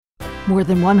More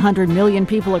than 100 million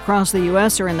people across the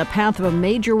U.S. are in the path of a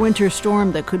major winter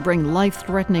storm that could bring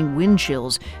life-threatening wind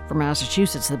chills. For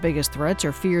Massachusetts, the biggest threats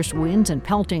are fierce winds and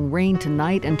pelting rain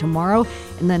tonight and tomorrow,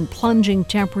 and then plunging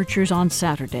temperatures on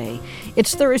Saturday.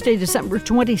 It's Thursday, December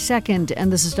 22nd, and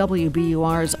this is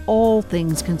WBUR's All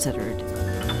Things Considered.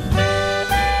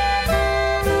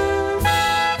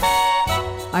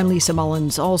 I'm Lisa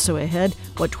Mullins. Also ahead,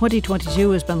 what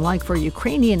 2022 has been like for a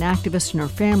Ukrainian activist and her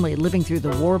family living through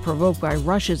the war provoked by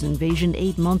Russia's invasion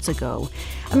 8 months ago.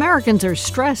 Americans are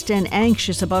stressed and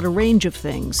anxious about a range of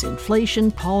things: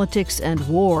 inflation, politics, and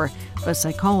war. But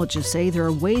psychologists say there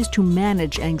are ways to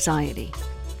manage anxiety.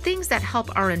 Things that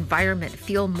help our environment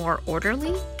feel more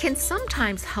orderly can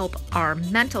sometimes help our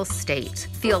mental state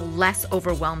feel less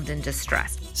overwhelmed and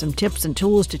distressed. Some tips and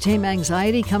tools to tame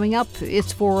anxiety coming up.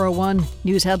 It's 4:01.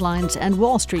 News headlines and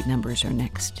Wall Street numbers are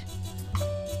next.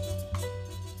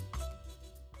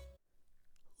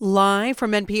 Live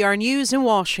from NPR News in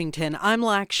Washington, I'm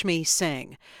Lakshmi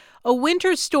Singh. A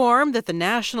winter storm that the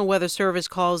National Weather Service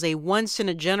calls a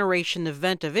once-in-a-generation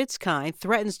event of its kind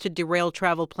threatens to derail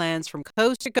travel plans from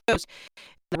coast to coast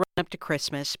in the run-up to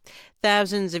Christmas.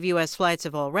 Thousands of U.S. flights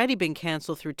have already been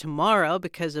canceled through tomorrow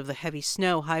because of the heavy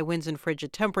snow, high winds, and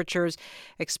frigid temperatures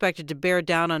expected to bear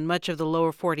down on much of the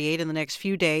lower 48 in the next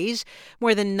few days.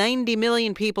 More than 90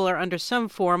 million people are under some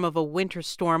form of a winter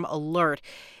storm alert.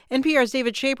 NPR's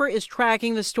David Shaper is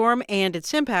tracking the storm and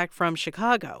its impact from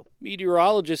Chicago.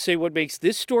 Meteorologists say what makes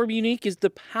this storm unique is the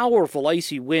powerful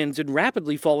icy winds and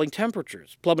rapidly falling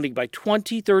temperatures, plummeting by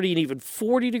 20, 30, and even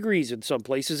 40 degrees in some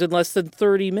places in less than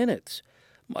 30 minutes.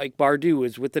 Mike Bardu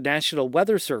is with the National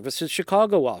Weather Service's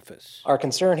Chicago office. Our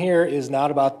concern here is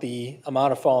not about the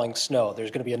amount of falling snow.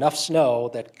 There's going to be enough snow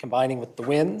that, combining with the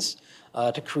winds,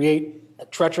 to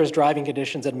create treacherous driving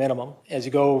conditions at minimum. As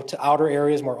you go to outer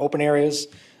areas, more open areas,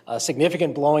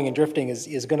 significant blowing and drifting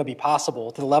is going to be possible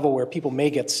to the level where people may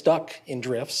get stuck in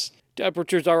drifts.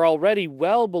 Temperatures are already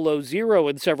well below zero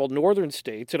in several northern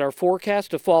states and are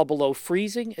forecast to fall below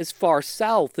freezing as far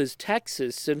south as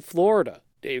Texas and Florida.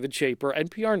 David Shaper,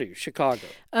 NPR News, Chicago.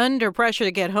 Under pressure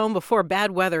to get home before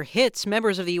bad weather hits,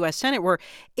 members of the U.S. Senate were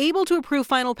able to approve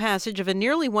final passage of a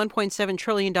nearly $1.7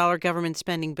 trillion government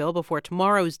spending bill before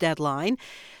tomorrow's deadline.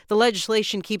 The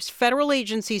legislation keeps federal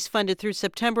agencies funded through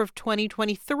September of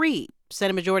 2023.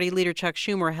 Senate Majority Leader Chuck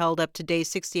Schumer held up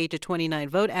today's 68-29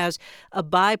 vote as a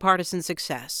bipartisan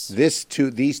success. These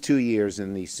 2 years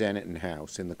in the Senate and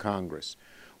House, in the Congress,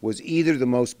 was either the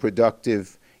most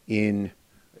productive in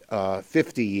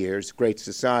 50 years, Great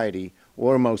Society,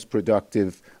 or most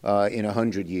productive in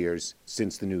 100 years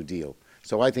since the New Deal.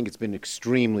 So I think it's been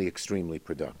extremely, extremely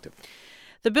productive.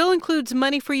 The bill includes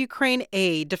money for Ukraine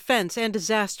aid, defense, and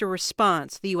disaster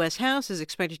response. The U.S. House is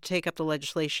expected to take up the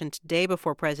legislation today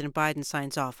before President Biden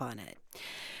signs off on it.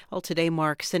 Well, today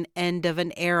marks an end of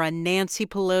an era. Nancy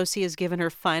Pelosi has given her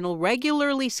final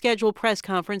regularly scheduled press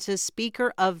conference as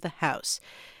Speaker of the House.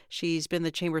 She's been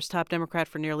the chamber's top Democrat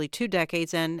for nearly 2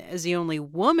 decades, and as the only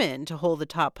woman to hold the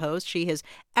top post, she has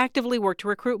actively worked to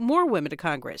recruit more women to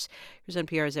Congress. Here's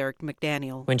NPR's Eric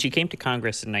McDaniel. When she came to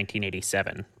Congress in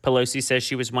 1987, Pelosi says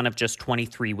she was one of just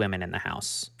 23 women in the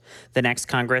House. The next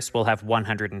Congress will have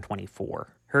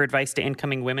 124. Her advice to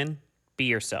incoming women? Be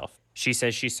yourself. She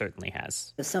says she certainly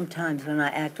has. Sometimes when I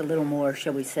act a little more,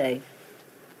 shall we say,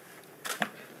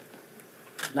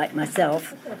 like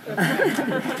myself,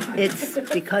 it's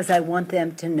because I want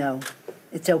them to know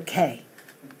it's okay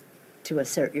to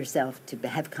assert yourself, to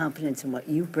have confidence in what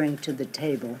you bring to the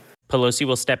table. Pelosi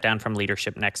will step down from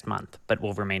leadership next month, but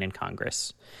will remain in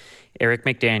Congress. Eric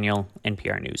McDaniel,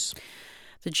 NPR News.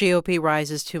 The GOP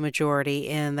rises to majority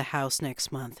in the House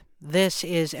next month. This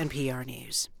is NPR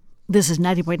News. This is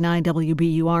 90.9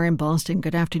 WBUR in Boston.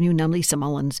 Good afternoon. I'm Lisa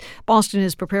Mullins. Boston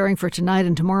is preparing for tonight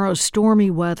and tomorrow's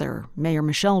stormy weather. Mayor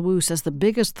Michelle Wu says the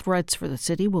biggest threats for the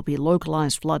city will be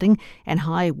localized flooding and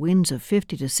high winds of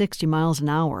 50 to 60 miles an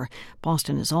hour.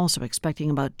 Boston is also expecting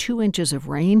about 2 inches of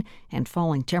rain and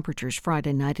falling temperatures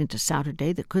Friday night into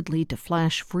Saturday that could lead to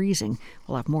flash freezing.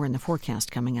 We'll have more in the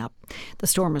forecast coming up. The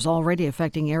storm is already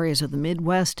affecting areas of the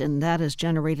Midwest, and that has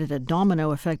generated a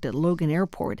domino effect at Logan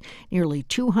Airport. Nearly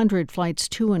 200 flights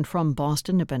to and from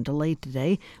Boston have been delayed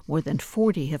today. More than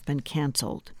 40 have been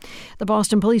canceled. The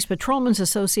Boston Police Patrolmen's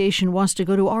Association wants to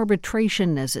go to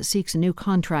arbitration as it seeks a new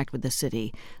contract with the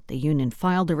city. The union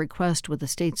filed a request with the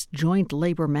state's Joint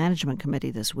Labor Management Committee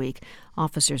this week.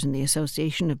 Officers in the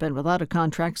association have been without a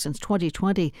contract since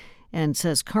 2020 and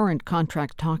says current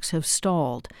contract talks have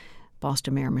stalled.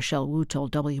 Boston Mayor Michelle Wu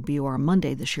told WBUR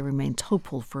Monday that she remains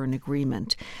hopeful for an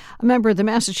agreement. A member of the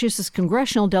Massachusetts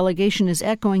congressional delegation is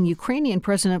echoing Ukrainian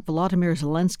President Volodymyr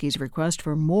Zelensky's request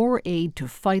for more aid to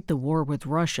fight the war with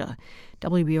Russia.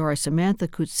 WBUR's Samantha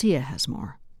Kutsia has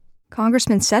more.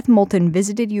 Congressman Seth Moulton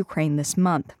visited Ukraine this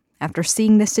month. After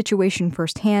seeing this situation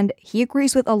firsthand, he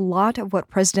agrees with a lot of what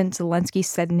President Zelensky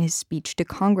said in his speech to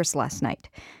Congress last night.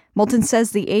 Moulton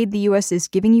says the aid the U.S. is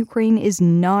giving Ukraine is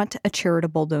not a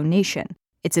charitable donation.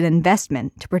 It's an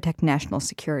investment to protect national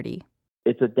security.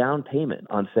 It's a down payment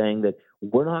on saying that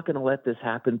we're not going to let this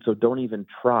happen, so don't even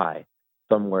try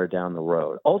somewhere down the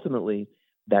road. Ultimately,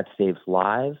 that saves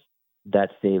lives,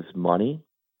 that saves money.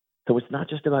 So it's not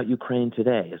just about Ukraine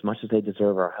today, as much as they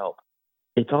deserve our help.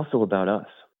 It's also about us.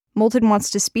 Moulton wants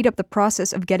to speed up the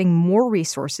process of getting more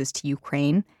resources to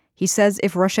Ukraine. He says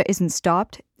if Russia isn't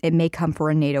stopped, it may come for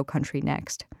a NATO country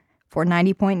next. For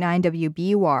 90.9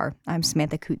 WBUR, I'm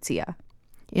Samantha Kutsia.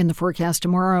 In the forecast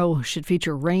tomorrow, should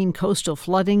feature rain, coastal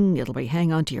flooding. It'll be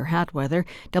hang on to your hat weather.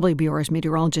 WBUR's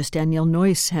meteorologist Danielle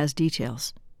Noyce has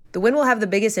details. The wind will have the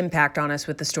biggest impact on us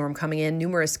with the storm coming in.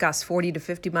 Numerous gusts 40 to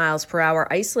 50 miles per hour,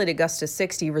 isolated gusts to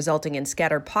 60, resulting in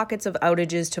scattered pockets of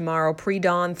outages tomorrow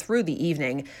pre-dawn through the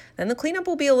evening. Then the cleanup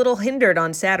will be a little hindered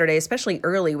on Saturday, especially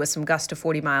early with some gusts to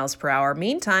 40 miles per hour.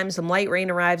 Meantime, some light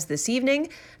rain arrives this evening.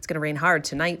 It's going to rain hard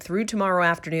tonight through tomorrow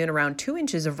afternoon, around 2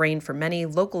 inches of rain for many,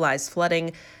 localized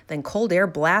flooding. Then cold air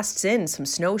blasts in, some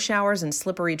snow showers and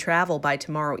slippery travel by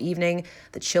tomorrow evening.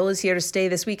 The chill is here to stay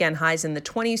this weekend, highs in the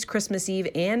 20s Christmas Eve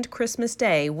and Christmas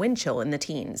Day, wind chill in the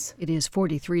teens. It is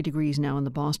 43 degrees now in the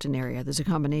Boston area. There's a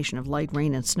combination of light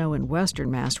rain and snow in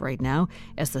western Mass right now.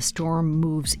 As the storm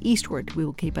moves eastward, we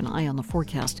will keep an eye on the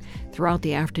forecast throughout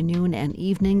the afternoon and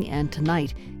evening and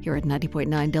tonight here at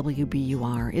 90.9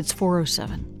 WBUR. It's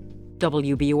 4:07.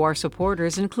 WBUR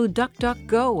supporters include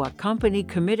DuckDuckGo, a company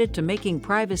committed to making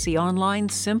privacy online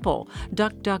simple.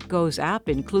 DuckDuckGo's app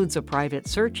includes a private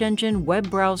search engine, web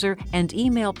browser, and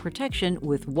email protection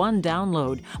with one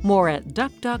download. More at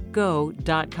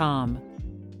duckduckgo.com.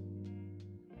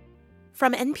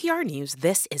 From NPR News,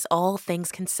 this is All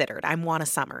Things Considered. I'm Juana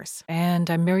Summers. And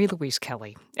I'm Mary Louise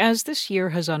Kelly. As this year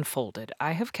has unfolded,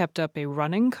 I have kept up a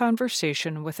running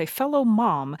conversation with a fellow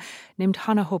mom named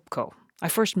Hanna Hopko. I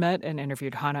first met and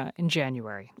interviewed Hanna in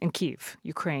January in Kyiv,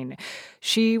 Ukraine.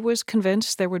 She was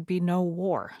convinced there would be no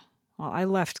war. Well, I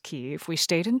left Kyiv, we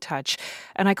stayed in touch,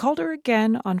 and I called her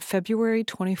again on February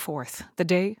 24th, the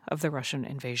day of the Russian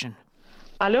invasion.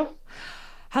 Hello?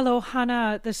 Hello,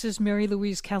 Hanna. This is Mary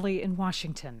Louise Kelly in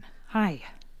Washington. Hi.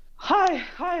 Hi,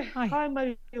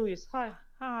 Mary Louise. Hi.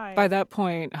 By that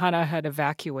point, Hanna had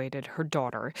evacuated her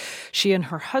daughter. She and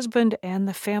her husband and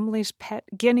the family's pet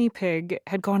guinea pig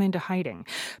had gone into hiding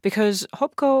because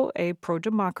Hopko, a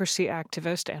pro-democracy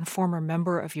activist and former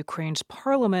member of Ukraine's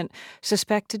parliament,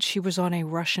 suspected she was on a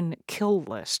Russian kill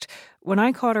list. When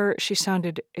I caught her, she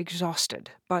sounded exhausted,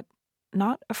 but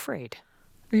not afraid.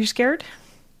 Are you scared?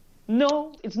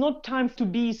 No, it's not time to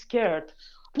be scared.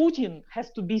 Putin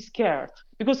has to be scared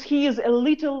because he is a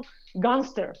little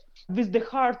gangster with the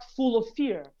heart full of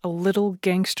fear. A little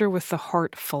gangster with the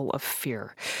heart full of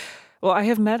fear. Well, I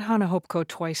have met Hanna Hopko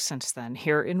twice since then,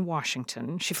 here in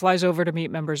Washington. She flies over to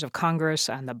meet members of Congress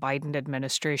and the Biden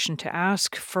administration to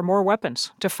ask for more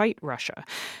weapons to fight Russia.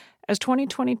 As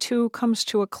 2022 comes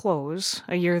to a close,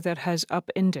 a year that has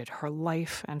upended her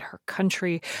life and her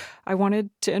country, I wanted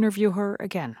to interview her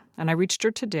again. And I reached her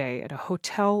today at a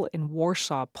hotel in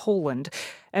Warsaw, Poland,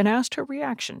 and asked her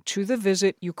reaction to the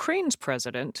visit Ukraine's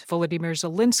president, Volodymyr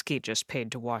Zelensky, just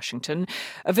paid to Washington,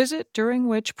 a visit during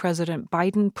which President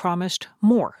Biden promised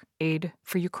more aid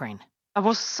for Ukraine. I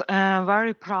was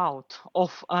very proud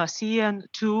of seeing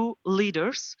two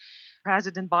leaders,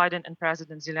 President Biden and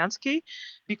President Zelensky,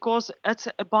 because it's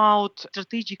about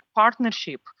strategic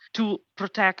partnership to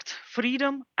protect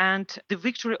freedom, and the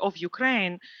victory of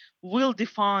Ukraine will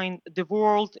define the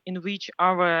world in which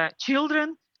our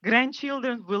children,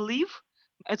 grandchildren will live.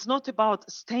 It's not about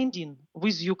standing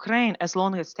with Ukraine as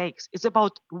long as it takes. It's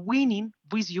about winning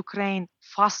with Ukraine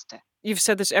faster. You've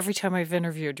said this every time I've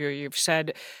interviewed you. You've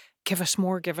said, give us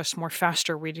more,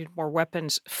 faster. We need more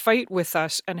weapons. Fight with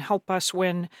us and help us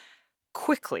win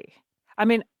quickly. I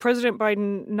mean, President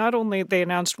Biden, not only they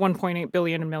announced $1.8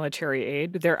 billion in military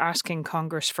aid, they're asking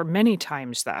Congress for many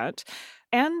times that,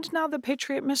 and now the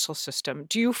Patriot missile system.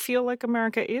 Do you feel like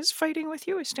America is fighting with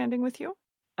you, is standing with you?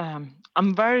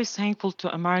 I'm very thankful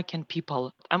to American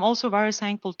people. I'm also very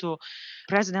thankful to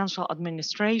presidential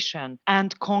administration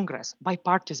and Congress,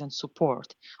 bipartisan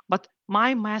support. But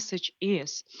My message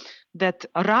is that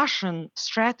Russian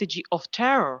strategy of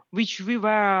terror, which we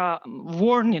were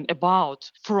warning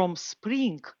about from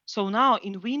spring, so now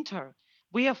in winter,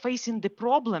 we are facing the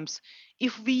problems.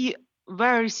 If we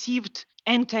were received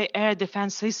anti-air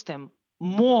defense system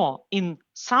more in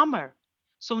summer,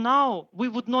 so now we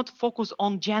would not focus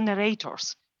on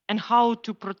generators and how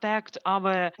to protect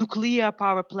our nuclear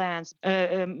power plants.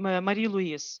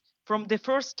 Marie-Louise, from the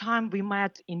first time we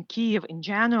met in Kiev in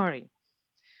January,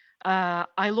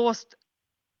 I lost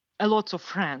a lot of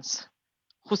friends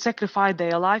who sacrificed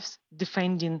their lives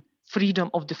defending freedom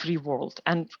of the free world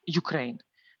and Ukraine.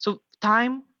 So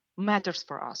time matters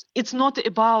for us. It's not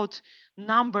about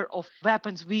number of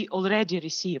weapons we already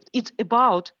received. It's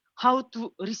about how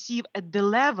to receive at the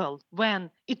level when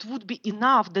it would be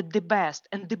enough that the best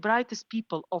and the brightest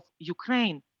people of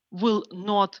Ukraine will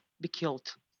not be killed.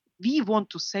 We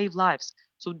want to save lives.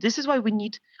 So this is why we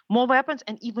need more weapons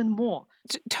and even more.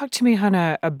 Talk to me,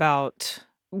 Hannah, about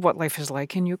what life is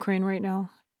like in Ukraine right now.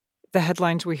 The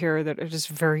headlines we hear that it is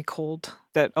very cold,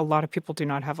 that a lot of people do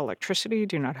not have electricity,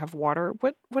 do not have water.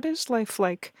 What is life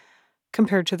like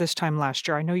compared to this time last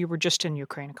year? I know you were just in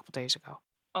Ukraine a couple days ago.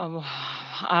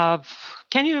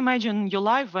 Can you imagine your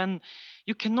life when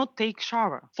you cannot take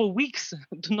shower for weeks?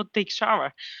 Do not take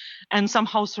shower and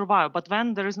somehow survive. But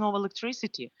when there is no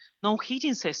electricity, no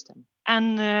heating system,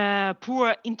 and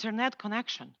poor internet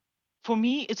connection, for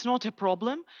me it's not a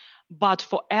problem. But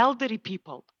for elderly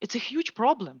people, it's a huge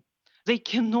problem. They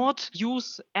cannot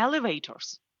use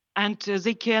elevators. And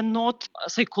they cannot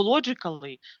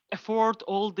psychologically afford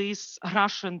all this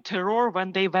Russian terror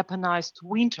when they weaponized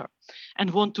winter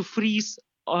and want to freeze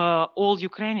all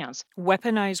Ukrainians.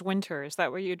 Weaponize winter, is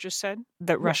that what you just said?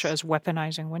 That Russia is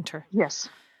weaponizing winter? Yes.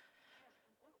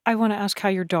 I want to ask how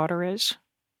your daughter is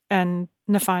and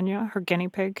Nafanya, her guinea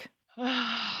pig.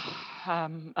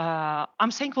 I'm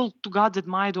thankful to God that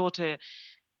my daughter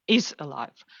is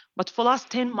alive. But for last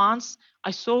 10 months,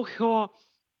 I saw her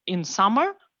in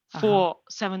summer for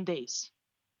 7 days.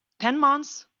 10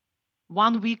 months,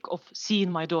 1 week of seeing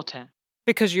my daughter.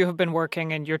 Because you have been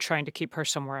working and you're trying to keep her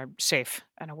somewhere safe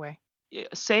and away.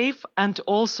 Safe, and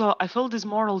also I feel this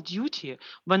moral duty.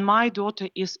 When my daughter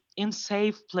is in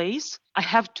safe place, I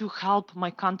have to help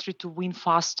my country to win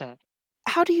faster.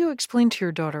 How do you explain to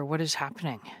your daughter what is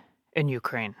happening in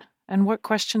Ukraine? And what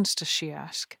questions does she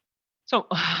ask? So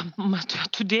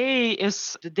today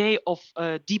is the day of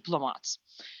diplomats,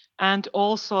 and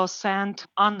also Saint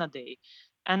Anna Day.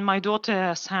 And my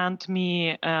daughter sent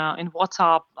me in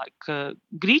WhatsApp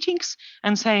greetings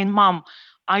and saying, "Mom,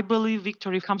 I believe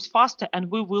victory comes faster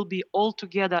and we will be all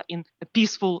together in a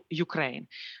peaceful Ukraine."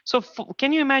 So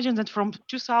can you imagine that from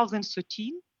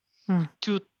 2013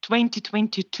 to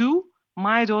 2022,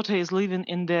 my daughter is living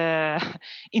in the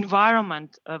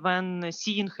environment when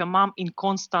seeing her mom in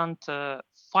constant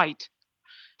fight.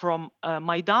 From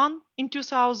Maidan in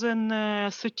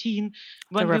 2013,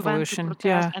 when we went to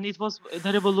protest, and it was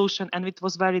the revolution, and it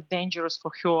was very dangerous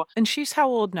for her. And she's how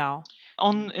old now?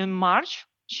 In March,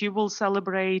 she will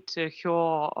celebrate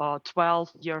her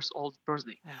 12 years old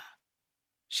birthday. Yeah.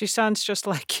 She sounds just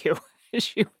like you.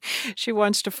 She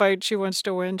wants to fight, she wants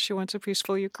to win, she wants a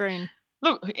peaceful Ukraine.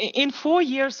 Look, in 4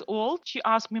 years old, she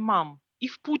asked me, "Mom,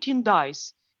 if Putin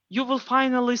dies, you will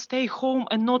finally stay home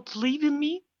and not leaving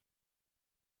me?"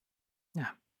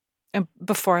 Yeah. And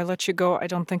before I let you go, I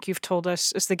don't think you've told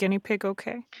us, is the guinea pig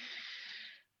okay?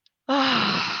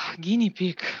 Guinea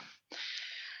pig.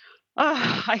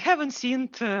 I haven't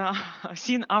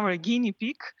seen our guinea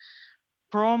pig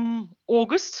from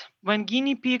August, when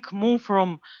guinea pig moved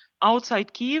from outside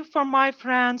Kiev from my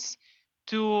friends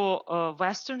to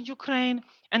Western Ukraine.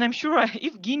 And I'm sure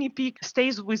if guinea pig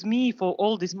stays with me for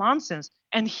all these months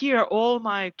and hear all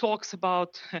my talks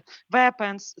about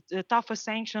weapons, tougher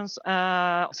sanctions,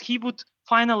 he would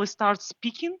finally start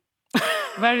speaking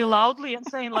very loudly and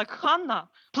saying like, "Hannah,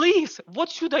 please, what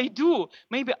should I do?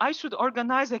 Maybe I should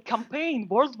organize a campaign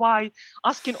worldwide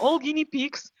asking all guinea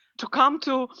pigs to come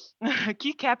to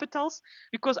key capitals,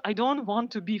 because I don't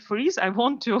want to be freeze. I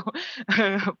want to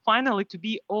finally to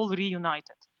be all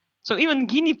reunited." So even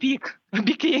guinea pig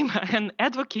became an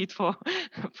advocate for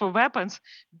weapons.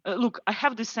 Look, I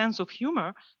have this sense of humor,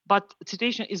 but the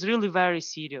situation is really very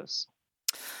serious.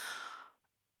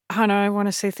 Hannah, I want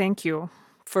to say thank you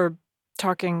for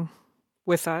talking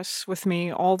with us, with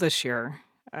me, all this year.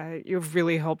 You've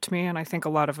really helped me, and I think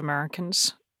a lot of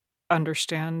Americans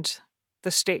understand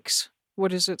the stakes.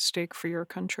 What is at stake for your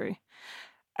country?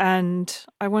 And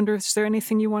I wonder, is there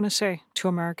anything you want to say to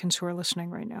Americans who are listening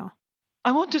right now?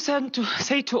 I want to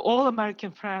say to all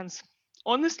American friends,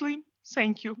 honestly,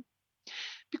 thank you.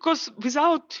 Because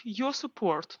without your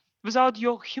support, without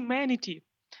your humanity,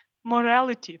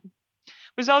 morality,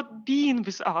 without being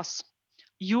with us,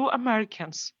 you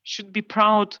Americans should be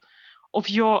proud of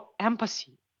your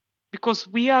empathy, because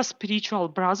we are spiritual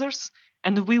brothers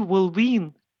and we will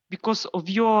win because of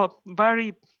your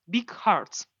very big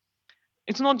hearts.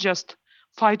 It's not just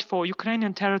fight for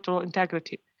Ukrainian territorial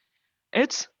integrity.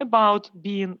 It's about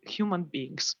being human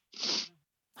beings.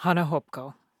 Hanna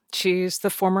Hopko. She's the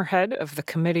former head of the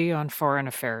Committee on Foreign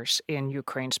Affairs in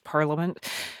Ukraine's parliament.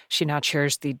 She now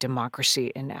chairs the Democracy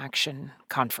in Action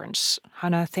conference.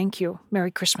 Hanna, thank you.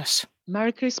 Merry Christmas.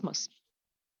 Merry Christmas.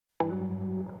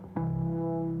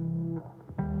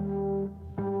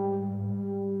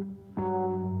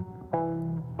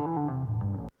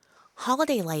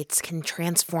 Holiday lights can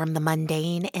transform the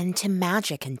mundane into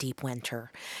magic in deep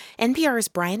winter. NPR's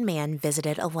Brian Mann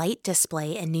visited a light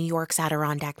display in New York's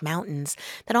Adirondack Mountains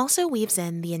that also weaves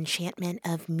in the enchantment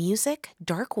of music,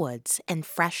 dark woods, and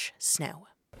fresh snow.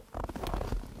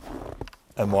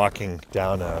 I'm walking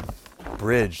down a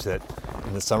bridge that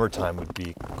in the summertime would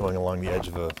be going along the edge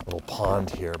of a little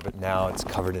pond here, but now it's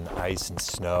covered in ice and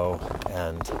snow,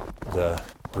 and the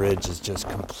bridge is just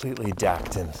completely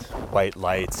decked in white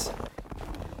lights.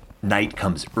 Night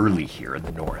comes early here in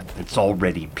the north. It's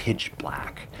already pitch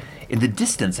black. In the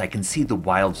distance, I can see the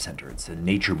Wild Center. It's a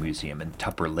nature museum in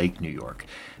Tupper Lake, New York.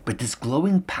 But this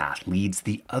glowing path leads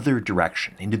the other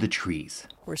direction, into the trees.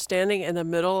 We're standing in the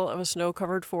middle of a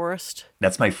snow-covered forest.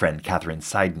 That's my friend Catherine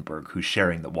Seidenberg, who's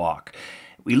sharing the walk.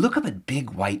 We look up at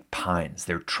big white pines,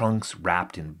 their trunks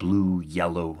wrapped in blue,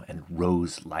 yellow, and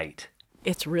rose light.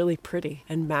 It's really pretty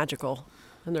and magical.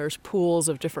 And there's pools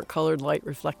of different colored light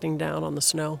reflecting down on the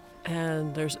snow.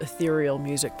 And there's ethereal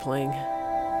music playing.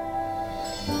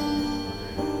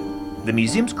 The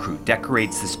museum's crew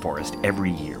decorates this forest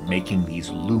every year, making these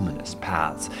luminous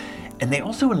paths. And they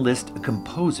also enlist a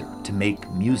composer to make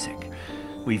music.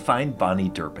 We find Bonnie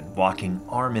Durbin walking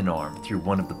arm in arm through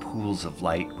one of the pools of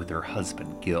light with her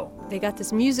husband, Gil. They got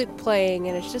this music playing,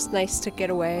 and it's just nice to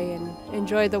get away and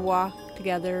enjoy the walk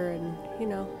together and,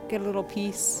 get a little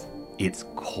peace. It's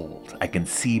cold. I can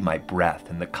see my breath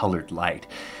in the colored light.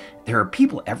 There are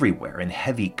people everywhere in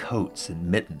heavy coats and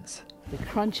mittens. The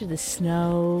crunch of the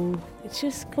snow, it's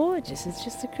just gorgeous. It's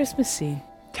just a Christmas scene.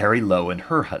 Terry Lowe and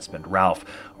her husband, Ralph,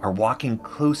 are walking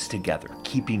close together,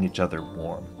 keeping each other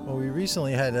warm. Well, we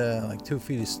recently had 2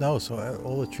 feet of snow, so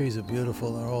all the trees are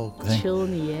beautiful. They're all chill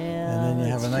in the air. And then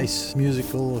you have a nice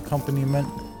musical accompaniment.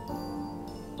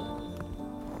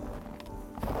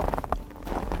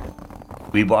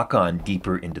 We walk on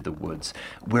deeper into the woods,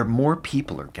 where more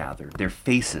people are gathered, their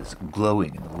faces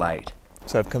glowing in the light.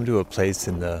 So I've come to a place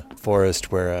in the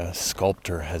forest where a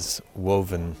sculptor has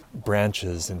woven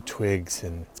branches and twigs,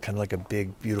 and it's kind of like a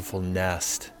big, beautiful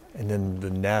nest. And then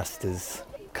the nest is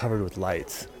covered with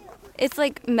lights. It's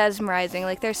mesmerizing.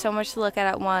 There's so much to look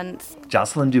at once.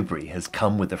 Jocelyn Dubry has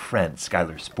come with a friend,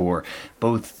 Skylar Spoor,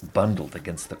 both bundled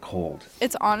against the cold.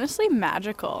 It's honestly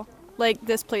magical.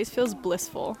 This place feels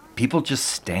blissful. People just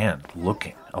stand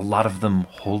looking, a lot of them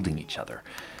holding each other.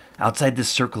 Outside this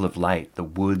circle of light, the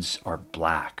woods are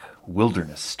black.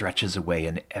 Wilderness stretches away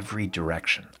in every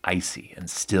direction, icy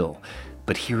and still.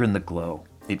 But here in the glow,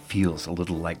 it feels a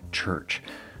little like church.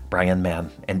 Brian Mann,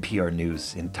 NPR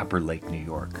News in Tupper Lake, New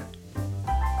York.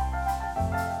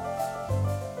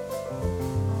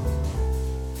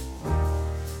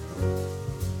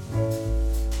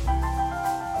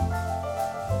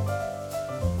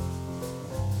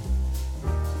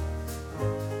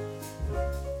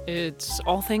 It's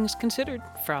All Things Considered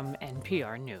from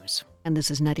NPR News. And this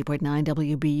is 90.9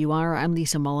 WBUR. I'm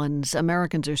Lisa Mullins.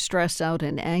 Americans are stressed out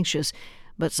and anxious,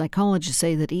 but psychologists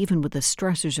say that even with the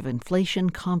stressors of inflation,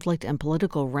 conflict, and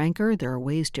political rancor, there are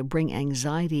ways to bring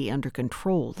anxiety under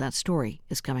control. That story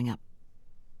is coming up.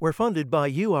 We're funded by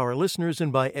you, our listeners,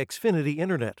 and by Xfinity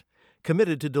Internet,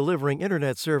 committed to delivering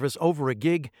Internet service over a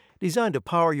gig, designed to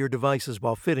power your devices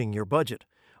while fitting your budget.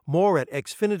 More at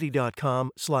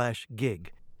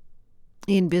xfinity.com/gig.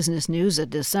 In business news, a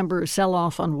December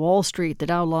sell-off on Wall Street. The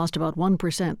Dow lost about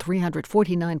 1%,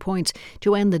 349 points,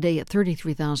 to end the day at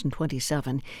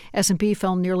 33,027. S&P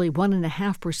fell nearly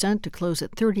 1.5% to close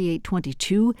at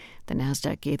 3822. The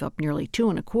Nasdaq gave up nearly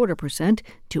 2.25%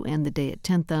 to end the day at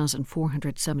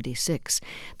 10,476.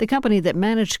 The company that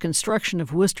managed construction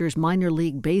of Worcester's minor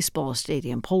league baseball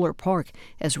stadium, Polar Park,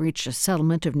 has reached a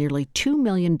settlement of nearly $2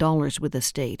 million with the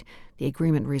state. The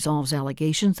agreement resolves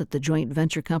allegations that the joint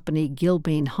venture company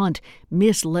Gilbane Hunt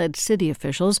misled city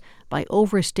officials by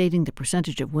overstating the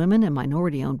percentage of women and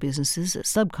minority-owned businesses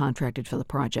subcontracted for the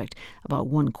project. About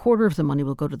 1/4 of the money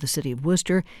will go to the city of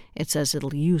Worcester. It says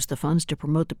it'll use the funds to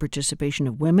promote the participation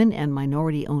of women and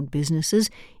minority-owned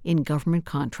businesses in government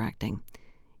contracting.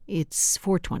 It's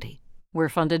 4:20. We're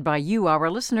funded by you,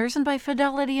 our listeners, and by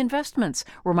Fidelity Investments,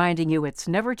 reminding you it's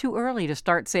never too early to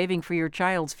start saving for your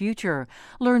child's future.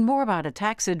 Learn more about a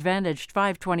tax-advantaged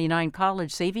 529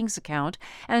 college savings account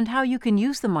and how you can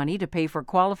use the money to pay for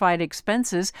qualified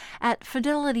expenses at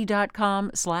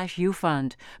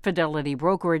fidelity.com/ufund. Fidelity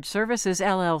Brokerage Services,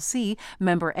 LLC,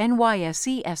 member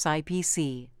NYSE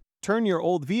SIPC. Turn your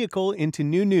old vehicle into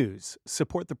new news.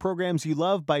 Support the programs you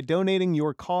love by donating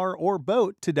your car or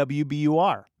boat to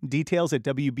WBUR. Details at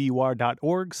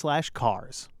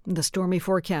wbur.org/cars. The stormy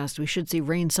forecast. We should see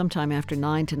rain sometime after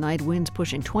 9 tonight. Winds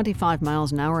pushing 25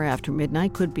 miles an hour after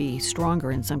midnight. Could be stronger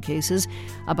in some cases.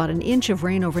 About an inch of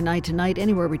rain overnight tonight,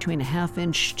 anywhere between a half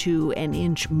inch to an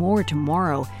inch more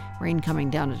tomorrow. Rain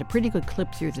coming down at a pretty good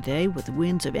clip through the day with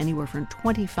winds of anywhere from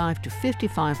 25 to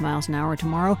 55 miles an hour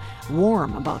tomorrow.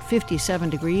 Warm, about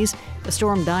 57 degrees. The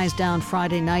storm dies down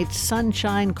Friday night.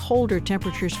 Sunshine, colder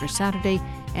temperatures for Saturday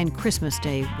and Christmas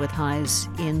Day with highs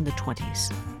in the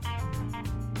 20s.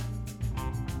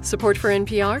 Support for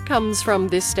NPR comes from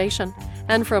this station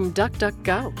and from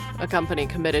DuckDuckGo, a company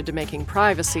committed to making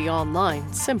privacy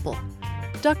online simple.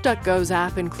 DuckDuckGo's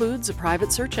app includes a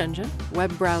private search engine,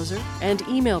 web browser, and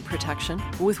email protection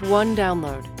with one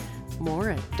download. More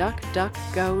at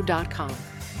duckduckgo.com.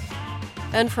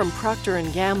 And from Procter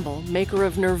 & Gamble, maker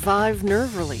of Nervive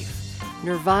Nerve Relief.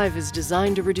 Nervive is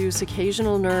designed to reduce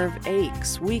occasional nerve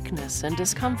aches, weakness, and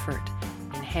discomfort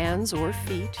in hands or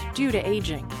feet due to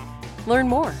aging. Learn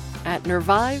more at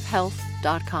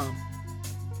nervivehealth.com.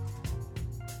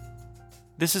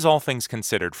 This is All Things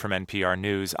Considered from NPR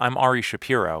News. I'm Ari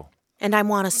Shapiro. And I'm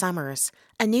Juana Summers.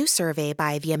 A new survey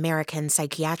by the American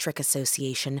Psychiatric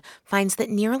Association finds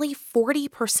that nearly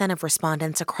 40% of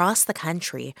respondents across the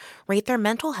country rate their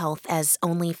mental health as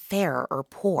only fair or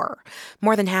poor.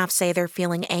 More than half say they're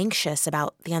feeling anxious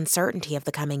about the uncertainty of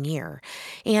the coming year.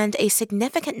 And a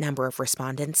significant number of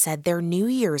respondents said their New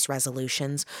Year's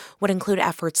resolutions would include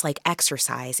efforts like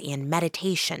exercise and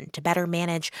meditation to better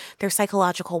manage their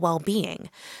psychological well-being.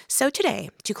 So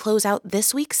today, to close out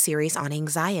this week's series on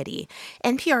anxiety,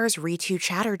 NPR's Ritu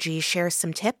Chatterjee shares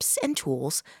some tips and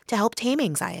tools to help tame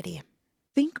anxiety.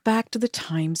 Think back to the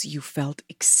times you felt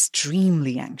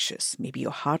extremely anxious. Maybe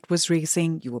your heart was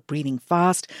racing, you were breathing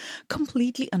fast,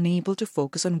 completely unable to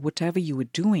focus on whatever you were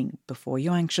doing before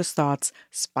your anxious thoughts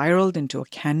spiraled into a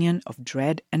canyon of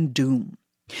dread and doom.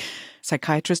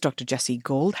 Psychiatrist Dr. Jessie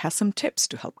Gold has some tips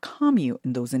to help calm you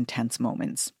in those intense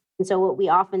moments. And so what we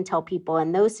often tell people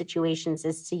in those situations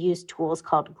is to use tools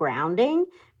called grounding,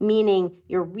 meaning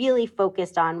you're really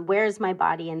focused on where's my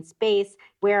body in space,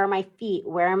 where are my feet,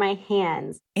 where are my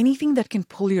hands. Anything that can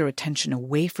pull your attention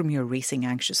away from your racing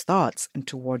anxious thoughts and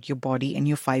toward your body and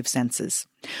your five senses.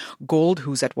 Gold,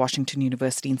 who's at Washington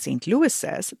University in St. Louis,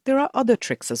 says there are other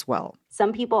tricks as well.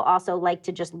 Some people also like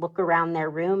to just look around their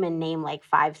room and name like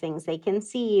 5 things they can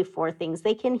see, 4 things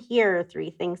they can hear,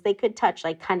 3 things they could touch,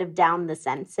 like kind of down the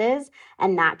senses,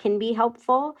 and that can be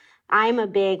helpful. I'm a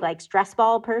big stress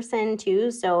ball person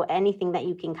too, so anything that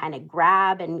you can kind of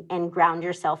grab and ground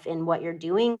yourself in what you're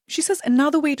doing. She says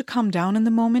another way to calm down in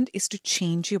the moment is to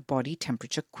change your body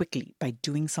temperature quickly by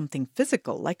doing something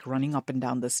physical like running up and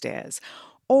down the stairs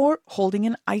or holding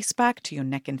an ice pack to your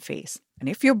neck and face. And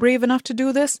if you're brave enough to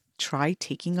do this, try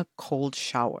taking a cold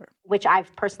shower. Which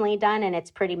I've personally done, and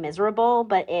it's pretty miserable,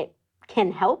 but it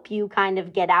can help you kind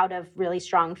of get out of really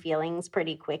strong feelings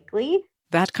pretty quickly.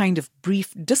 That kind of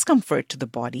brief discomfort to the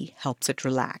body helps it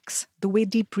relax, the way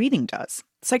deep breathing does.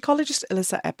 Psychologist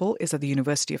Elissa Epple is at the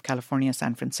University of California,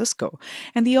 San Francisco,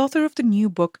 and the author of the new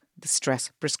book, The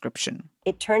Stress Prescription.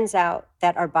 It turns out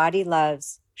that our body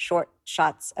loves short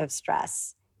shots of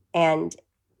stress and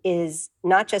is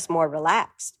not just more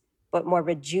relaxed, but more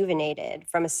rejuvenated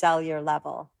from a cellular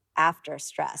level after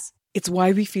stress. It's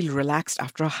why we feel relaxed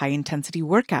after a high-intensity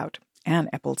workout.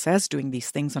 And Epple says doing these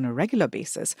things on a regular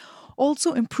basis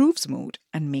also improves mood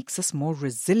and makes us more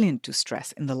resilient to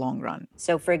stress in the long run.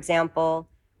 So, for example,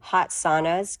 hot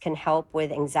saunas can help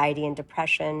with anxiety and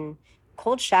depression.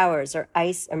 Cold showers or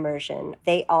ice immersion,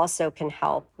 they also can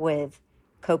help with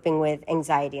coping with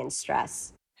anxiety and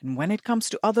stress. And when it comes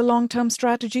to other long-term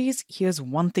strategies, here's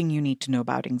one thing you need to know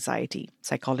about anxiety.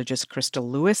 Psychologist Crystal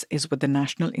Lewis is with the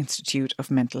National Institute of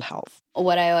Mental Health.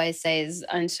 What I always say is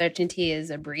uncertainty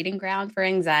is a breeding ground for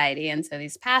anxiety. And so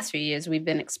these past few years, we've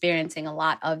been experiencing a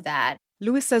lot of that.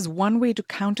 Lewis says one way to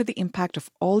counter the impact of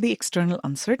all the external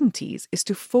uncertainties is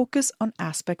to focus on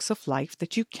aspects of life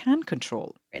that you can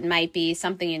control. It might be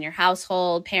something in your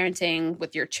household, parenting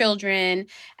with your children,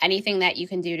 anything that you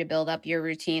can do to build up your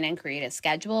routine and create a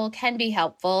schedule can be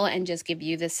helpful and just give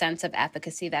you this sense of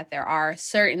efficacy that there are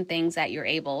certain things that you're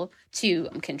able to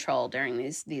control during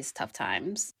these tough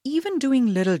times. Even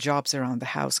doing little jobs around the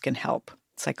house can help.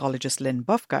 Psychologist Lynn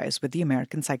Bufka is with the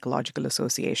American Psychological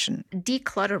Association.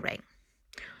 Decluttering,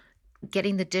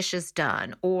 getting the dishes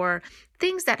done, or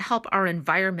things that help our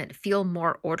environment feel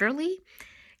more orderly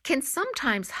can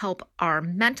sometimes help our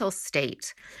mental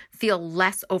state feel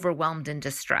less overwhelmed and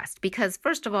distressed. Because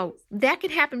first of all, that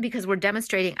can happen because we're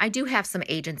demonstrating I do have some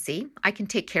agency. I can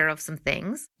take care of some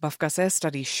things. Bufka says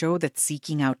studies show that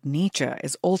seeking out nature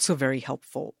is also very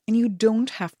helpful, and you don't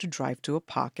have to drive to a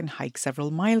park and hike several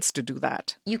miles to do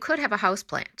that. You could have a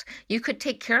houseplant. You could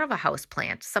take care of a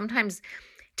houseplant. Sometimes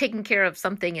taking care of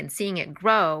something and seeing it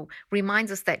grow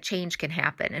reminds us that change can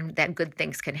happen and that good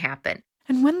things can happen.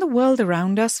 And when the world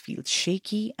around us feels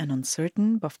shaky and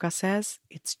uncertain, Bufka says,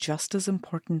 it's just as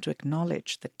important to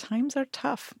acknowledge that times are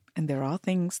tough and there are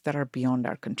things that are beyond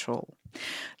our control.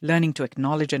 Learning to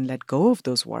acknowledge and let go of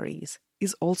those worries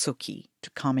is also key to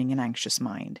calming an anxious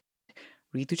mind.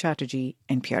 Ritu Chatterjee,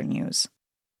 NPR News.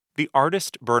 The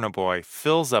artist Burna Boy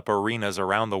fills up arenas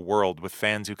around the world with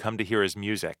fans who come to hear his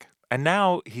music. And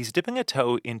now he's dipping a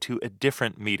toe into a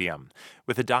different medium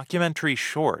with a documentary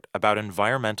short about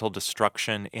environmental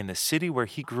destruction in the city where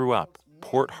he grew up,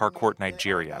 Port Harcourt,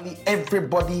 Nigeria.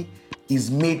 Everybody is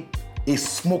made a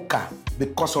smoker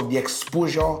because of the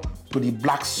exposure to the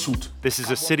black soot. This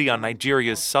is a city on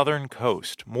Nigeria's southern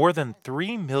coast. More than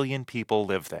 3 million people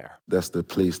live there. That's the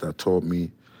place that taught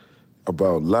me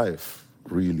about life,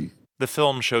 really. The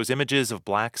film shows images of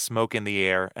black smoke in the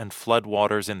air and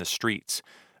floodwaters in the streets.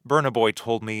 Burna Boy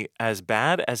told me, as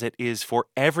bad as it is for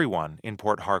everyone in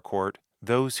Port Harcourt,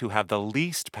 those who have the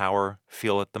least power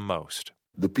feel it the most.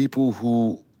 The people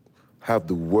who have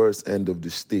the worst end of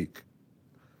the stick,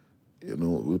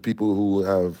 the people who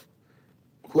have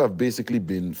basically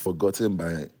been forgotten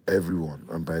by everyone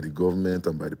and by the government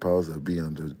and by the powers that be,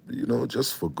 and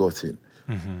just forgotten.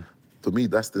 Mm-hmm. To me,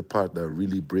 that's the part that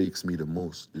really breaks me the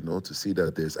most, to see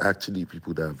that there's actually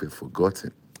people that have been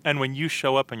forgotten. And when you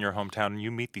show up in your hometown and you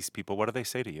meet these people, what do they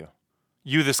say to you?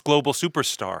 You, this global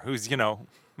superstar who's,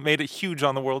 made it huge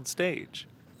on the world stage.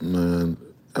 Man,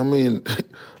 I mean,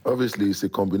 obviously it's a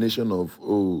combination of,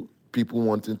 people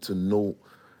wanting to know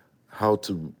how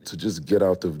to just get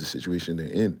out of the situation they're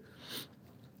in.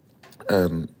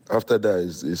 And after that,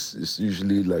 it's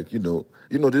usually like, they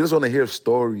just want to hear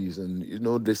stories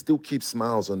and, they still keep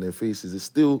smiles on their faces. It's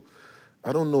still,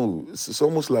 I don't know, it's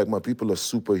almost like my people are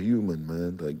superhuman,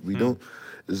 man. Like, we don't,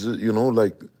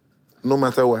 like, no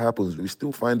matter what happens, we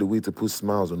still find a way to put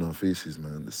smiles on our faces,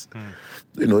 man.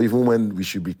 Even when we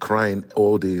should be crying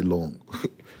all day long.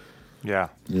 Yeah.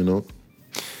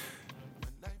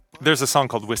 There's a song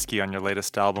called Whiskey on your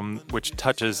latest album, which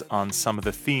touches on some of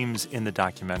the themes in the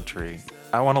documentary.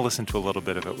 I want to listen to a little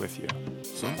bit of it with you.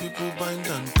 Some people bind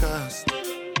and cast.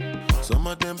 Some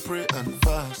of them pray and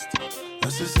fast.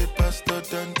 As I say, pastor,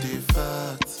 then they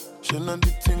fast. She know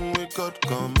the thing we got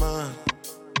command.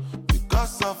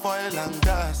 Because of oil and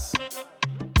gas,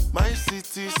 my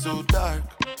city so dark.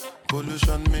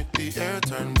 Pollution make the air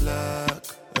turn black.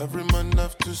 Every man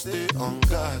have to stay on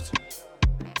guard.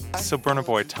 So, Burna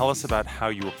Boy, tell us about how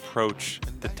you approach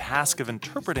the task of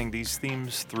interpreting these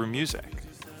themes through music.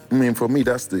 I mean, for me,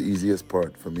 that's the easiest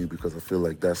part for me because I feel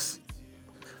like that's,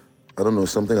 I don't know,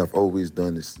 something I've always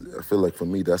done is, I feel like for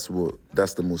me, that's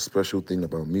the most special thing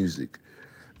about music,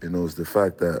 is the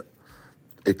fact that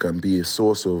it can be a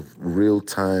source of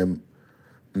real-time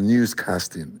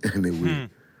newscasting in a way,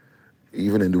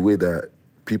 even in the way that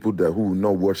people who will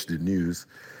not watch the news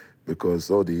because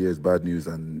all they hear is bad news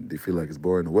and they feel like it's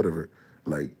boring or whatever,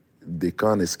 like, they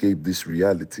can't escape this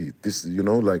reality. This,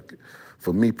 like,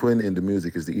 for me, putting in the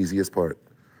music is the easiest part.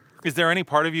 Is there any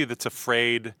part of you that's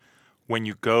afraid when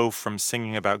you go from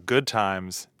singing about good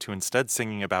times to instead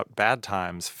singing about bad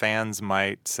times, fans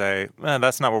might say,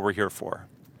 that's not what we're here for?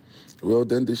 Well,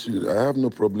 then I have no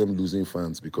problem losing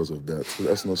fans because of that. So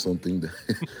that's not something that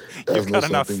You've got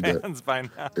enough fans by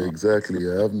now.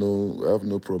 Exactly. I have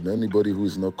no problem. Anybody who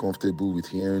is not comfortable with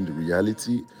hearing the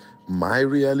reality, my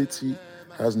reality,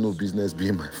 has no business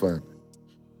being my fan.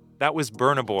 That was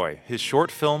Burna Boy. His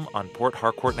short film on Port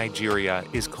Harcourt, Nigeria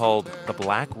is called The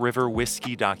Black River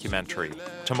Whiskey Documentary.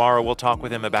 Tomorrow we'll talk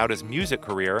with him about his music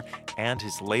career and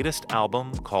his latest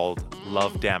album called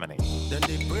Love Damini. Then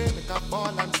they pray make a ball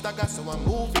and stagger, so I'm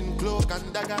moving cloak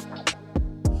and dagger.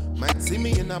 Might see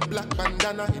me in a black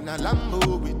bandana, in a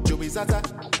Lambo with Joey Zaza.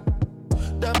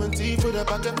 Diamond teeth with a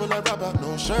pocket full of rubber,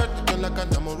 no shirt, looking like a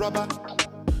namo rubber.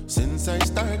 Since I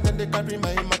started, they carry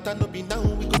my matter, no be now,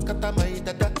 we go scatter my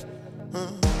dada.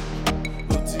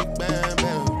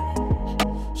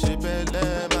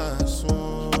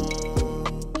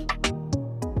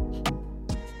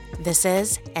 This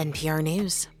is NPR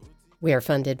News. We are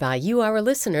funded by you, our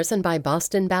listeners, and by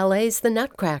Boston Ballet's The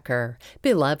Nutcracker.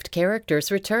 Beloved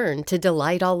characters return to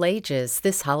delight all ages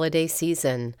this holiday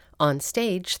season. On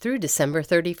stage through December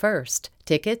 31st.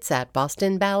 Tickets at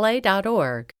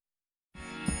bostonballet.org.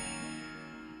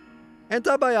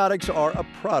 Antibiotics are a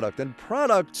product, and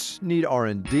products need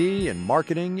R&D and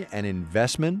marketing and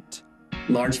investment.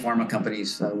 Large pharma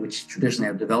companies, which traditionally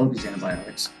have developed these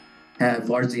antibiotics, have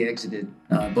largely exited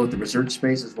both the research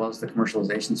space as well as the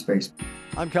commercialization space.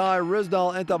 I'm Kai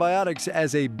Rizdal. Antibiotics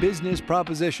as a business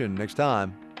proposition. Next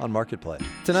time on Marketplace.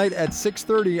 Tonight at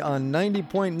 6:30 on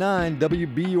 90.9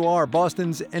 WBUR,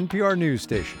 Boston's NPR news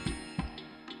station.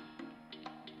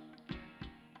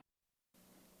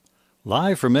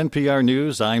 Live from NPR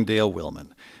News, I'm Dale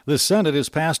Willman. The Senate has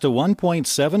passed a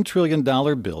 $1.7 trillion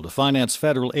bill to finance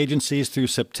federal agencies through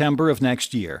September of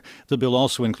next year. The bill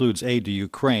also includes aid to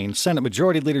Ukraine. Senate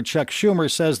Majority Leader Chuck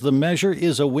Schumer says the measure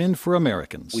is a win for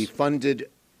Americans. We funded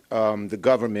the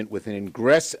government with an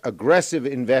aggressive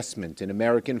investment in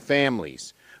American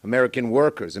families, American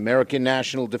workers, American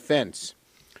national defense.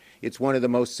 It's one of the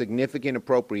most significant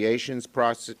appropriations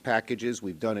packages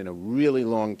we've done in a really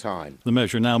long time. The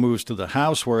measure now moves to the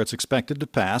House, where it's expected to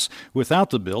pass. Without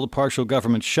the bill, a partial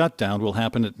government shutdown will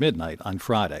happen at midnight on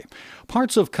Friday.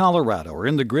 Parts of Colorado are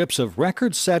in the grips of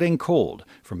record-setting cold.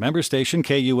 From member station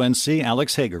KUNC,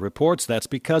 Alex Hager reports that's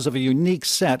because of a unique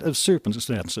set of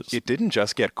circumstances. It didn't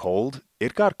just get cold,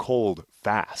 it got cold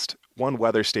fast. One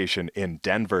weather station in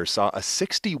Denver saw a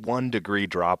 61-degree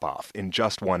drop-off in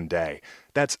just one day.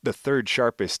 That's the third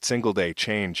sharpest single-day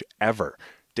change ever.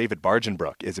 David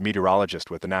Bargenbrook is a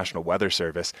meteorologist with the National Weather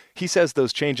Service. He says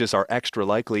those changes are extra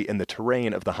likely in the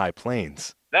terrain of the high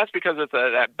plains. That's because it's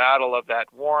that battle of that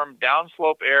warm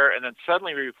downslope air and then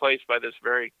suddenly replaced by this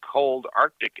very cold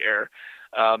Arctic air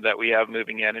that we have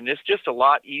moving in. And it's just a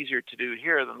lot easier to do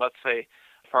here than, let's say,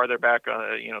 farther back,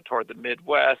 toward the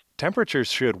Midwest.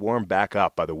 Temperatures should warm back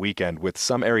up by the weekend, with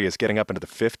some areas getting up into the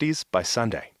 50s by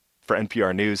Sunday. For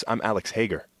NPR News, I'm Alex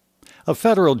Hager. A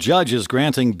federal judge is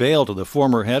granting bail to the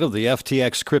former head of the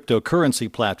FTX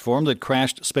cryptocurrency platform that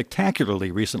crashed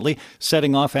spectacularly recently,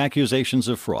 setting off accusations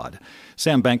of fraud.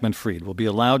 Sam Bankman-Fried will be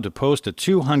allowed to post a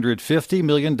 $250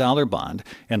 million bond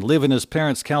and live in his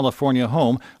parents' California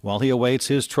home while he awaits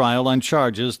his trial on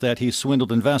charges that he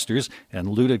swindled investors and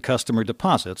looted customer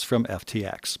deposits from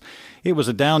FTX. It was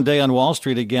a down day on Wall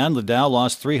Street again. The Dow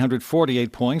lost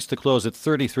 348 points to close at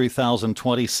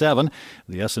 33,027.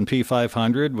 The S&P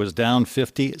 500 was down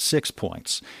 56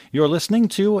 points. You're listening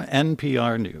to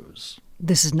NPR News.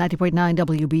 This is 90.9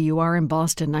 WBUR in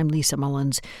Boston. I'm Lisa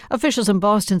Mullins. Officials in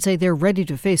Boston say they're ready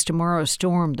to face tomorrow's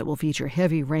storm that will feature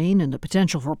heavy rain and the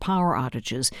potential for power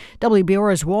outages.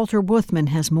 WBUR's Walter Wuthman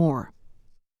has more.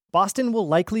 Boston will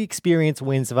likely experience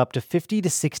winds of up to 50 to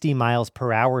 60 miles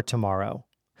per hour tomorrow.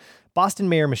 Boston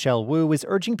Mayor Michelle Wu is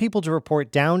urging people to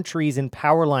report downed trees and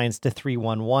power lines to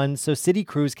 311 so city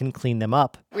crews can clean them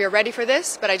up. We are ready for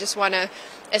this, but I just want to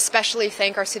especially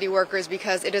thank our city workers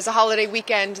because it is a holiday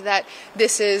weekend that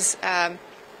this is,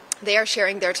 they are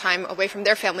sharing their time away from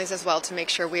their families as well to make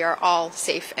sure we are all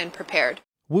safe and prepared.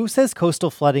 Wu says coastal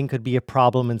flooding could be a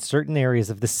problem in certain areas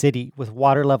of the city, with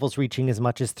water levels reaching as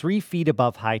much as 3 feet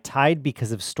above high tide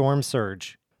because of storm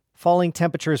surge. Falling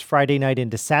temperatures Friday night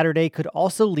into Saturday could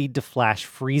also lead to flash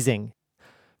freezing.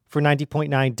 For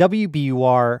 90.9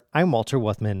 WBUR, I'm Walter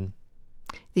Wuthman.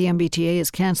 The MBTA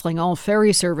is canceling all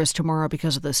ferry service tomorrow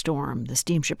because of the storm. The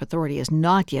Steamship Authority has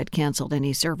not yet canceled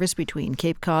any service between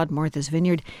Cape Cod, Martha's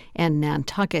Vineyard, and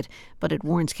Nantucket, but it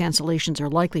warns cancellations are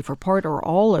likely for part or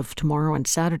all of tomorrow and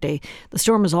Saturday. The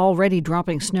storm is already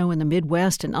dropping snow in the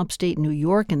Midwest and upstate New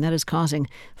York, and that is causing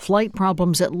flight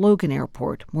problems at Logan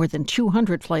Airport. More than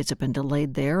 200 flights have been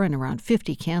delayed there and around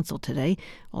 50 canceled today.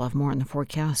 We'll have more on the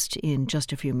forecast in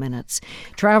just a few minutes.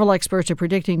 Travel experts are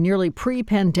predicting nearly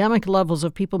pre-pandemic levels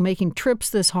of people making trips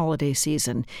this holiday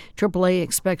season. AAA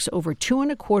expects over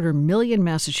 2.25 million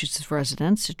Massachusetts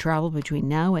residents to travel between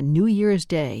now and New Year's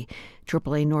Day.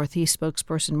 AAA Northeast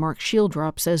spokesperson Mark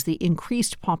Shieldrop says the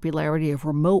increased popularity of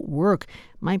remote work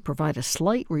might provide a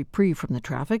slight reprieve from the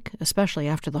traffic, especially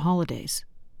after the holidays.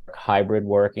 Hybrid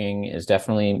working is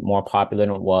definitely more popular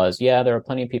than it was. Yeah, there are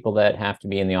plenty of people that have to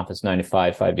be in the office 9 to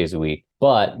 5, 5 days a week,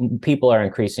 but people are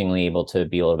increasingly able to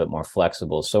be a little bit more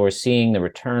flexible. So we're seeing the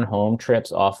return home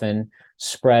trips often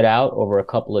spread out over a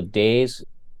couple of days.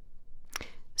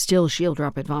 Still,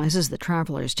 Shieldrop advises that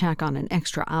travelers tack on an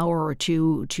extra hour or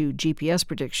two to GPS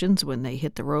predictions when they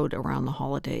hit the road around the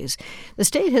holidays. The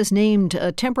state has named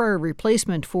a temporary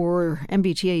replacement for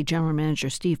MBTA General Manager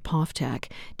Steve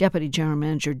Poftak. Deputy General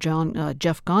Manager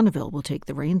Jeff Gonneville will take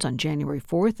the reins on January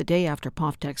 4th, the day after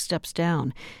Poftak steps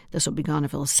down. This will be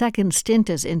Gonneville's second stint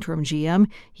as interim GM.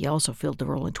 He also filled the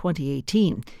role in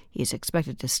 2018. He is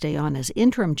expected to stay on as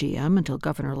interim GM until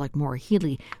Governor-elect Maura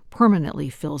Healey permanently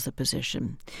fills the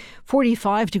position.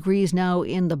 45 degrees now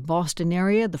in the Boston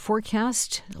area. The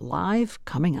forecast live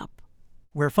coming up.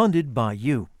 We're funded by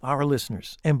you, our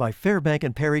listeners, and by Fairbank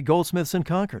and Perry Goldsmiths in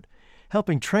Concord,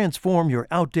 helping transform your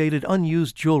outdated,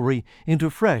 unused jewelry into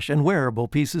fresh and wearable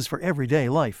pieces for everyday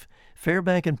life.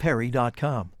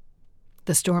 FairbankandPerry.com.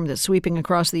 The storm that's sweeping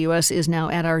across the U.S. is now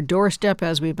at our doorstep.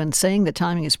 As we've been saying, the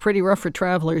timing is pretty rough for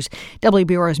travelers.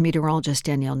 WBUR's meteorologist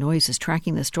Danielle Noyes is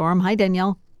tracking the storm. Hi,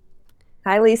 Danielle.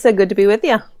 Hi, Lisa. Good to be with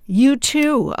you. You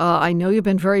too. I know you've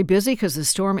been very busy because the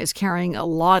storm is carrying a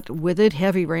lot with it,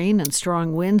 heavy rain and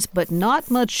strong winds, but not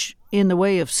much in the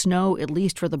way of snow, at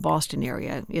least for the Boston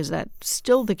area. Is that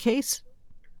still the case?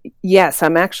 Yes,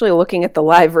 I'm actually looking at the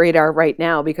live radar right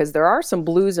now because there are some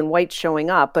blues and whites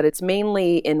showing up, but it's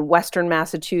mainly in western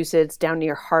Massachusetts, down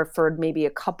near Hartford, maybe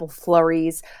a couple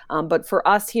flurries. But for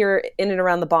us here in and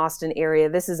around the Boston area,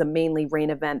 this is a mainly rain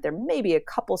event. There may be a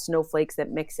couple snowflakes that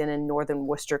mix in northern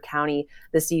Worcester County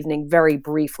this evening very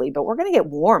briefly, but we're going to get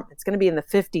warm. It's going to be in the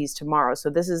 50s tomorrow. So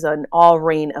this is an all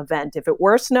rain event. If it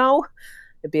were snow,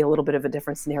 it'd be a little bit of a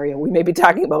different scenario. We may be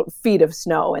talking about feet of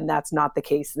snow, and that's not the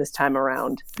case this time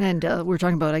around. And we're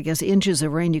talking about, I guess, inches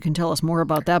of rain. You can tell us more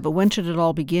about that, but when should it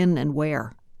all begin and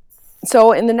where?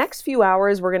 So in the next few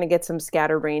hours, we're going to get some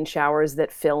scattered rain showers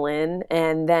that fill in.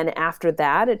 And then after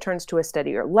that, it turns to a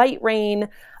steadier light rain.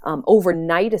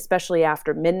 Overnight, especially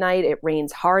after midnight, it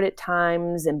rains hard at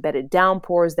times, embedded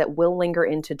downpours that will linger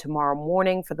into tomorrow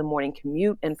morning for the morning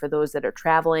commute and for those that are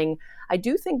traveling. I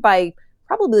do think by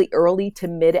probably early to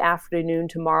mid-afternoon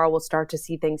tomorrow, we'll start to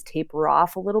see things taper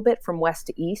off a little bit from west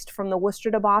to east from the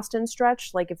Worcester to Boston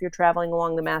stretch. Like if you're traveling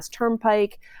along the Mass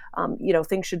Turnpike,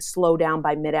 things should slow down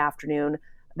by mid-afternoon.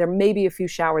 There may be a few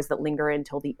showers that linger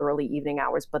until the early evening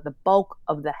hours, but the bulk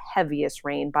of the heaviest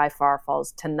rain by far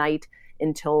falls tonight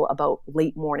until about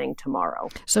late morning tomorrow.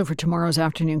 So for tomorrow's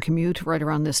afternoon commute, right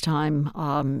around this time,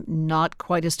 not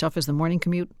quite as tough as the morning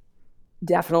commute?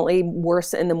 Definitely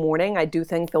worse in the morning. I do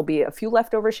think there'll be a few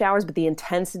leftover showers, but the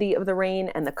intensity of the rain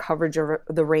and the coverage of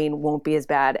the rain won't be as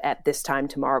bad at this time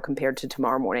tomorrow compared to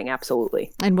tomorrow morning.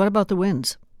 Absolutely. And what about the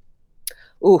winds?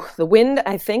 Ooh, the wind,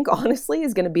 I think, honestly,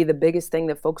 is going to be the biggest thing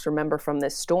that folks remember from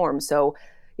this storm. So,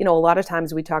 a lot of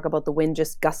times we talk about the wind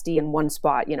just gusty in one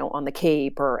spot, on the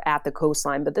Cape or at the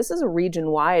coastline, but this is a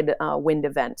region-wide wind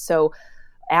event. So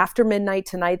after midnight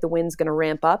tonight, the wind's going to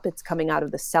ramp up. It's coming out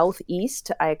of the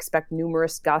southeast. I expect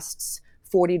numerous gusts,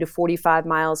 40 to 45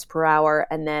 miles per hour.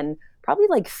 And then probably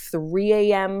like 3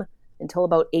 a.m. until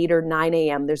about 8 or 9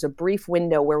 a.m., there's a brief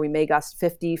window where we may gust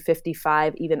 50,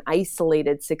 55, even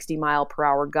isolated 60 mile per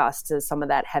hour gusts as some of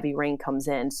that heavy rain comes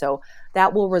in. So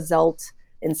that will result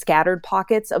in scattered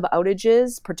pockets of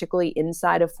outages, particularly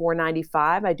inside of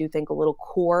 495. I do think a little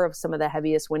core of some of the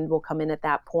heaviest wind will come in at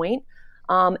that point.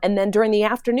 And then during the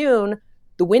afternoon,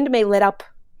 the wind may let up,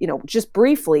 just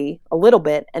briefly a little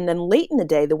bit. And then late in the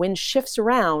day, the wind shifts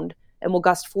around and will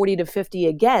gust 40 to 50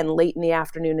 again late in the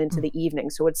afternoon into the evening.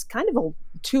 So it's kind of a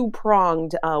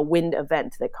two-pronged wind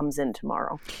event that comes in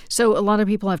tomorrow. So a lot of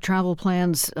people have travel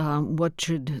plans. What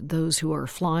should those who are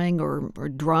flying or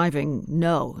driving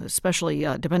know, especially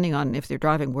depending on if they're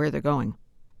driving, where they're going?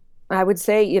 I would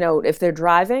say, if they're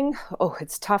driving,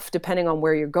 it's tough depending on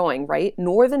where you're going, right?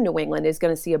 Northern New England is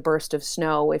going to see a burst of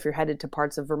snow if you're headed to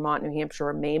parts of Vermont, New Hampshire,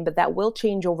 or Maine, but that will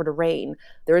change over to rain.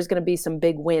 There is going to be some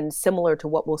big wind similar to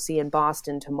what we'll see in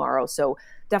Boston tomorrow. So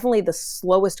definitely the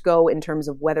slowest go in terms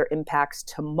of weather impacts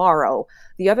tomorrow.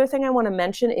 The other thing I want to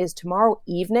mention is tomorrow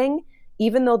evening,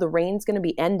 even though the rain's going to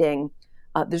be ending,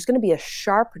 there's going to be a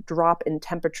sharp drop in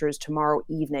temperatures tomorrow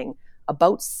evening,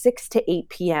 about 6 to 8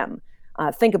 p.m.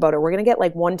 Think about it. We're going to get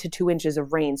like 1 to 2 inches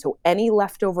of rain. So any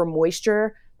leftover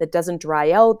moisture that doesn't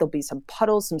dry out. There'll be some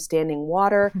puddles, some standing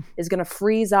water is going to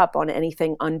freeze up on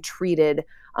anything untreated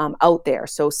out there.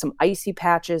 So some icy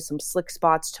patches, some slick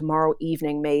spots tomorrow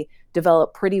evening may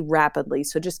develop pretty rapidly.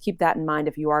 So just keep that in mind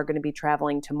if you are going to be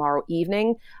traveling tomorrow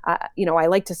evening. I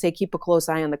like to say keep a close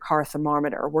eye on the car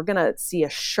thermometer. We're going to see a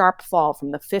sharp fall from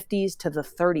the 50s to the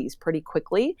 30s pretty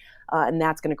quickly, and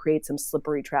that's going to create some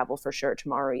slippery travel for sure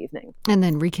tomorrow evening. And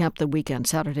then recap the weekend,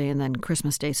 Saturday and then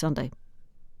Christmas Day, Sunday.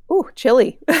 Ooh,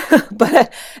 chilly,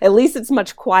 but at least it's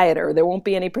much quieter. There won't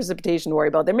be any precipitation to worry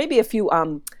about. There may be a few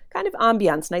kind of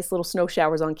ambiance, nice little snow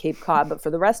showers on Cape Cod, but for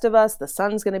the rest of us, the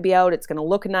sun's going to be out. It's going to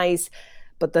look nice,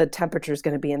 but the temperature is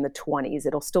going to be in the 20s.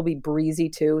 It'll still be breezy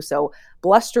too. So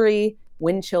blustery,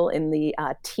 wind chill in the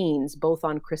teens, both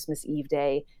on Christmas Eve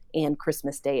day and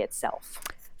Christmas Day itself.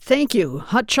 Thank you.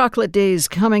 Hot chocolate days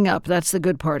coming up. That's the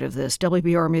good part of this.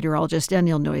 WBUR meteorologist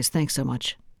Danielle Noyes, thanks so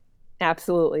much.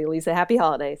 Absolutely, Lisa. Happy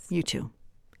holidays. You too.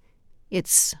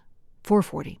 It's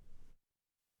 4:40.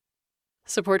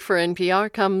 Support for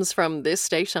NPR comes from this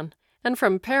station and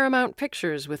from Paramount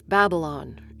Pictures with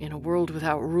Babylon. In a world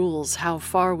without rules, how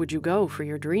far would you go for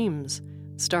your dreams?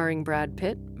 Starring Brad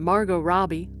Pitt, Margot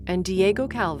Robbie, and Diego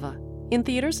Calva. In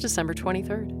theaters December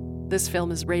 23rd. This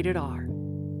film is rated R.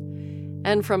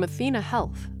 And from Athena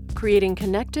Health, creating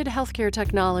connected healthcare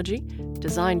technology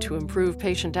designed to improve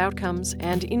patient outcomes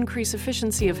and increase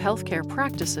efficiency of healthcare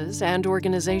practices and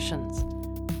organizations.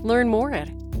 Learn more at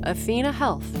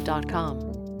athenahealth.com.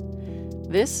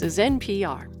 This is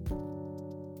NPR.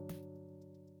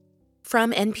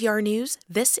 From NPR News,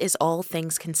 this is All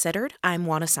Things Considered. I'm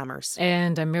Juana Summers.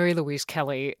 And I'm Mary Louise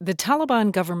Kelly. The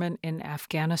Taliban government in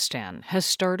Afghanistan has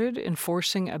started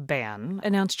enforcing a ban,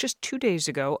 announced just 2 days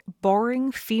ago,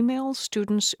 barring female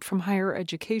students from higher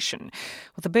education.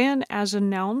 Well, the ban, as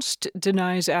announced,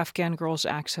 denies Afghan girls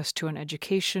access to an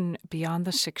education beyond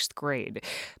the 6th grade.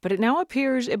 But it now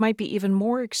appears it might be even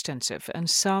more extensive, and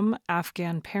some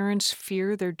Afghan parents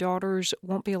fear their daughters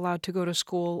won't be allowed to go to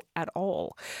school at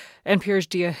all. NPR's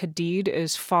Dia Hadid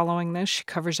is following this. She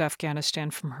covers Afghanistan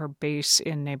from her base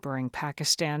in neighboring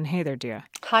Pakistan. Hey there, Dia.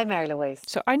 Hi, Mary Louise.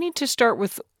 So I need to start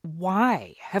with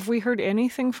why. Have we heard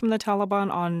anything from the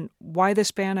Taliban on why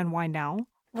this ban and why now?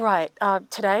 Right.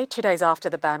 Today, 2 days after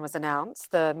the ban was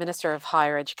announced, the Minister of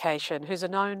Higher Education, who's a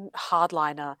known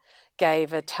hardliner,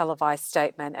 gave a televised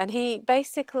statement, and he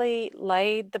basically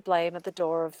laid the blame at the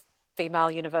door of female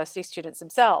university students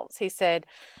themselves. He said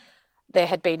there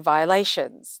had been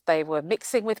violations. They were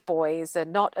mixing with boys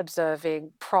and not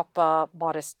observing proper,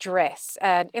 modest dress.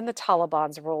 And in the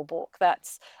Taliban's rule book,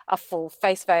 that's a full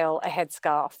face veil, a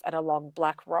headscarf, and a long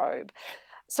black robe.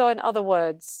 So in other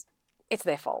words, it's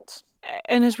their fault.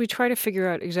 And as we try to figure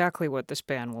out exactly what this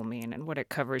ban will mean and what it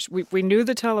covers, we knew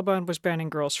the Taliban was banning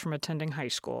girls from attending high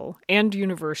school and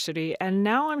university, and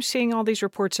now I'm seeing all these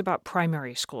reports about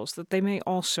primary schools, that they may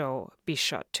also be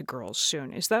shut to girls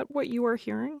soon. Is that what you are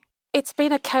hearing? It's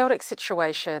been a chaotic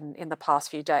situation in the past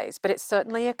few days, but it's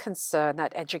certainly a concern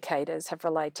that educators have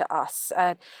relayed to us.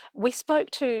 And we spoke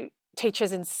to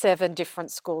teachers in 7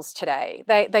 different schools today.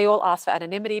 They all asked for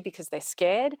anonymity because they're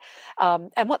scared.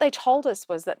 And what they told us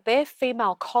was that their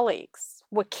female colleagues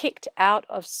were kicked out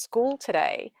of school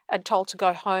today and told to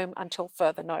go home until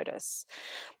further notice.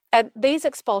 And these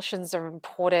expulsions are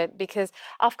important because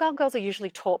Afghan girls are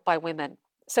usually taught by women.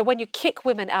 So when you kick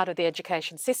women out of the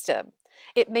education system,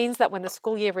 it means that when the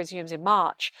school year resumes in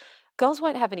March, girls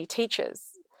won't have any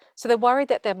teachers. So they're worried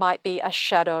that there might be a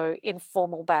shadow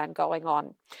informal ban going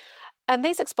on. And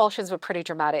these expulsions were pretty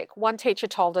dramatic. One teacher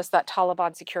told us that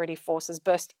Taliban security forces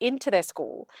burst into their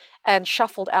school and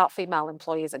shuffled out female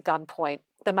employees at gunpoint.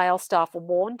 The male staff were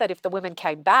warned that if the women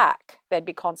came back, there'd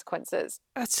be consequences.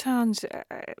 That sounds,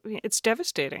 it's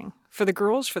devastating for the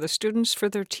girls, for the students, for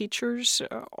their teachers,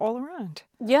 all around.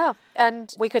 Yeah,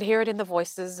 and we could hear it in the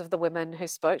voices of the women who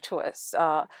spoke to us.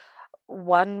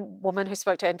 One woman who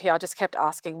spoke to NPR just kept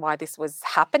asking why this was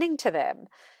happening to them.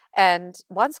 And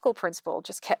one school principal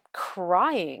just kept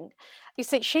crying. You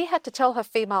see, she had to tell her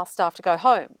female staff to go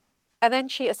home. And then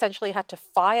she essentially had to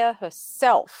fire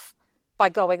herself by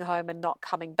going home and not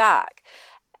coming back.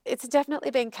 It's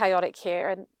definitely been chaotic here.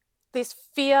 And this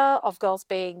fear of girls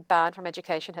being banned from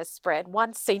education has spread.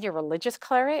 One senior religious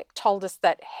cleric told us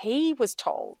that he was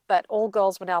told that all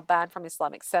girls were now banned from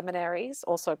Islamic seminaries,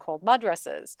 also called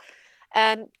madrasas.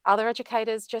 And other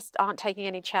educators just aren't taking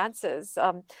any chances.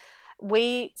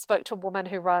 We spoke to a woman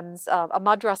who runs a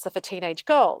madrasa for teenage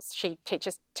girls. She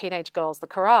teaches teenage girls the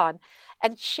Quran,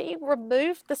 and she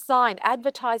removed the sign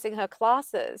advertising her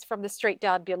classes from the street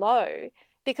down below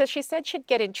because she said she'd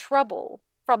get in trouble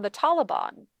from the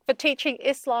Taliban for for teaching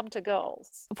Islam to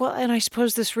girls. Well, and I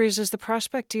suppose this raises the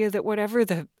prospect, Dia, that whatever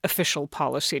the official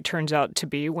policy turns out to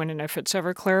be, when and if it's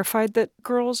ever clarified, that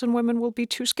girls and women will be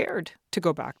too scared to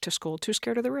go back to school, too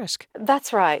scared of the risk.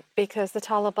 That's right, because the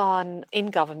Taliban in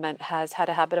government has had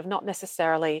a habit of not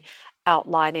necessarily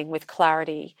outlining with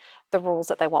clarity the rules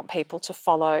that they want people to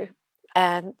follow.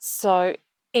 And so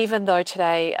even though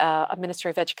today a Ministry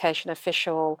of Education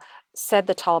official said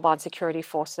the Taliban security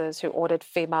forces who ordered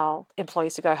female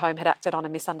employees to go home had acted on a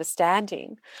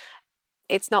misunderstanding,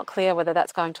 it's not clear whether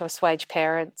that's going to assuage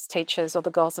parents, teachers, or the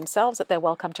girls themselves that they're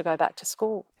welcome to go back to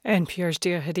school. NPR's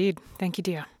Dia Hadid. Thank you,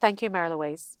 Dia. Thank you, Mary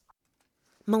Louise.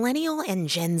 Millennial and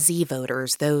Gen Z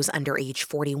voters, those under age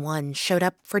 41, showed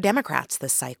up for Democrats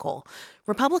this cycle.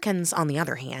 Republicans, on the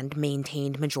other hand,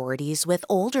 maintained majorities with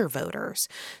older voters.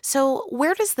 So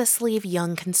where does this leave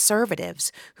young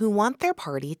conservatives who want their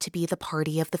party to be the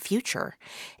party of the future?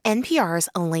 NPR's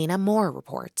Elena Moore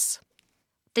reports.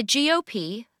 The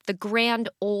GOP, the grand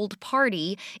old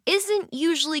party, isn't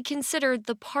usually considered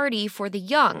the party for the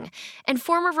young, and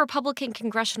former Republican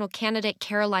congressional candidate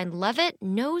Caroline Leavitt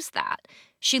knows that.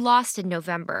 She lost in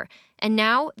November, and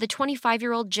now the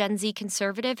 25-year-old Gen Z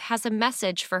conservative has a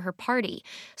message for her party.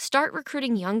 Start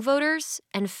recruiting young voters,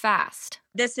 and fast.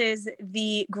 This is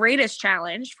the greatest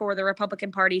challenge for the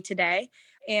Republican Party today,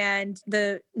 and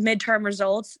the midterm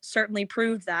results certainly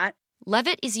proved that.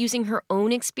 Leavitt is using her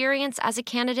own experience as a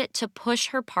candidate to push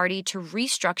her party to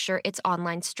restructure its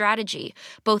online strategy,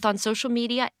 both on social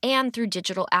media and through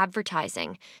digital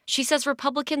advertising. She says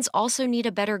Republicans also need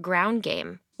a better ground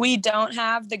game. We don't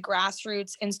have the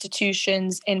grassroots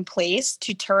institutions in place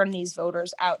to turn these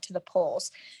voters out to the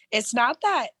polls. It's not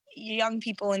that young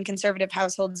people in conservative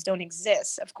households don't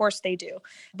exist. Of course they do.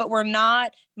 But we're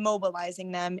not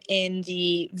mobilizing them in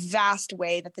the vast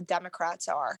way that the Democrats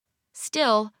are.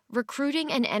 Still,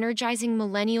 recruiting and energizing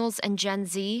millennials and Gen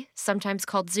Z, sometimes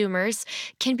called Zoomers,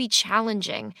 can be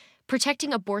challenging.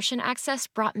 Protecting abortion access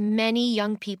brought many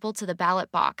young people to the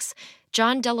ballot box.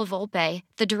 John Della Volpe,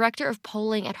 the director of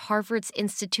polling at Harvard's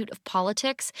Institute of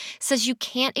Politics, says you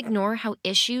can't ignore how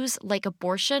issues like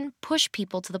abortion push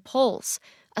people to the polls,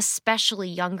 especially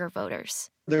younger voters.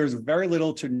 There's very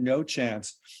little to no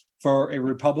chance for a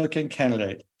Republican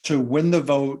candidate to win the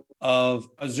vote of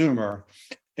a Zoomer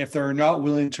if they're not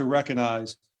willing to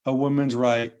recognize a woman's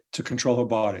right to control her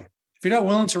body. If you're not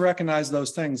willing to recognize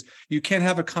those things, you can't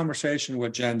have a conversation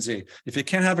with Gen Z. If you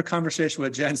can't have a conversation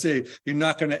with Gen Z, you're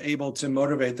not going to be able to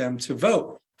motivate them to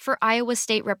vote. For Iowa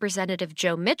State Representative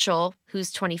Joe Mitchell,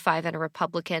 who's 25 and a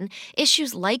Republican,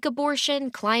 issues like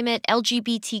abortion, climate,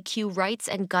 LGBTQ rights,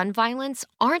 and gun violence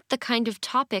aren't the kind of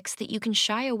topics that you can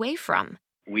shy away from.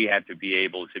 We have to be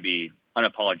able to be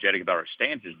unapologetic about our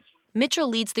stances. Mitchell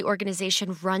leads the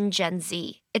organization Run Gen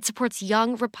Z. It supports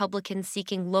young Republicans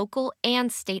seeking local and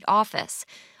state office.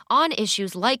 On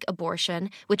issues like abortion,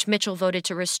 which Mitchell voted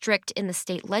to restrict in the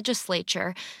state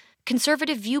legislature,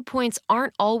 conservative viewpoints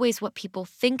aren't always what people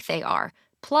think they are.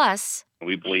 Plus,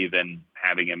 we believe in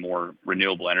having a more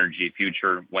renewable energy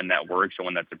future when that works and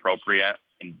when that's appropriate.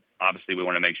 And obviously, we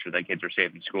want to make sure that kids are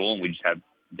safe in school, and we just have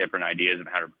different ideas of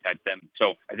how to protect them.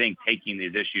 So I think taking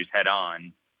these issues head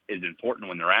on is important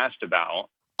when they're asked about.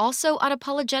 Also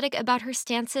unapologetic about her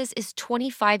stances is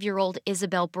 25-year-old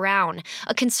Isabel Brown,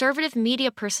 a conservative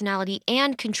media personality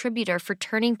and contributor for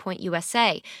Turning Point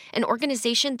USA, an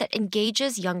organization that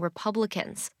engages young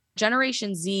Republicans.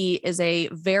 Generation Z is a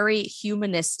very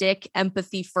humanistic,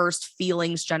 empathy-first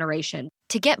feelings generation.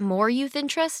 To get more youth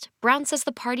interest, Brown says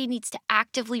the party needs to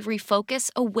actively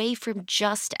refocus away from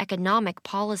just economic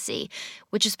policy,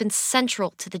 which has been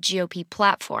central to the GOP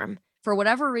platform. For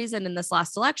whatever reason, in this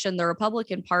last election, the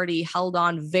Republican Party held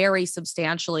on very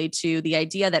substantially to the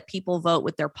idea that people vote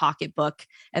with their pocketbook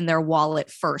and their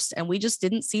wallet first. And we just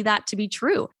didn't see that to be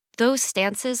true. Those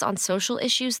stances on social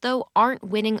issues, though, aren't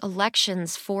winning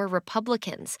elections for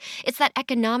Republicans. It's that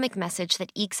economic message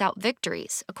that ekes out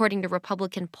victories, according to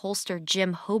Republican pollster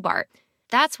Jim Hobart.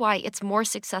 That's why it's more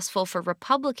successful for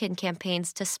Republican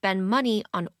campaigns to spend money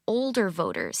on older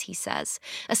voters, he says,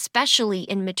 especially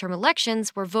in midterm elections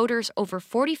where voters over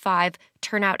 45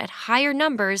 turn out at higher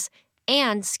numbers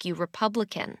and skew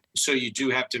Republican. So you do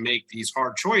have to make these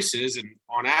hard choices, and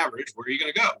on average, where are you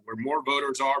going to go? Where more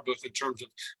voters are, both in terms of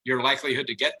your likelihood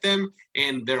to get them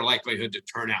and their likelihood to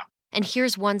turn out. And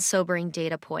here's one sobering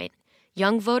data point.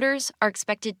 Young voters are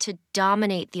expected to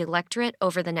dominate the electorate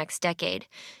over the next decade.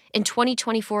 In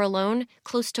 2024 alone,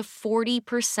 close to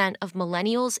 40% of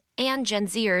millennials and Gen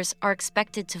Zers are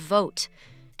expected to vote.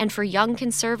 And for young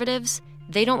conservatives,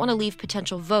 they don't want to leave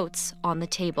potential votes on the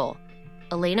table.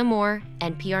 Elena Moore,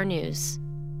 NPR News.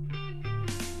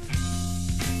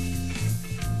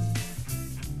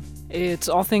 It's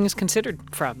All Things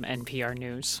Considered from NPR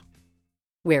News.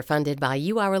 We're funded by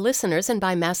you, our listeners, and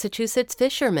by Massachusetts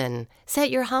fishermen. Set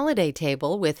your holiday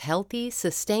table with healthy,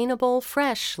 sustainable,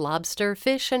 fresh lobster,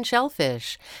 fish, and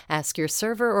shellfish. Ask your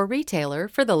server or retailer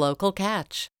for the local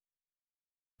catch.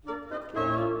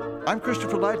 I'm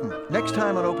Christopher Lydon. Next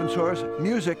time on Open Source,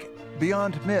 music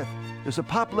beyond myth. There's a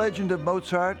pop legend of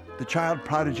Mozart, the child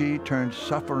prodigy turned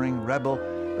suffering rebel,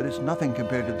 but it's nothing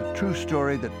compared to the true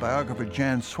story that biographer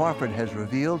Jan Swafford has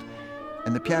revealed.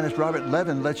 And the pianist Robert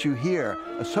Levin lets you hear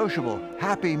a sociable,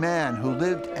 happy man who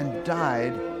lived and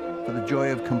died for the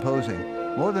joy of composing.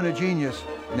 More Than a Genius,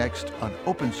 next on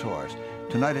Open Source.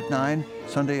 Tonight at 9,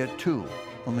 Sunday at 2,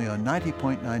 only on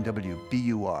 90.9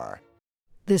 WBUR.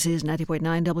 This is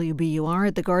 90.9 WBUR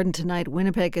at the Garden tonight.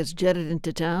 Winnipeg has jetted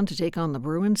into town to take on the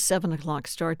Bruins. 7 o'clock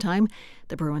start time.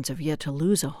 The Bruins have yet to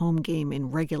lose a home game in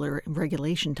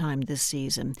regulation time this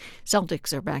season.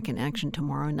 Celtics are back in action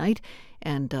tomorrow night,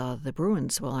 and the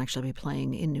Bruins will actually be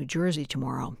playing in New Jersey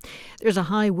tomorrow. There's a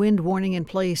high wind warning in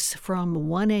place from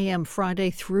 1 a.m. Friday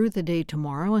through the day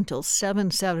tomorrow until 7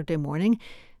 Saturday morning.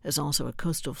 There's also a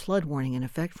coastal flood warning in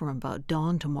effect from about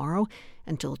dawn tomorrow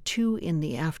until 2 in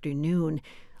the afternoon.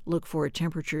 Look for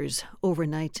temperatures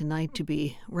overnight tonight to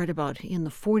be right about in the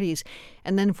 40s.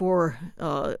 And then for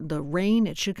the rain,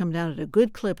 it should come down at a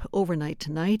good clip overnight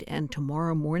tonight and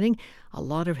tomorrow morning. A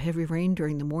lot of heavy rain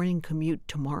during the morning commute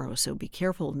tomorrow, so be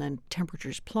careful. And then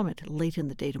temperatures plummet late in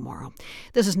the day tomorrow.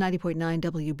 This is 90.9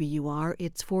 WBUR.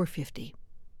 It's 4:50.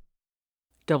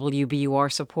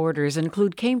 WBUR supporters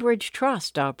include Cambridge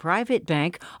Trust, a private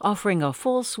bank offering a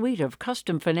full suite of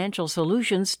custom financial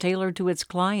solutions tailored to its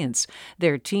clients.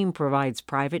 Their team provides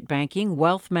private banking,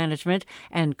 wealth management,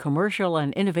 and commercial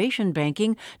and innovation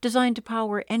banking designed to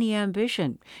power any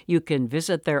ambition. You can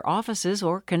visit their offices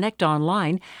or connect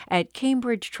online at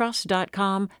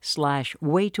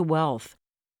cambridgetrust.com/way-to-wealth.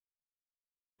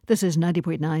 This is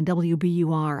 90.9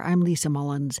 WBUR. I'm Lisa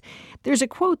Mullins. There's a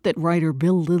quote that writer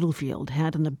Bill Littlefield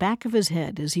had in the back of his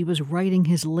head as he was writing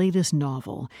his latest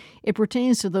novel. It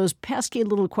pertains to those pesky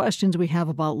little questions we have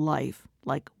about life,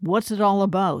 like what's it all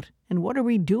about and what are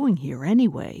we doing here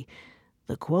anyway?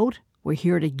 The quote, we're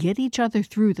here to get each other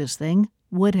through this thing,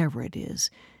 whatever it is.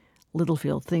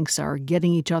 Littlefield thinks our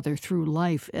getting each other through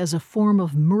life as a form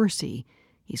of mercy.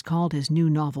 He's called his new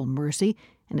novel Mercy,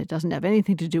 and it doesn't have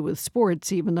anything to do with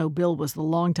sports, even though Bill was the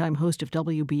longtime host of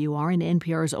WBUR and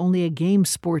NPR's Only a Game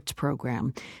sports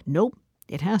program. Nope,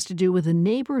 it has to do with the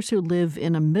neighbors who live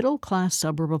in a middle-class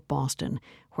suburb of Boston,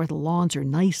 where the lawns are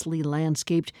nicely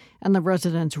landscaped and the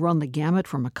residents run the gamut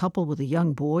from a couple with a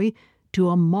young boy to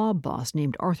a mob boss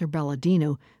named Arthur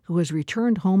Balladino, who has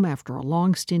returned home after a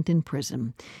long stint in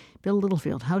prison. Bill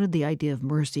Littlefield, how did the idea of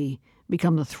mercy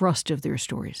become the thrust of their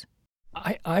stories?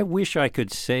 I wish I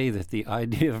could say that the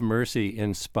idea of mercy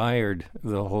inspired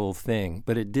the whole thing,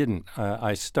 but it didn't.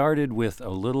 I started with a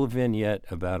little vignette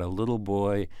about a little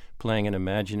boy playing an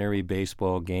imaginary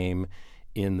baseball game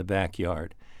in the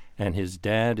backyard, and his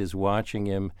dad is watching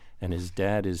him, and his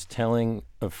dad is telling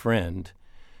a friend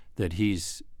that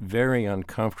he's very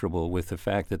uncomfortable with the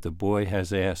fact that the boy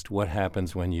has asked, what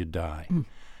happens when you die?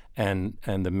 And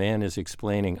the man is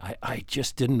explaining, I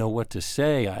just didn't know what to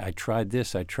say. I tried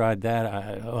this, I tried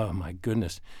that. Oh, my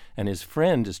goodness. And his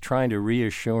friend is trying to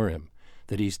reassure him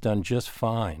that he's done just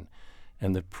fine.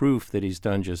 And the proof that he's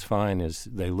done just fine is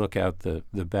they look out the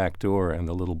back door and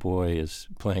the little boy is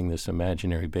playing this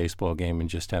imaginary baseball game and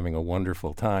just having a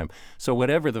wonderful time. So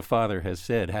whatever the father has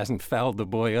said hasn't fouled the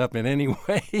boy up in any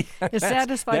way. It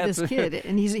satisfied this kid,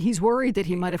 and he's worried that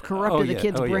he might have corrupted the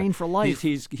kid's brain for life.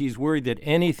 He's worried that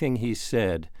anything he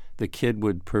said, the kid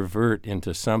would pervert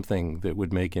into something that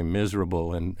would make him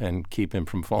miserable and keep him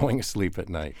from falling asleep at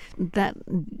night. That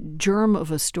germ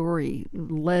of a story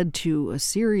led to a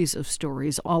series of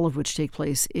stories, all of which take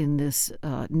place in this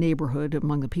neighborhood,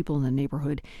 among the people in the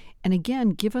neighborhood. And again,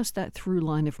 give us that through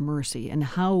line of mercy and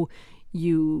how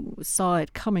you saw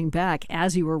it coming back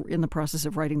as you were in the process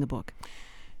of writing the book.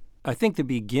 I think the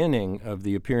beginning of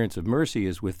the appearance of mercy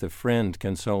is with the friend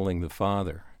consoling the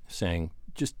father, saying,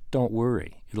 just don't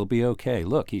worry. It'll be okay.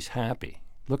 Look, he's happy.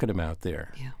 Look at him out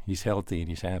there. Yeah. He's healthy and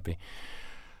he's happy.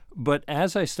 But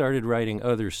as I started writing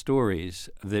other stories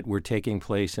that were taking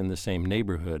place in the same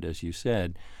neighborhood, as you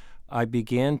said, I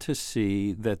began to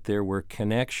see that there were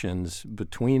connections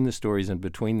between the stories and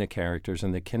between the characters.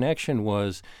 And the connection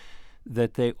was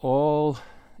that they all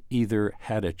either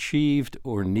had achieved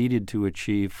or needed to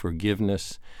achieve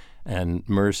forgiveness and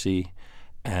mercy,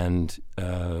 and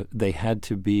they had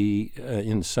to be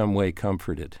in some way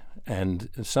comforted. And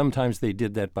sometimes they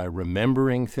did that by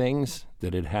remembering things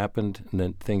that had happened, and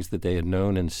then things that they had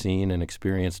known and seen and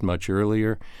experienced much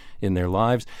earlier in their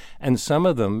lives. And some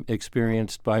of them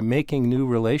experienced by making new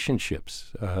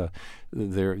relationships.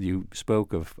 You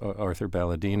spoke of Arthur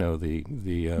Balladino,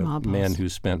 the man who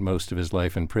spent most of his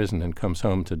life in prison and comes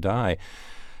home to die.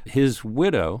 His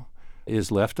widow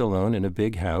is left alone in a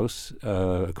big house.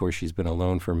 Of course, she's been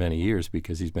alone for many years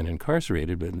because he's been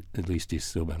incarcerated, but at least he's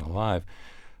still been alive.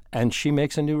 And she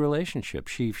makes a new relationship.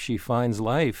 She finds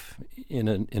life in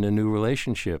a new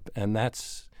relationship, and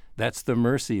that's the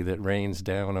mercy that rains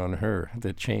down on her,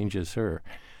 that changes her.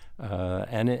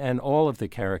 And all of the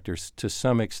characters, to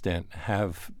some extent,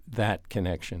 have that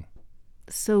connection.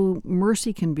 So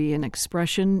mercy can be an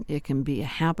expression, it can be a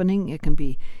happening, it can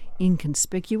be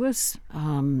inconspicuous.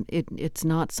 It's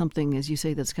not something, as you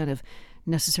say, that's kind of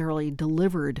necessarily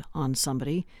delivered on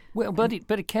somebody. Well, but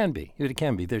it can be. It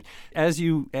can be. As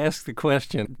you ask the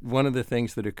question, one of the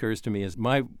things that occurs to me is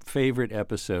my favorite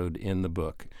episode in the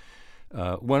book.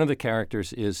 One of the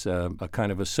characters is a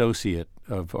kind of associate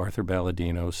of Arthur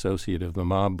Balladino, associate of the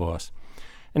mob boss.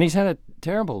 And he's had a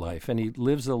terrible life, and he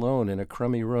lives alone in a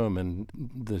crummy room, and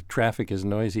the traffic is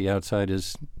noisy outside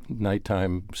his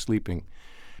nighttime sleeping.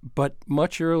 But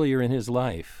much earlier in his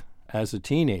life, as a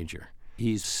teenager,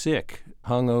 he's sick,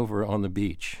 hungover on the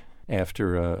beach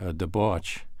after a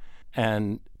debauch,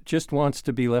 and just wants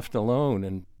to be left alone.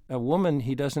 And a woman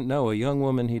he doesn't know, a young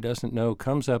woman he doesn't know,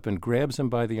 comes up and grabs him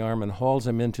by the arm and hauls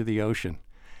him into the ocean.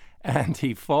 And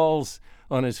he falls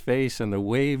on his face, and the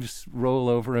waves roll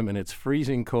over him, and it's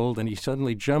freezing cold, and he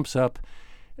suddenly jumps up.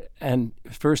 And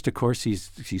first, of course,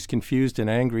 he's confused and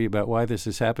angry about why this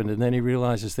has happened, and then he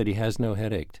realizes that he has no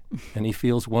headache, and he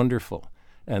feels wonderful,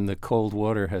 and the cold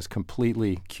water has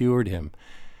completely cured him.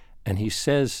 And he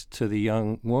says to the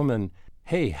young woman,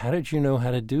 "Hey, how did you know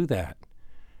how to do that?"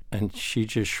 And she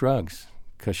just shrugs,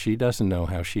 because she doesn't know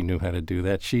how she knew how to do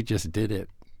that. She just did it.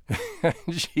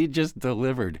 She just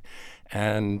delivered.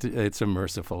 And it's a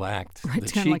merciful act right,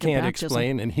 that she like can't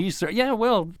explain. And he's,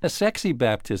 a sexy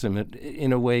baptism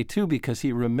in a way, too, because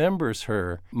he remembers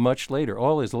her much later,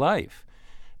 all his life.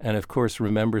 And, of course,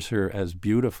 remembers her as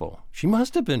beautiful. She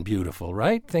must have been beautiful,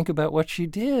 right? Think about what she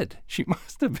did. She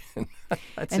must have been.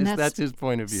 That's his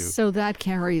point of view. So that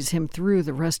carries him through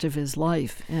the rest of his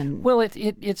life. And well,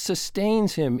 it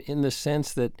sustains him in the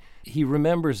sense that he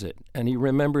remembers it, and he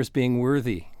remembers being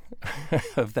worthy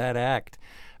of that act.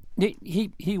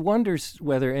 He wonders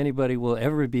whether anybody will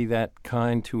ever be that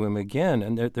kind to him again.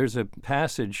 And there's a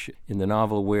passage in the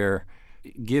novel where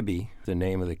Gibby, the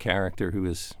name of the character who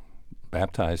is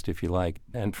baptized, if you like,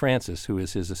 and Francis, who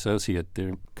is his associate,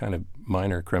 they're kind of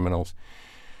minor criminals.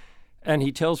 And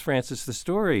he tells Francis the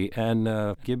story,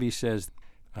 and Gibby says,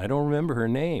 "I don't remember her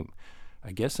name.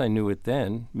 I guess I knew it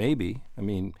then, maybe. I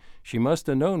mean, she must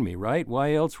have known me, right?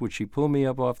 Why else would she pull me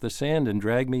up off the sand and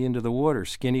drag me into the water,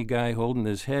 skinny guy holding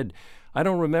his head? I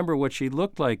don't remember what she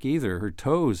looked like either. Her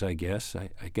toes, I guess. I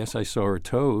guess I saw her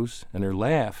toes and her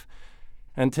laugh.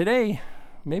 And today,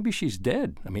 maybe she's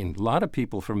dead. I mean, a lot of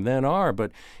people from then are,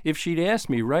 but if she'd asked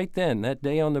me right then, that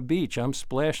day on the beach, I'm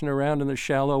splashing around in the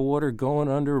shallow water, going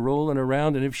under, rolling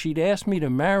around, and if she'd asked me to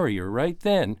marry her right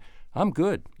then, I'm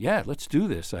good. Yeah, let's do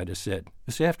this, I'd have said.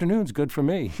 This afternoon's good for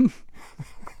me."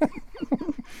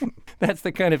 That's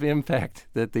the kind of impact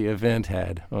that the event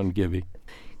had on Gibby.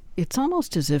 It's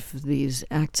almost as if these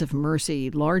acts of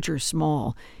mercy, large or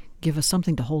small, give us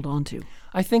something to hold on to.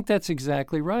 I think that's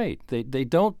exactly right. They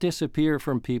don't disappear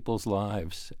from people's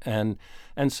lives, and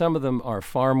some of them are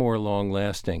far more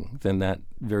long-lasting than that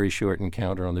very short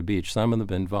encounter on the beach. Some of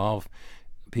them involve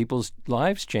people's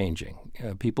lives changing,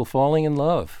 people falling in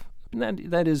love.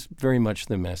 And that is very much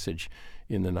the message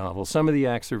in the novel. Some of the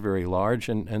acts are very large,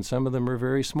 and some of them are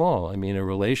very small. I mean, a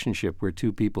relationship where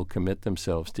two people commit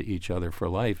themselves to each other for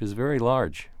life is very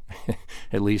large,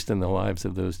 at least in the lives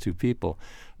of those two people.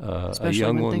 Especially a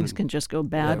young when woman, things can just go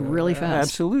bad really fast.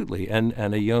 Absolutely. And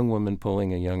a young woman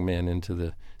pulling a young man into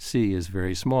the sea is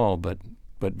very small, but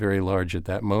very large at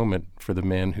that moment for the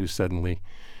man who's suddenly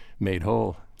made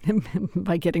whole.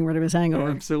 By getting rid of his hangover.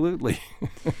 Absolutely.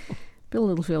 Bill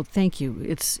Littlefield, thank you.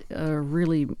 It's a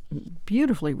really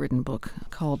beautifully written book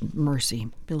called Mercy.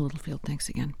 Bill Littlefield, thanks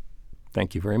again.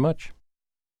 Thank you very much.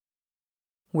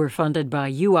 We're funded by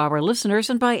you, our listeners,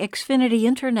 and by Xfinity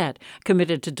Internet,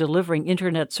 committed to delivering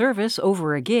Internet service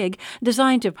over a gig,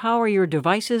 designed to power your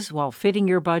devices while fitting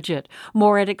your budget.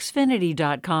 More at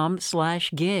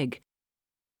xfinity.com/gig.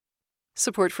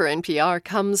 Support for NPR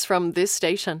comes from this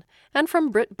station and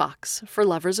from BritBox for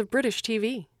lovers of British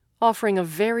TV, offering a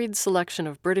varied selection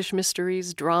of British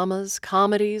mysteries, dramas,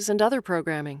 comedies, and other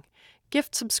programming.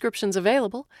 Gift subscriptions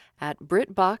available at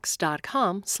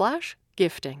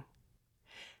BritBox.com/gifting.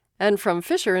 And from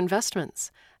Fisher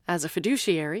Investments. As a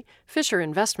fiduciary, Fisher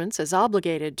Investments is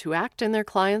obligated to act in their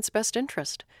client's best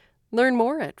interest. Learn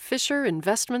more at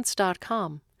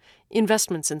FisherInvestments.com.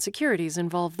 Investments in securities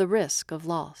involve the risk of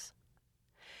loss.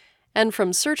 And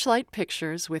from Searchlight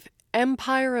Pictures with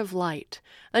Empire of Light,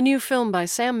 a new film by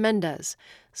Sam Mendes,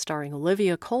 starring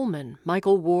Olivia Colman,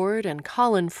 Michael Ward, and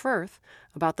Colin Firth,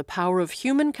 about the power of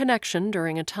human connection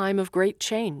during a time of great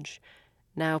change.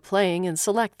 Now playing in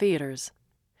select theaters.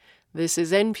 This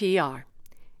is NPR.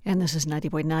 And this is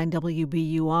 90.9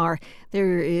 WBUR.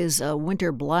 There is a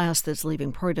winter blast that's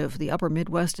leaving part of the upper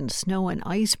Midwest in snow and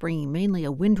ice, bringing mainly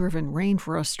a wind-driven rain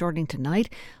for us starting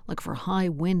tonight. Look for high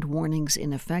wind warnings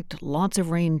in effect. Lots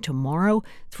of rain tomorrow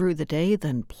through the day,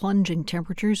 then plunging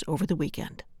temperatures over the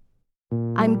weekend.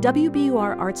 I'm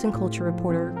WBUR Arts and Culture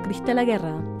reporter Cristela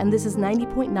Guerra, and this is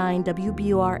 90.9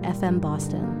 WBUR FM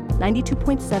Boston,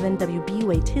 92.7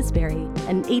 WBUA Tisbury,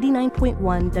 and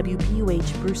 89.1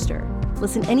 WBUH Brewster.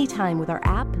 Listen anytime with our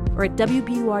app or at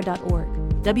WBUR.org.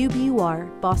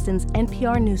 WBUR, Boston's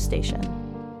NPR news station.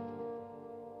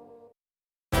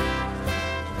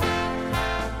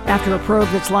 After a probe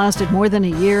that's lasted more than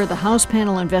a year, the House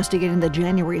panel investigating the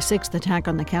January 6th attack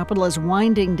on the Capitol is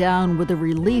winding down with the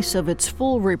release of its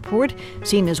full report,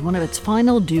 seen as one of its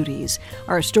final duties.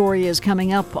 Our story is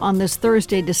coming up on this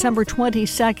Thursday, December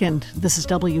 22nd. This is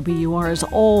WBUR's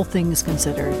All Things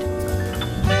Considered.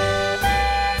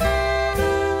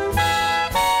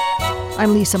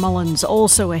 I'm Lisa Mullins.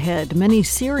 Also ahead, many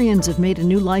Syrians have made a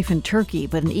new life in Turkey,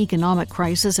 but an economic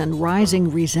crisis and rising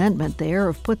resentment there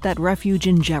have put that refuge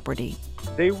in jeopardy.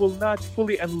 They will not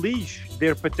fully unleash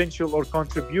their potential or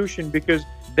contribution because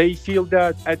they feel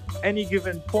that at any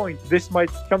given point, this might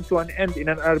come to an end in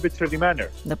an arbitrary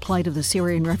manner. The plight of the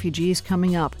Syrian refugees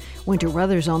coming up. Winter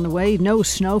weather's on the way. No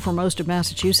snow for most of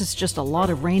Massachusetts, just a lot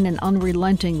of rain and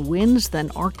unrelenting winds,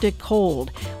 then Arctic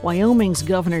cold. Wyoming's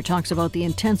governor talks about the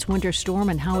intense winter storm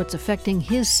and how it's affecting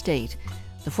his state.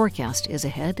 The forecast is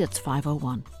ahead. It's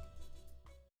 5:01.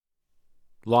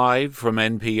 Live from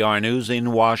NPR News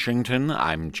in Washington,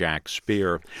 I'm Jack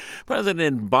Speer.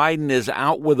 President Biden is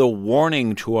out with a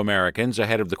warning to Americans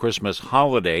ahead of the Christmas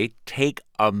holiday. Take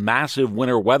a massive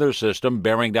winter weather system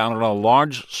bearing down on a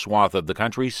large swath of the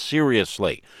country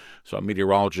seriously. Some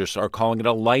meteorologists are calling it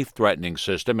a life-threatening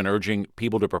system and urging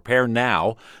people to prepare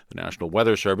now. The National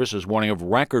Weather Service is warning of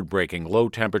record-breaking low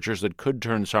temperatures that could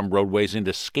turn some roadways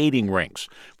into skating rinks,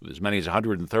 with as many as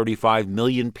 135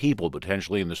 million people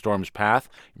potentially in the storm's path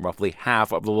in roughly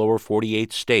half of the lower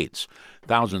 48 states.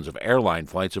 Thousands of airline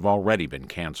flights have already been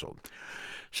canceled.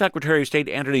 Secretary of State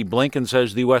Antony Blinken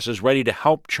says the U.S. is ready to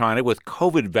help China with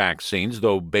COVID vaccines,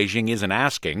 though Beijing isn't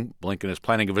asking. Blinken is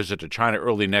planning a visit to China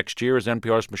early next year, as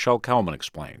NPR's Michelle Kelman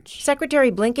explains.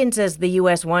 Secretary Blinken says the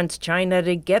U.S. wants China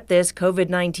to get this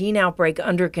COVID-19 outbreak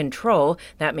under control.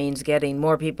 That means getting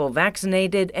more people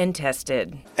vaccinated and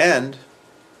tested. And,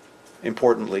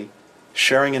 importantly,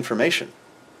 sharing information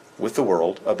with the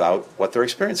world about what they're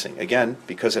experiencing. Again,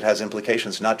 because it has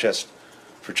implications not just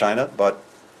for China, but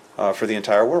for the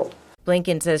entire world.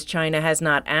 Blinken says China has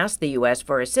not asked the U.S.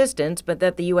 for assistance, but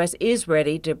that the U.S. is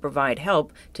ready to provide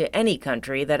help to any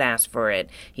country that asks for it.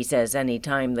 He says any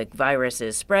time the virus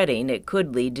is spreading, it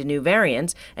could lead to new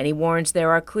variants, and he warns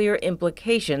there are clear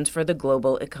implications for the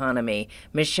global economy.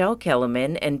 Michelle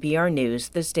Kellerman, NPR News,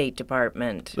 the State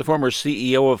Department. The former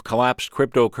CEO of collapsed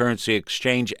cryptocurrency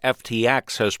exchange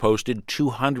FTX has posted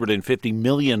 $250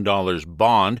 million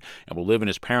bond and will live in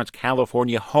his parents'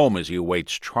 California home as he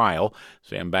awaits trial.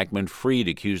 Sam Bankman-Fried,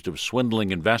 accused of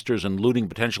swindling investors and looting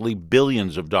potentially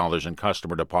billions of dollars in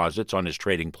customer deposits on his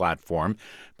trading platform.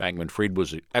 Bankman-Fried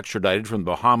was extradited from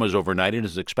the Bahamas overnight and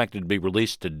is expected to be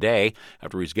released today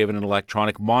after he's given an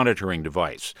electronic monitoring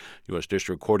device. U.S.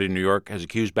 District Court in New York has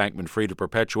accused Bankman-Fried of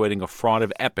perpetuating a fraud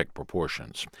of epic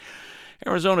proportions.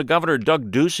 Arizona Governor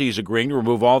Doug Ducey is agreeing to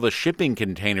remove all the shipping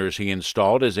containers he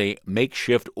installed as a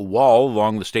makeshift wall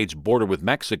along the state's border with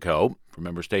Mexico. From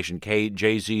member station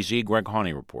KJZZ, Greg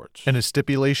Hawney reports. In a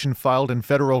stipulation filed in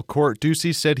federal court,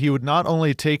 Ducey said he would not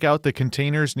only take out the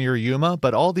containers near Yuma,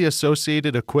 but all the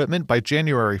associated equipment by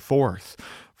January 4th.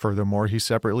 Furthermore, he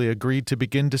separately agreed to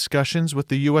begin discussions with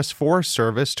the U.S. Forest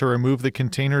Service to remove the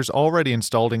containers already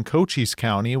installed in Cochise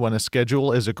County when a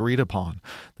schedule is agreed upon.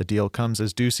 The deal comes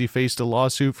as Ducey faced a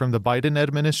lawsuit from the Biden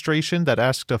administration that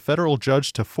asked a federal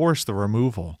judge to force the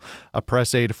removal. A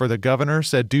press aide for the governor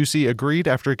said Ducey agreed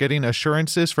after getting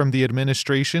assurances from the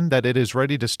administration that it is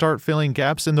ready to start filling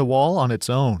gaps in the wall on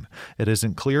its own. It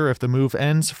isn't clear if the move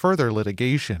ends further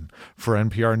litigation. For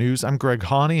NPR News, I'm Greg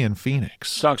Haney in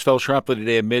Phoenix. Stocks fell sharply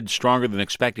today amid stronger than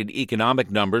expected economic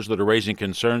numbers that are raising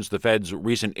concerns the Fed's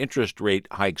recent interest rate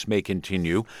hikes may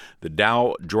continue. The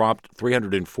Dow dropped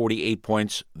 348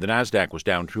 points. The Nasdaq was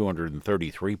down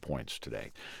 233 points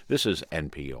today. This is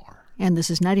NPR. And this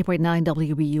is 90.9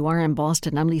 WBUR in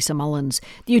Boston. I'm Lisa Mullins.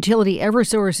 The utility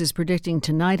Eversource is predicting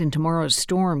tonight and tomorrow's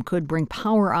storm could bring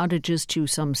power outages to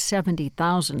some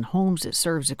 70,000 homes it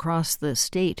serves across the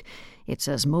state. It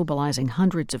says mobilizing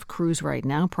hundreds of crews right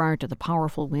now prior to the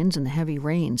powerful winds and the heavy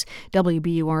rains.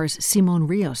 WBUR's Simon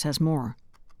Rios has more.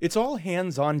 It's all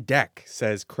hands on deck,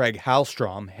 says Craig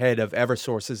Hallstrom, head of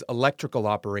Eversource's electrical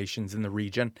operations in the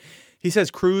region. He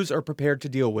says crews are prepared to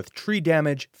deal with tree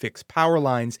damage, fix power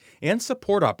lines, and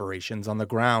support operations on the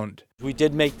ground. We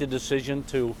did make the decision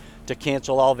to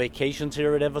cancel all vacations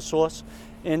here at Eversource.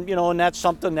 And that's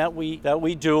something that we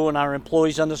do, and our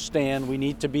employees understand. We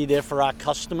need to be there for our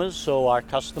customers, so our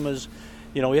customers,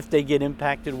 if they get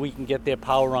impacted, we can get their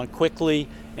power on quickly,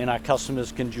 and our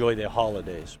customers can enjoy their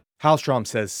holidays. Hallstrom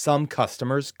says some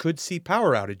customers could see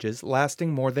power outages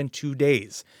lasting more than 2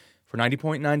 days. For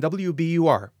 90.9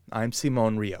 WBUR, I'm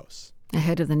Simon Rios.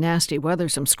 Ahead of the nasty weather,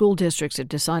 some school districts have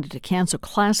decided to cancel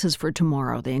classes for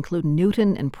tomorrow. They include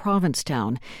Newton and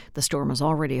Provincetown. The storm is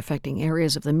already affecting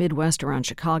areas of the Midwest around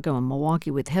Chicago and Milwaukee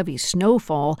with heavy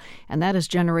snowfall, and that has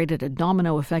generated a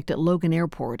domino effect at Logan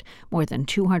Airport. More than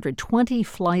 220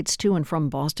 flights to and from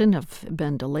Boston have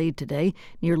been delayed today.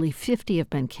 Nearly 50 have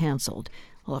been canceled.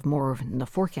 We'll have more in the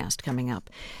forecast coming up.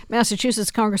 Massachusetts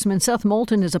Congressman Seth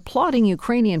Moulton is applauding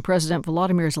Ukrainian President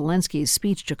Volodymyr Zelensky's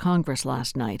speech to Congress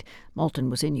last night. Moulton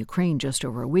was in Ukraine just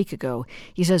over a week ago.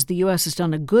 He says the U.S. has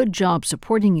done a good job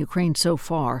supporting Ukraine so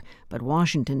far, but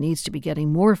Washington needs to be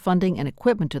getting more funding and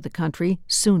equipment to the country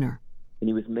sooner. And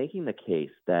he was making the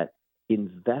case that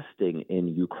investing in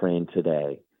Ukraine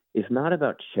today is not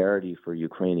about charity for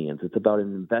Ukrainians. It's about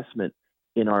an investment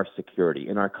in our security,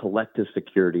 in our collective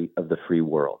security of the free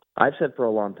world. I've said for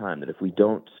a long time that if we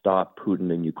don't stop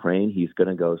Putin in Ukraine, he's going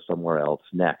to go somewhere else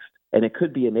next. And it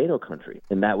could be a NATO country,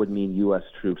 and that would mean U.S.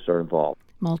 troops are involved.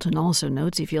 Moulton also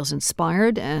notes he feels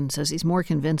inspired and says he's more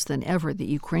convinced than ever that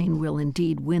Ukraine will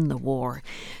indeed win the war.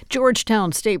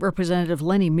 Georgetown State Representative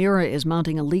Lenny Mira is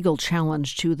mounting a legal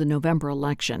challenge to the November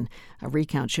election. A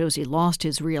recount shows he lost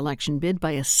his re-election bid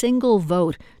by a single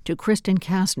vote to Kristen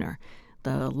Kastner.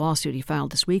 The lawsuit he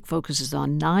filed this week focuses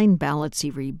on 9 ballots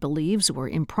he believes were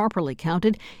improperly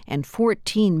counted and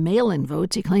 14 mail-in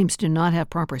votes he claims do not have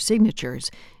proper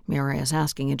signatures. Mira is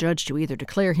asking a judge to either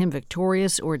declare him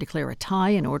victorious or declare a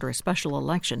tie and order a special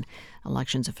election.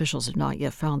 Elections officials have not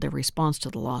yet found their response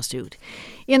to the lawsuit.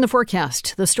 In the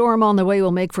forecast, the storm on the way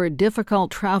will make for a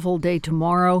difficult travel day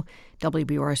tomorrow.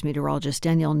 WBUR's meteorologist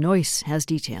Danielle Noyce has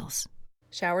details.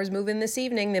 Showers move in this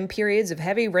evening, then periods of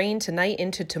heavy rain tonight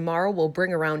into tomorrow will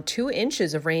bring around 2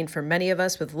 inches of rain for many of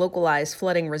us, with localized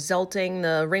flooding resulting.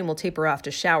 The rain will taper off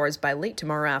to showers by late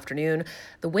tomorrow afternoon.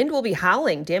 The wind will be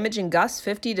howling, damaging gusts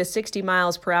 50 to 60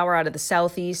 miles per hour out of the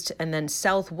southeast, and then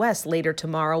southwest later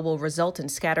tomorrow will result in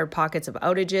scattered pockets of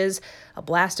outages. A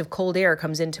blast of cold air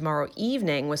comes in tomorrow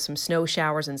evening with some snow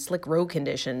showers and slick road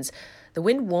conditions. The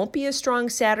wind won't be as strong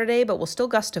Saturday, but will still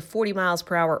gust to 40 miles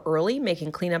per hour early,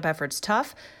 making cleanup efforts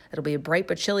tough. It'll be a bright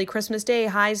but chilly Christmas day,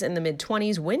 highs in the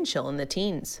mid-20s, wind chill in the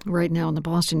teens. Right now in the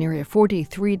Boston area,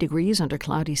 43 degrees under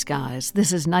cloudy skies.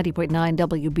 This is 90.9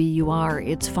 WBUR.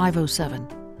 It's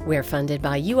 5:07. We're funded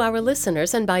by you, our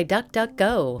listeners, and by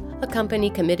DuckDuckGo, a company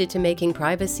committed to making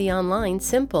privacy online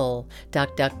simple.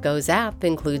 DuckDuckGo's app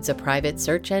includes a private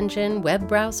search engine, web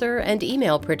browser, and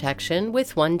email protection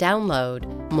with one download.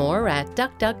 More at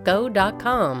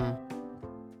DuckDuckGo.com.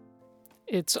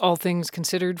 It's All Things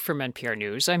Considered from NPR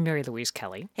News. I'm Mary Louise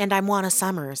Kelly. And I'm Juana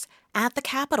Summers. At the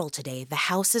Capitol today, the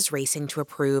House is racing to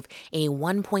approve a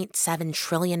 $1.7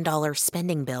 trillion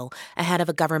spending bill ahead of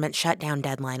a government shutdown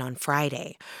deadline on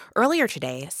Friday. Earlier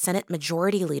today, Senate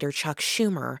Majority Leader Chuck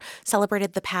Schumer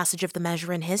celebrated the passage of the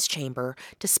measure in his chamber,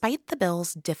 despite the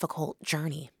bill's difficult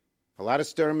journey. A lot of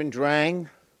sturm and drang,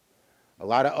 a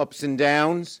lot of ups and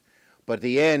downs, but at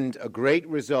the end, a great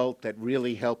result that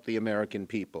really helped the American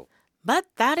people. But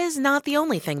that is not the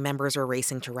only thing members are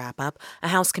racing to wrap up. A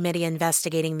House committee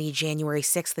investigating the January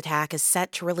 6th attack is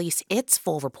set to release its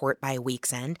full report by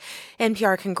week's end.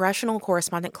 NPR congressional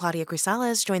correspondent Claudia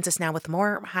Grisales joins us now with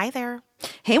more. Hi there.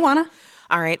 Hey, Juana.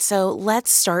 All right, so let's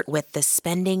start with the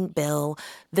spending bill.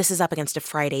 This is up against a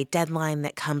Friday deadline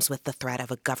that comes with the threat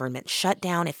of a government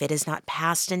shutdown if it is not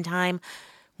passed in time.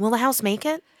 Will the House make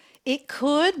it? It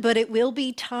could, but it will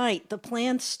be tight. The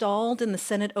plan stalled in the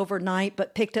Senate overnight,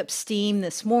 but picked up steam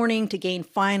this morning to gain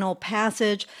final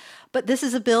passage. But this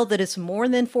is a bill that is more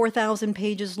than 4,000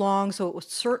 pages long, so it will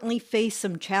certainly face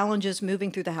some challenges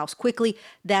moving through the House quickly.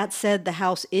 That said, the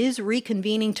House is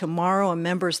reconvening tomorrow, and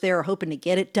members there are hoping to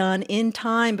get it done in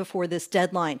time before this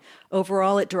deadline.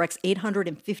 Overall, it directs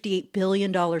 $858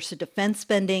 billion to defense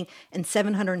spending and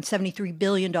 $773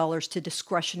 billion to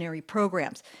discretionary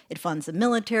programs. It funds the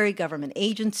military, government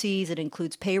agencies. It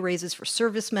includes pay raises for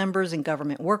service members and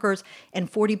government workers,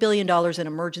 and $40 billion in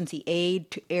emergency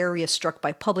aid to areas struck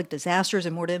by public disasters,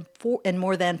 and more than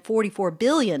 $44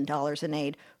 billion in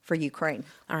aid for Ukraine.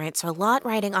 All right, so a lot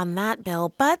riding on that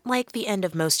bill, but like the end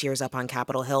of most years up on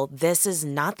Capitol Hill, this is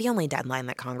not the only deadline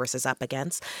that Congress is up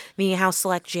against. The House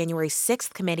Select January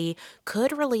 6th committee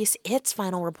could release its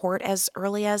final report as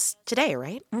early as today,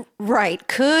 right? Right.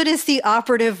 Could is the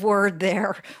operative word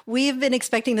there. We've been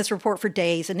expecting this report for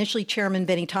days. Initially, Chairman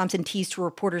Benny Thompson teased to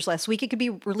reporters last week it could be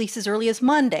released as early as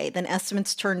Monday. Then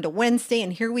estimates turned to Wednesday,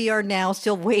 and here we are now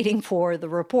still waiting for the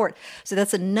report. So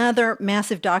that's another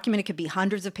massive document. It could be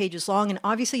hundreds of pages long, and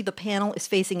obviously the panel is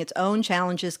facing its own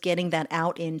challenges getting that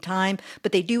out in time,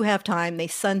 but they do have time. They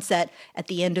sunset at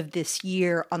the end of this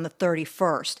year on the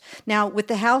 31st. Now, with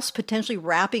the House potentially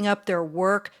wrapping up their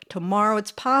work tomorrow,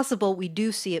 it's possible we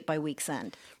do see it by week's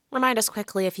end. Remind us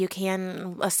quickly, if you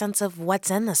can, a sense of what's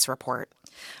in this report.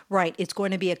 Right. It's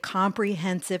going to be a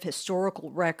comprehensive historical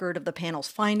record of the panel's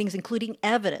findings, including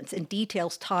evidence and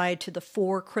details tied to the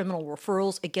 4 criminal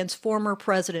referrals against former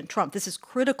President Trump. This is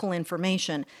critical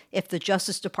information if the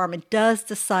Justice Department does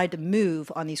decide to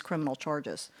move on these criminal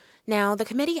charges. Now, the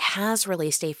committee has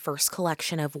released a first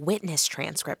collection of witness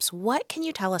transcripts. What can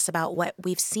you tell us about what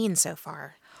we've seen so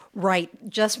far? Right.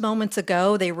 Just moments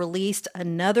ago, they released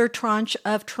another tranche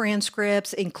of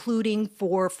transcripts, including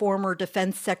for former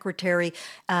Defense Secretary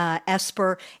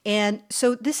Esper. And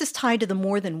so this is tied to the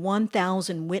more than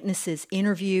 1,000 witnesses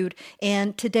interviewed.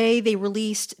 And today they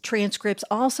released transcripts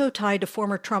also tied to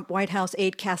former Trump White House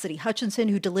aide Cassidy Hutchinson,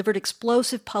 who delivered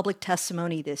explosive public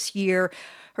testimony this year.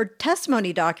 Her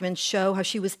testimony documents show how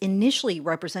she was initially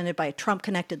represented by a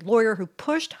Trump-connected lawyer who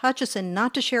pushed Hutchinson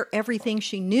not to share everything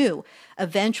she knew.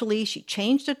 Eventually, she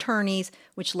changed attorneys,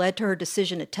 which led to her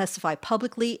decision to testify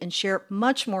publicly and share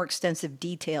much more extensive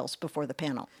details before the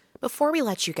panel. Before we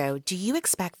let you go, do you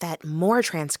expect that more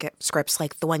transcripts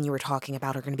like the one you were talking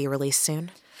about are going to be released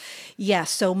soon? Yes,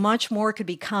 so much more could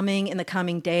be coming in the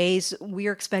coming days.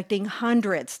 We're expecting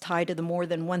hundreds tied to the more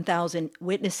than 1,000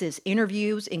 witnesses'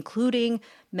 interviews, including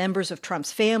members of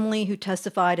Trump's family who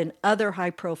testified and other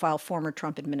high-profile former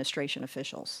Trump administration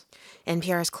officials.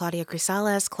 NPR's Claudia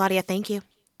Grisales. Claudia, thank you.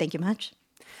 Thank you much.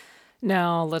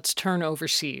 Now let's turn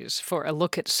overseas for a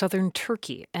look at southern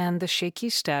Turkey and the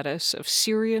shaky status of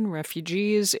Syrian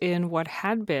refugees in what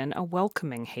had been a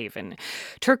welcoming haven.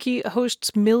 Turkey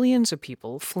hosts millions of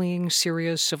people fleeing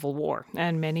Syria's civil war,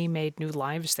 and many made new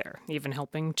lives there, even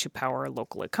helping to power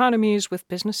local economies with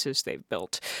businesses they've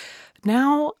built.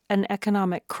 Now, an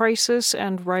economic crisis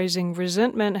and rising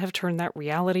resentment have turned that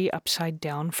reality upside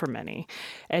down for many.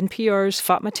 NPR's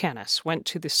Fatma Tanis went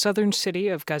to the southern city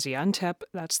of Gaziantep.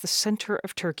 That's the center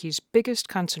of Turkey's biggest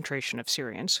concentration of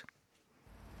Syrians.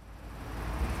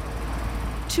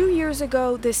 2 years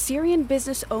ago, the Syrian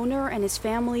business owner and his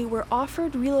family were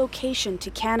offered relocation to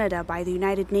Canada by the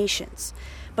United Nations.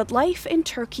 But life in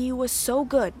Turkey was so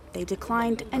good, they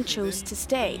declined and chose to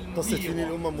stay.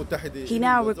 He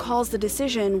now recalls the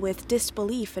decision with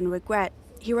disbelief and regret.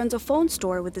 He runs a phone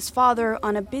store with his father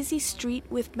on a busy street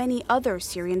with many other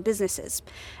Syrian businesses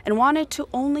and wanted to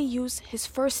only use his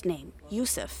first name,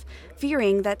 Yusuf,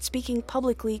 fearing that speaking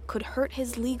publicly could hurt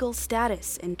his legal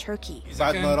status in Turkey.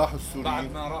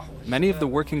 Many of the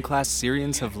working class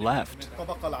Syrians have left.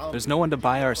 There's no one to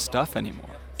buy our stuff anymore.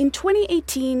 In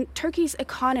 2018, Turkey's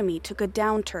economy took a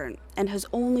downturn and has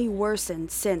only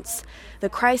worsened since. The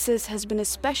crisis has been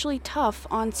especially tough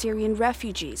on Syrian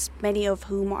refugees, many of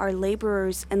whom are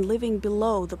laborers and living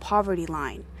below the poverty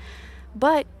line.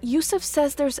 But Yusuf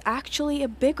says there's actually a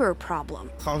bigger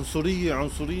problem. Racism,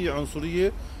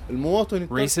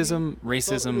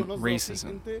 racism,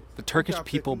 racism. The Turkish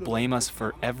people blame us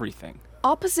for everything.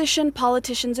 Opposition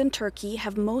politicians in Turkey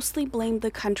have mostly blamed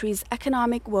the country's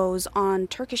economic woes on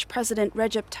Turkish President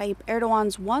Recep Tayyip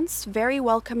Erdogan's once very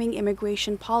welcoming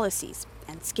immigration policies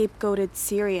and scapegoated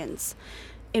Syrians.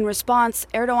 In response,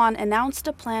 Erdogan announced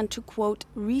a plan to, quote,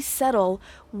 resettle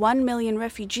 1 million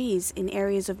refugees in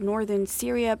areas of northern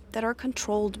Syria that are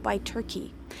controlled by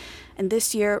Turkey. And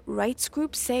this year, rights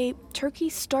groups say Turkey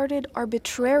started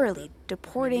arbitrarily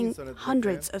deporting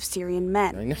hundreds of Syrian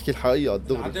men.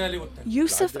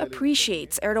 Yusuf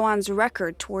appreciates Erdogan's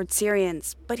record towards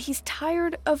Syrians, but he's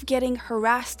tired of getting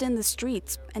harassed in the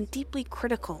streets and deeply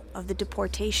critical of the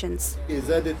deportations.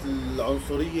 The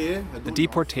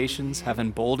deportations have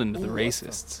emboldened the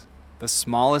racists. The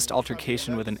smallest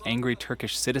altercation with an angry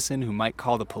Turkish citizen who might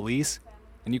call the police,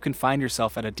 and you can find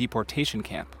yourself at a deportation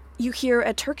camp. You hear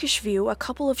a Turkish view a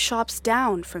couple of shops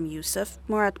down from Yusuf.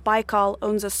 Murat Baykal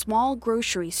owns a small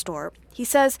grocery store. He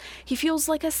says he feels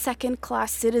like a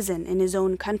second-class citizen in his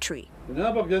own country.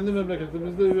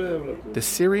 The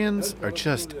Syrians are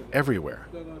just everywhere.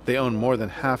 They own more than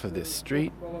half of this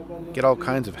street, get all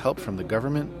kinds of help from the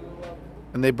government,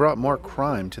 and they brought more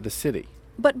crime to the city.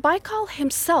 But Baykal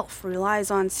himself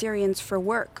relies on Syrians for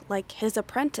work, like his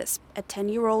apprentice, a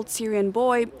 10-year-old Syrian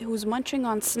boy who's munching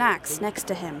on snacks next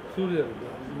to him.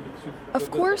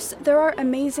 Of course, there are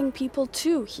amazing people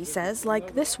too, he says,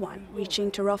 like this one,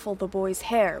 reaching to ruffle the boy's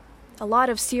hair. A lot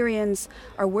of Syrians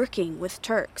are working with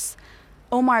Turks.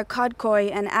 Omar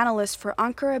Kadkoy, an analyst for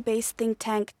Ankara-based think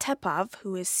tank Tepav,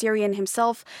 who is Syrian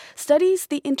himself, studies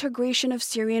the integration of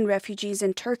Syrian refugees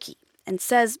in Turkey and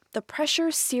says the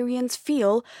pressure Syrians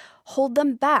feel hold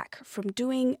them back from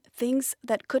doing things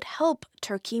that could help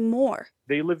Turkey more.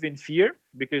 They live in fear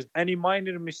because any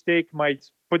minor mistake might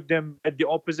put them at the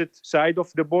opposite side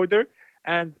of the border.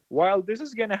 And while this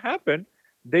is going to happen,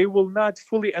 they will not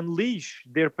fully unleash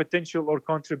their potential or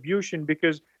contribution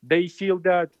because they feel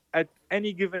that at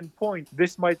any given point,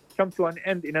 this might come to an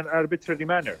end in an arbitrary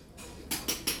manner.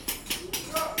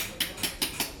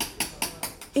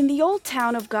 In the old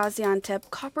town of Gaziantep,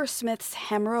 coppersmiths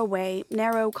hammer away.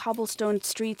 Narrow cobblestone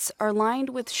streets are lined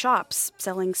with shops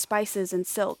selling spices and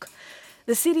silk.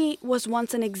 The city was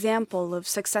once an example of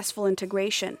successful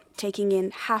integration, taking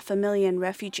in 500,000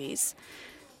 refugees.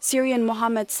 Syrian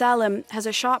Mohammed Salim has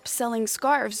a shop selling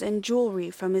scarves and jewelry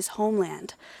from his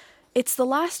homeland. It's the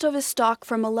last of his stock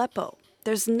from Aleppo.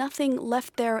 There's nothing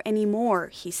left there anymore,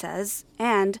 he says,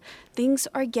 and things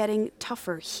are getting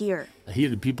tougher here. Here,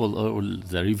 the people, or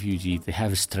the refugees, they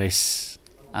have stress,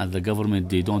 and the government,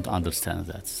 they don't understand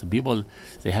that. So people,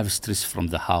 they have stress from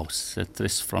the house,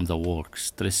 stress from the work,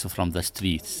 stress from the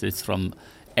streets, stress from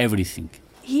everything.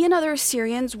 He and other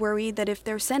Syrians worry that if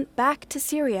they're sent back to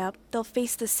Syria, they'll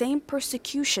face the same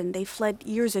persecution they fled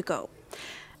years ago.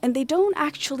 And they don't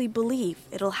actually believe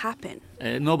it'll happen.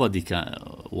 Nobody can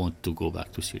want to go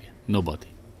back to Syria. Nobody.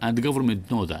 And the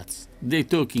government know that. They're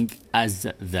talking as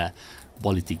the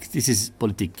politics. This is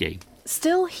politic game.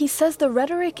 Still, he says the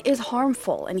rhetoric is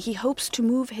harmful and he hopes to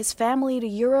move his family to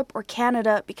Europe or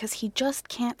Canada because he just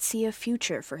can't see a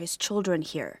future for his children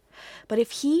here. But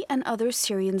if he and other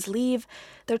Syrians leave,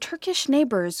 their Turkish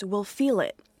neighbors will feel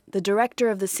it. The director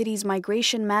of the city's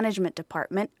migration management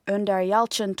department, Önder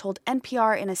Yalçın, told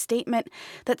NPR in a statement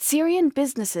that Syrian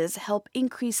businesses help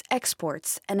increase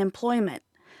exports and employment.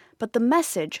 But the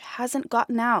message hasn't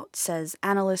gotten out, says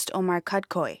analyst Omar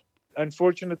Kadkoy.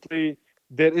 Unfortunately,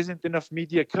 there isn't enough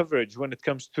media coverage when it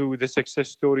comes to the success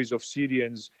stories of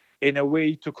Syrians in a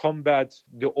way to combat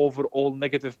the overall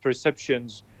negative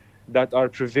perceptions that are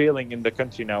prevailing in the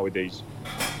country nowadays.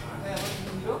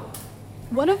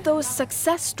 One of those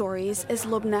success stories is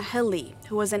Lubna Helli,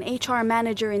 who was an HR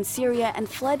manager in Syria and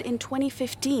fled in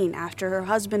 2015 after her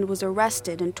husband was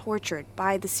arrested and tortured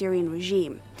by the Syrian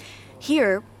regime.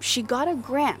 Here, she got a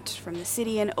grant from the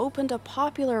city and opened a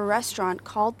popular restaurant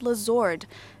called La Zord,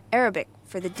 Arabic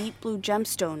for the deep blue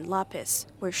gemstone lapis,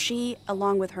 where she,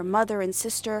 along with her mother and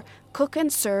sister, cook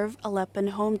and serve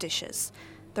Aleppan home dishes.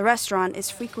 The restaurant is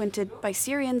frequented by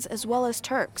Syrians as well as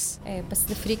Turks.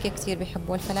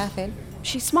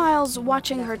 She smiles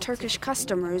watching her Turkish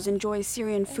customers enjoy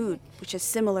Syrian food, which is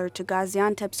similar to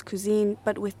Gaziantep's cuisine,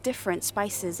 but with different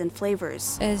spices and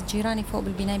flavors.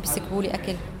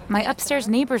 My upstairs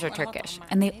neighbors are Turkish,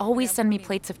 and they always send me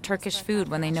plates of Turkish food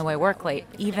when they know I work late,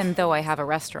 even though I have a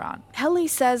restaurant. Helli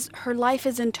says her life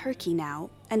is in Turkey now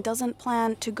and doesn't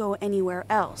plan to go anywhere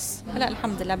else.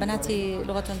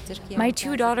 My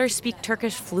two daughters speak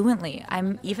Turkish fluently.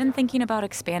 I'm even thinking about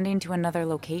expanding to another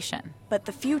location. But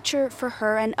the future for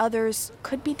her and others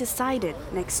could be decided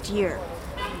next year.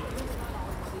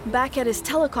 Back at his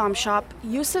telecom shop,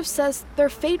 Yusuf says their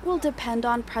fate will depend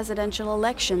on presidential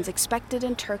elections expected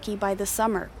in Turkey by the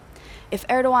summer. If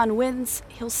Erdogan wins,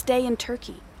 he'll stay in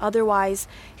Turkey. Otherwise,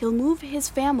 he'll move his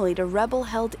family to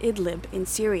rebel-held Idlib in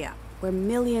Syria, where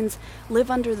millions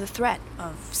live under the threat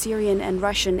of Syrian and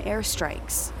Russian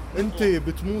airstrikes.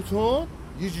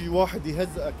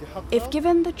 If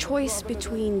given the choice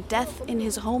between death in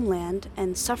his homeland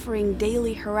and suffering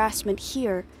daily harassment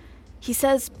here, he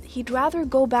says he'd rather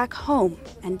go back home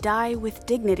and die with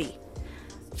dignity.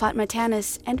 Fatma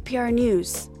Tanis, NPR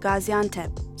News,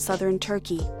 Gaziantep, southern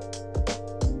Turkey.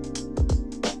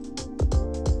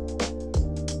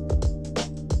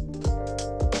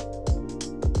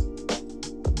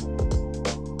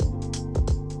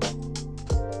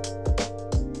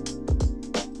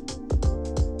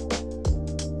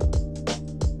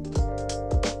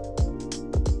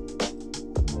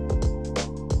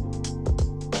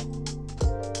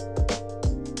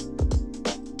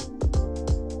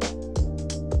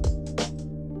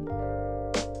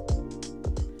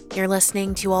 You're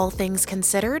listening to All Things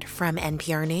Considered from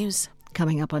NPR News.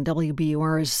 Coming up on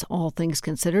WBUR's All Things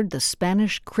Considered, the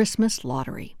Spanish Christmas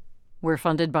Lottery. We're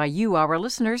funded by you, our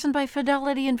listeners, and by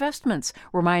Fidelity Investments,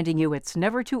 reminding you it's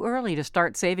never too early to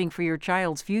start saving for your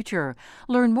child's future.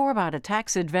 Learn more about a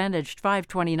tax-advantaged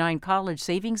 529 college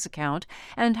savings account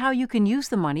and how you can use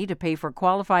the money to pay for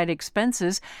qualified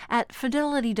expenses at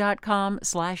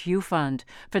fidelity.com/ufund.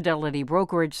 Fidelity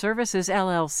Brokerage Services,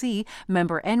 LLC,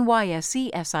 member NYSE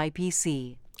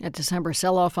SIPC. A December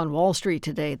sell-off on Wall Street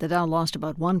today. The Dow lost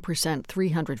about 1%,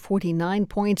 349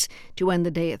 points, to end the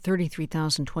day at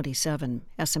 33,027.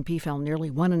 S&P fell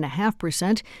nearly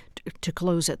 1.5% to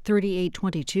close at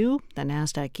 3822. The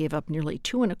Nasdaq gave up nearly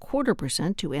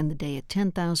 2.25% to end the day at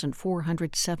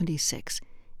 10,476.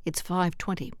 It's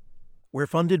 5:20. We're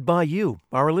funded by you,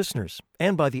 our listeners,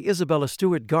 and by the Isabella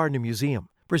Stewart Gardner Museum,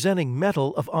 presenting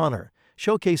Medal of Honor,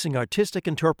 showcasing artistic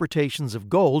interpretations of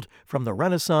gold from the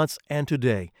Renaissance and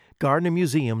today.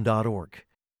 GardnerMuseum.org.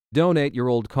 Donate your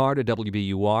old car to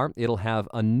WBUR. It'll have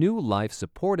a new life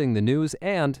supporting the news,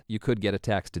 and you could get a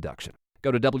tax deduction.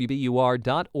 Go to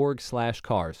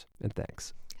WBUR.org/cars, and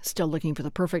thanks. Still looking for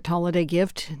the perfect holiday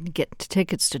gift? Get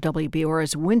tickets to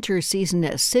WBUR's winter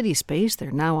season City Space. They're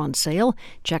now on sale.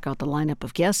 Check out the lineup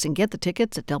of guests and get the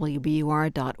tickets at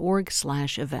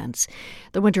WBUR.org/events.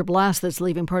 The winter blast that's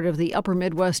leaving part of the upper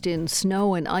Midwest in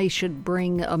snow and ice should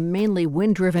bring a mainly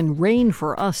wind-driven rain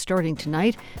for us starting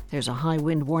tonight. There's a high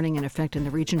wind warning in effect in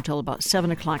the region until about 7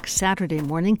 o'clock Saturday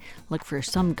morning. Look for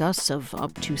some gusts of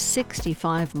up to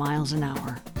 65 miles an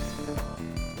hour.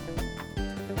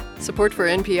 Support for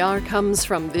NPR comes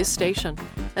from this station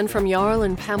and from Jarl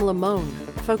and Pamela Mohn,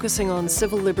 focusing on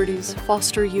civil liberties,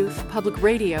 foster youth, public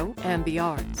radio, and the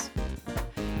arts.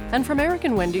 And from Eric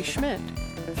and Wendy Schmidt,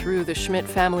 through the Schmidt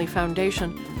Family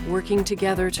Foundation, working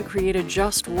together to create a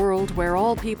just world where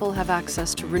all people have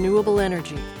access to renewable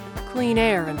energy, clean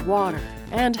air and water,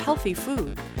 and healthy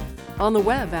food. On the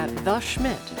web at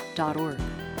theschmidt.org.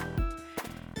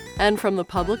 And from the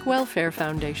Public Welfare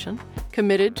Foundation,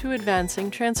 committed to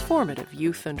advancing transformative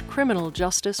youth and criminal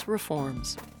justice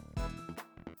reforms.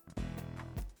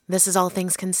 This is All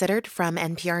Things Considered from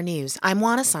NPR News. I'm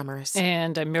Juana Summers.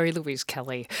 And I'm Mary Louise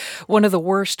Kelly. One of the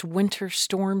worst winter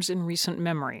storms in recent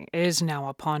memory is now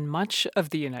upon much of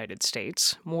the United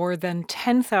States. More than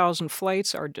 10,000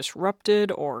 flights are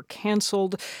disrupted or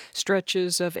canceled.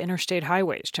 Stretches of interstate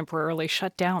highways temporarily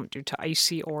shut down due to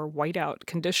icy or whiteout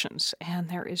conditions. And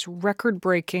there is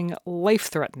record-breaking,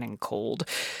 life-threatening cold.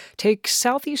 Take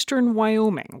southeastern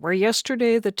Wyoming, where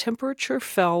yesterday the temperature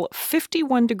fell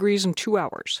 51 degrees in 2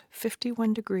 hours.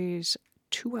 51 degrees,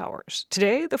 2 hours.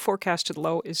 Today, the forecasted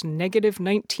low is negative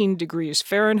 19 degrees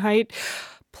Fahrenheit,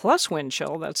 plus wind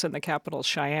chill. That's in the capital,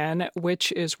 Cheyenne,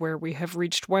 which is where we have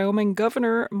reached Wyoming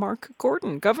Governor Mark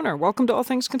Gordon. Governor, welcome to All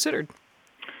Things Considered.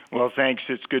 Well, thanks.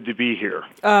 It's good to be here.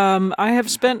 I have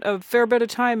spent a fair bit of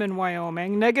time in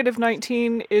Wyoming. Negative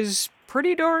 19 is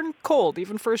pretty darn cold,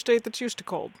 even for a state that's used to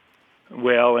cold.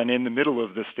 Well, and in the middle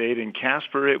of the state, in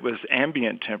Casper, it was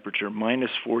ambient temperature,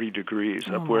 minus 40 degrees.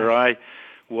 Up where I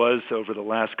was over the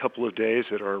last couple of days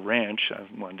at our ranch, I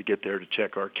wanted to get there to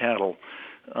check our cattle.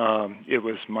 It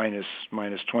was minus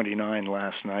 29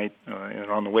 last night.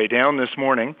 And on the way down this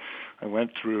morning, I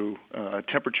went through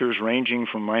temperatures ranging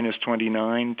from minus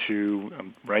 29 to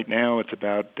right now it's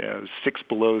about 6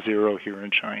 below zero here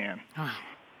in Cheyenne. Are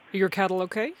your cattle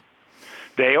okay?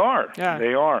 They are. Yeah.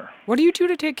 They are. What do you do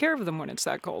to take care of them when it's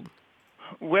that cold?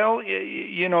 Well,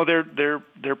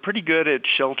 they're pretty good at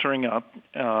sheltering up.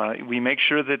 We make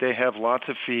sure that they have lots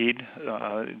of feed.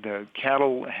 The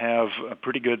cattle have a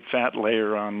pretty good fat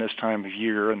layer on this time of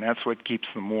year, and that's what keeps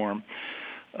them warm.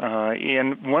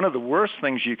 And one of the worst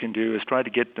things you can do is try to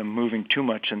get them moving too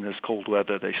much in this cold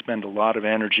weather. They spend a lot of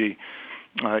energy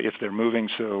if they're moving,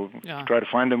 so try to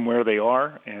find them where they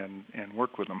are and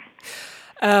work with them.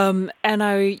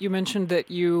 And you mentioned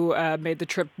that you made the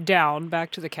trip down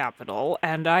back to the Capitol,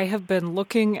 and I have been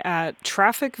looking at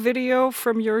traffic video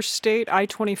from your state,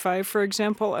 I-25, for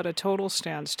example, at a total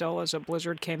standstill as a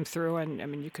blizzard came through, and I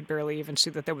mean, you could barely even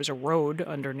see that there was a road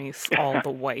underneath all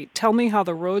the white. Tell me how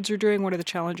the roads are doing. What are the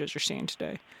challenges you're seeing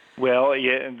today? Well,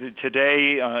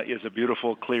 today is a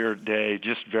beautiful, clear day,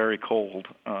 just very cold.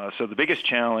 So the biggest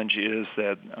challenge is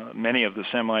that many of the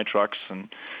semi-trucks and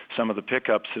some of the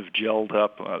pickups have gelled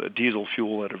up. Diesel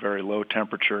fuel at a very low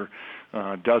temperature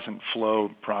doesn't flow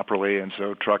properly, and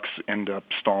so trucks end up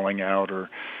stalling out or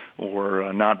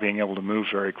not being able to move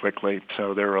very quickly.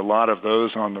 So there are a lot of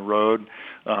those on the road.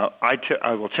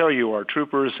 I will tell you, our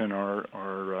troopers and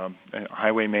our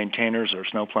highway maintainers, our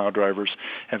snowplow drivers,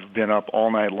 have been up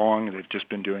all night long. They've just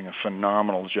been doing a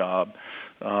phenomenal job.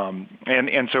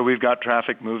 And so we've got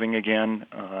traffic moving again,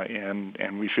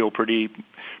 and we feel pretty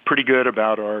good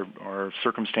about our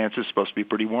circumstances. It's supposed to be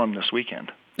pretty warm this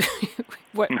weekend.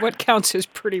 What counts as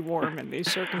pretty warm in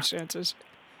these circumstances?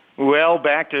 Well,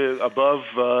 back to above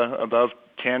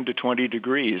 10 to 20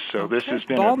 degrees. So this has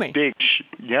been balmy. A big,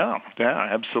 yeah,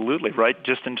 absolutely, right,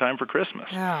 just in time for Christmas.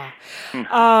 Yeah.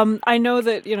 I know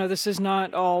that, this is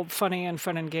not all fun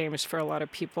and games for a lot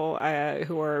of people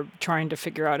who are trying to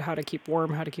figure out how to keep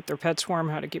warm, how to keep their pets warm,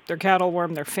 how to keep their cattle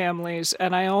warm, their families.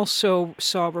 And I also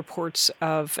saw reports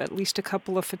of at least a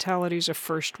couple of fatalities of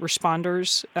first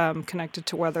responders connected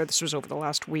to weather. This was over the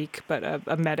last week, but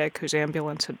a medic whose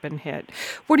ambulance had been hit.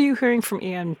 What are you hearing from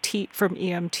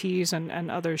EMTs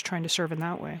and others trying to serve in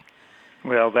that way?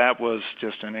 Well, that was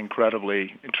just an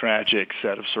incredibly tragic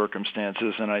set of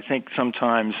circumstances, and I think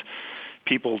sometimes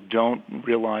people don't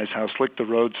realize how slick the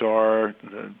roads are,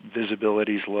 the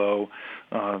visibility's low.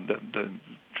 The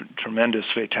tremendous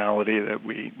fatality that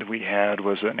we had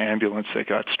was an ambulance that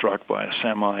got struck by a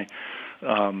semi.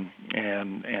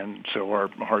 And so our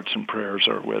hearts and prayers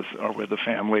are with the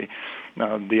family.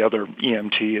 The other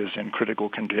EMT is in critical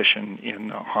condition in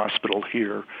the hospital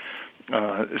here.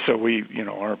 So we,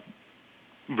 are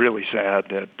really sad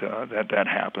that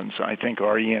happens. I think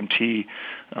our EMT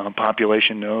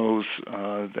population knows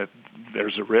that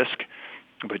there's a risk,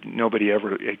 but nobody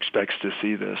ever expects to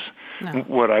see this. No.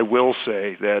 What I will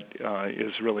say that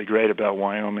is really great about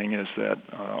Wyoming is that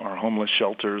our homeless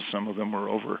shelters, some of them were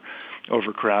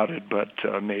overcrowded, but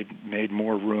made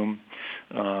more room,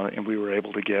 and we were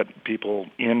able to get people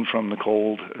in from the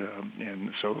cold,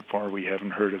 and so far we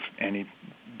haven't heard of any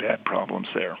bad problems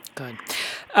there. Good.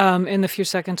 In the few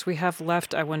seconds we have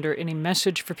left, I wonder, any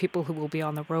message for people who will be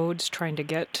on the roads trying to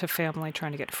get to family,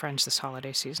 trying to get friends this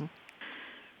holiday season?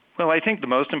 Well, I think the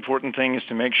most important thing is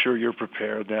to make sure you're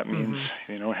prepared. That means,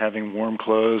 having warm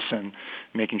clothes and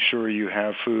making sure you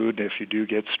have food if you do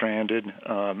get stranded.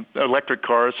 Electric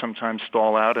cars sometimes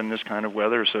stall out in this kind of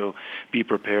weather, so be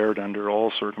prepared under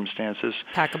all circumstances.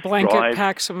 Pack a blanket,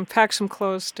 pack some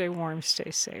clothes, stay warm,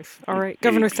 stay safe. All right,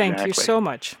 Governor, Thank you so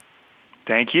much.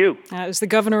 Thank you. Is the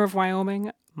governor of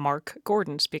Wyoming, Mark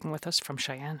Gordon, speaking with us from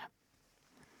Cheyenne.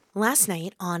 Last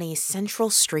night, on a central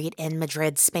street in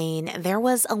Madrid, Spain, there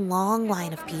was a long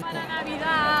line of people.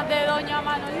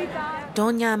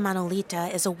 Doña Manolita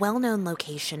is a well-known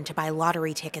location to buy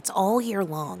lottery tickets all year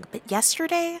long, but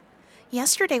yesterday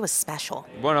was special.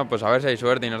 Bueno, pues a ver si hay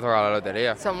suerte y nos toca la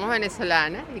lotería. Somos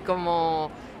venezolanas y como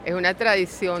es una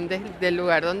tradición del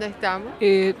lugar donde estamos.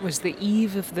 It was the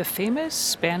eve of the famous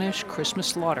Spanish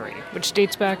Christmas lottery, which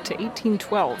dates back to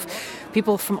 1812.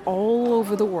 People from all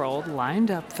over the world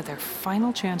lined up for their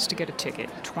final chance to get a ticket,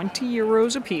 20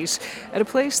 euros apiece, at a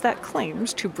place that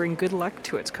claims to bring good luck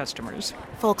to its customers.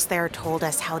 Folks there told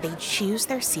us how they choose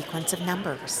their sequence of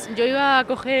numbers. Yo iba a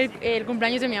coger el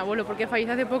cumpleaños de mi abuelo porque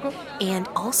falleció hace poco. And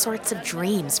all sorts of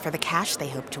dreams for the cash they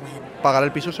hope to win. Pagar el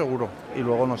piso seguro y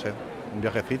luego no sé. Un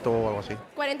viajecito o algo así.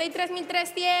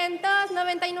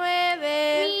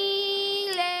 43,399.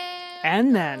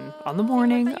 And then, on the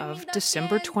morning of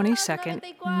December 22nd,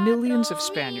 millions of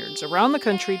Spaniards around the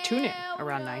country tune in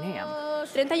around 9 a.m.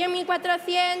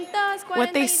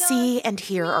 What they see and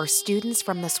hear are students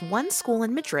from this one school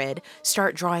in Madrid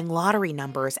start drawing lottery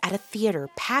numbers at a theater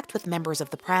packed with members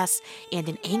of the press and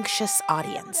an anxious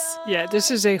audience. Yeah, this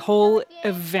is a whole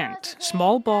event.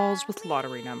 Small balls with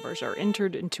lottery numbers are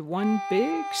entered into one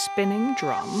big spinning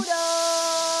drum.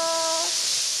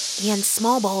 And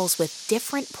small balls with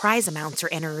different prize amounts are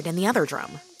entered in the other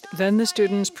drum. Then the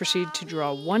students proceed to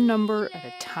draw one number at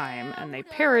a time, and they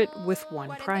pair it with one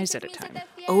prize at a time.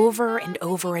 Over and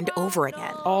over and over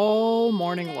again. All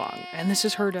morning long. And this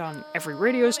is heard on every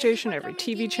radio station, every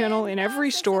TV channel, in every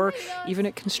store, even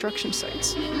at construction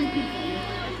sites.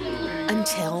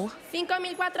 Until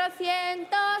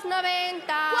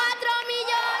 5,494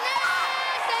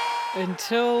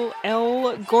 until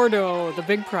El Gordo, the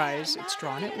big prize. It's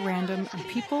drawn at random, and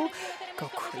people go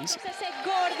crazy.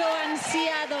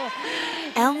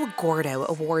 El Gordo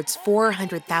awards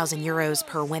 400,000 euros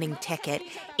per winning ticket,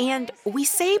 and we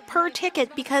say per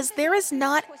ticket because there is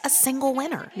not a single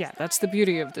winner. Yeah, that's the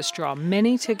beauty of this draw.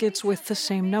 Many tickets with the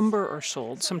same number are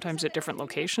sold, sometimes at different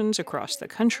locations across the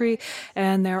country,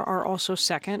 and there are also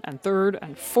second and third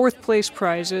and fourth place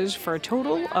prizes for a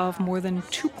total of more than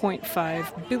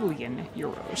 2.5 billion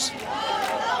euros.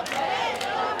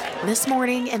 This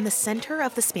morning, in the center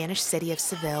of the Spanish city of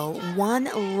Seville, one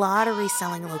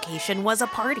lottery-selling location was a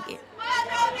party.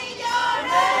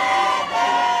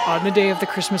 On the day of the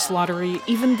Christmas lottery,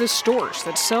 even the stores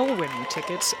that sell winning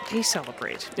tickets, they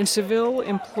celebrate. In Seville,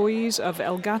 employees of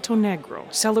El Gato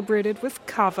Negro celebrated with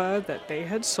cava that they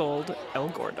had sold El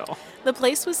Gordo. The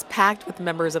place was packed with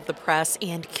members of the press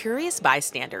and curious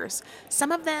bystanders,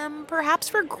 some of them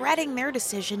perhaps regretting their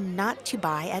decision not to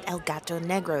buy at El Gato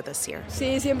Negro this year.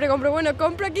 Sí, siempre compro. Bueno,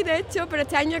 compro aquí de hecho, pero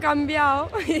este año he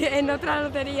cambiado en otra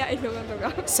lotería y no me ha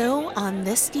tocado. So, on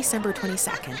this December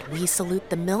 22nd, we salute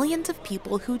the millions of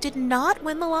people who did not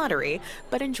win the lottery,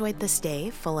 but enjoyed this day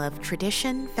full of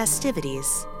tradition,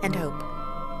 festivities, and hope.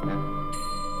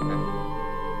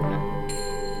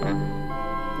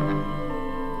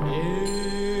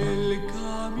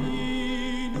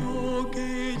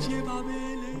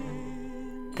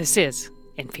 This is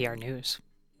NPR News.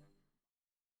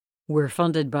 We're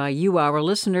funded by you, our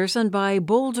listeners, and by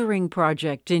Bouldering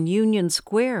Project in Union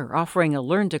Square, offering a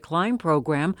Learn to Climb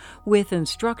program with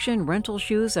instruction, rental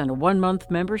shoes, and a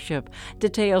 1-month membership.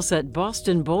 Details at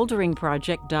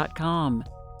bostonboulderingproject.com.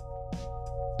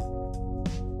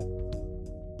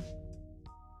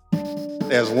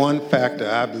 There's one factor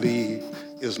I believe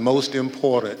is most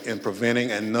important in preventing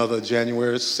another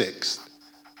January 6th: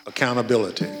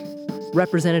 accountability.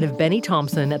 Representative Benny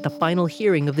Thompson at the final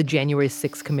hearing of the January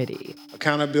 6th committee.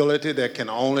 Accountability that can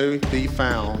only be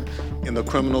found in the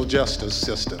criminal justice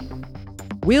system.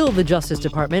 Will the Justice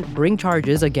Department bring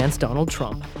charges against Donald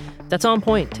Trump? That's On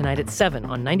Point tonight at 7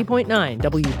 on 90.9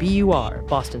 WBUR,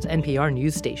 Boston's NPR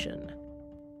news station.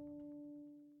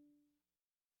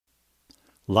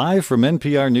 Live from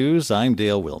NPR News, I'm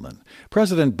Dale Willman.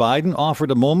 President Biden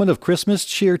offered a moment of Christmas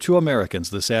cheer to Americans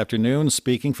this afternoon.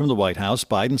 Speaking from the White House,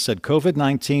 Biden said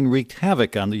COVID-19 wreaked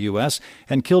havoc on the U.S.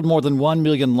 and killed more than 1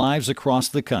 million lives across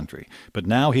the country. But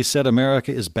now he said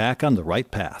America is back on the right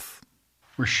path.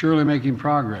 We're surely making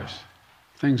progress.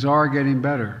 Things are getting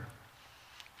better.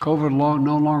 COVID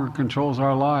no longer controls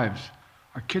our lives.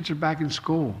 Our kids are back in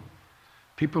school.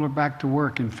 People are back to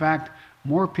work. In fact,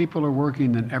 more people are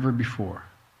working than ever before.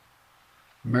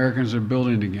 Americans are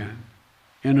building again,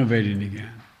 innovating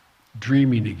again,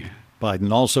 dreaming again.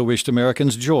 Biden also wished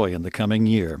Americans joy in the coming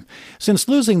year. Since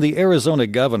losing the Arizona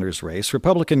governor's race,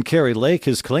 Republican Kari Lake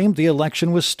has claimed the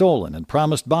election was stolen and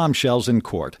promised bombshells in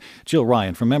court. Jill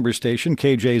Ryan from member station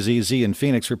KJZZ in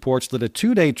Phoenix reports that a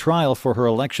 2-day trial for her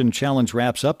election challenge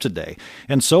wraps up today.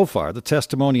 And so far, the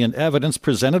testimony and evidence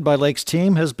presented by Lake's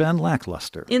team has been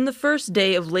lackluster. In the first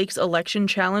day of Lake's election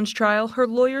challenge trial, her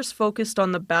lawyers focused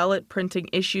on the ballot printing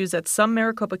issues at some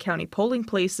Maricopa County polling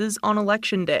places on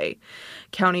Election Day.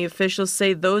 County officials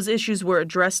say those issues were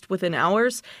addressed within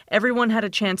hours, everyone had a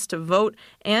chance to vote,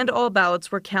 and all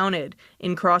ballots were counted.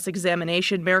 In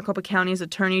cross-examination, Maricopa County's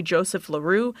attorney Joseph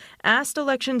LaRue asked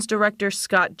Elections Director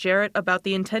Scott Jarrett about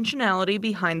the intentionality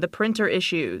behind the printer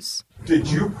issues. Did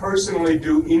you personally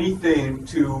do anything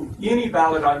to any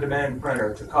ballot-on-demand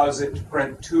printer to cause it to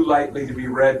print too lightly to be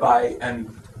read by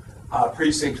an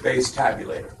precinct-based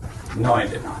tabulator? No, I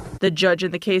did not. The judge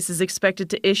in the case is expected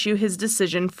to issue his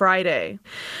decision Friday.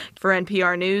 For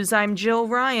NPR News, I'm Jill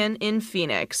Ryan in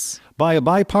Phoenix. By a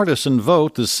bipartisan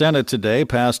vote, the Senate today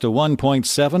passed a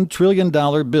 $1.7 trillion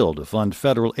bill to fund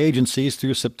federal agencies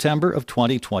through September of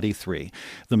 2023.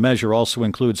 The measure also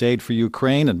includes aid for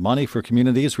Ukraine and money for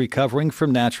communities recovering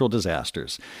from natural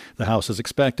disasters. The House is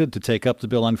expected to take up the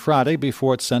bill on Friday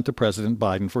before it's sent to President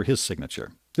Biden for his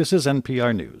signature. This is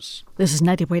NPR News. This is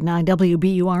 90.9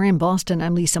 WBUR in Boston.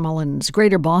 I'm Lisa Mullins.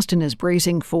 Greater Boston is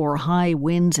bracing for high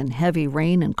winds and heavy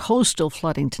rain and coastal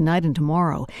flooding tonight and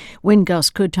tomorrow. Wind gusts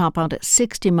could top out at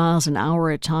 60 miles an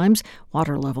hour at times.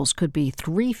 Water levels could be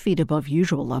 3 feet above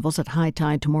usual levels at high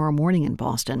tide tomorrow morning in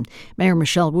Boston. Mayor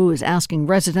Michelle Wu is asking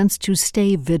residents to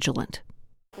stay vigilant.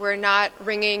 We're not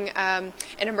ringing an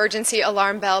emergency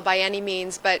alarm bell by any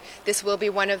means, but this will be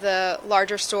one of the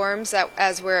larger storms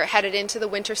as we're headed into the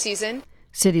winter season.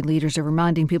 City leaders are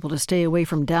reminding people to stay away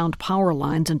from downed power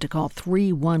lines and to call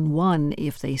 311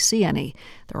 if they see any.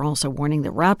 They're also warning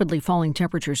that rapidly falling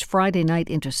temperatures Friday night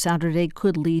into Saturday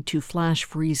could lead to flash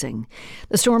freezing.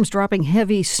 The storm's dropping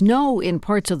heavy snow in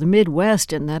parts of the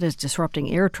Midwest, and that is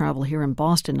disrupting air travel here in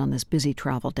Boston on this busy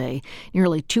travel day.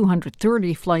 Nearly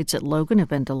 230 flights at Logan have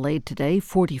been delayed today.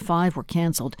 45 were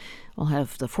canceled. We'll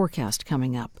have the forecast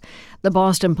coming up. The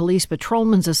Boston Police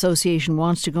Patrolmen's Association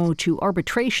wants to go to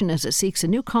arbitration as it seeks a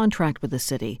new contract with the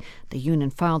city. The union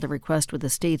filed a request with the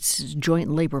state's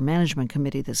Joint Labor Management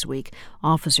Committee this week.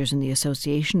 Officers in the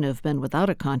association have been without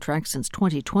a contract since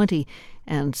 2020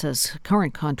 and says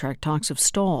current contract talks have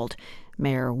stalled.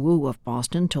 Mayor Wu of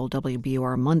Boston told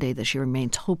WBUR Monday that she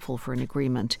remains hopeful for an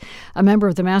agreement. A member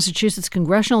of the Massachusetts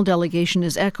congressional delegation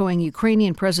is echoing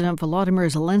Ukrainian President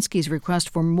Volodymyr Zelensky's request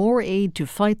for more aid to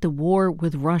fight the war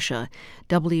with Russia.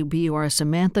 WBUR's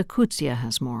Samantha Kutsia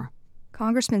has more.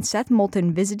 Congressman Seth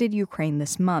Moulton visited Ukraine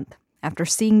this month. After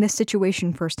seeing this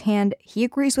situation firsthand, he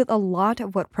agrees with a lot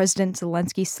of what President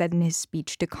Zelensky said in his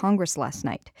speech to Congress last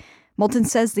night. Moulton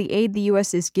says the aid the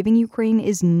U.S. is giving Ukraine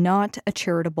is not a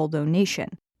charitable donation.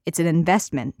 It's an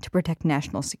investment to protect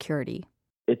national security.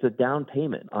 It's a down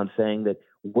payment on saying that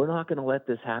we're not going to let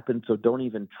this happen, so don't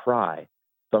even try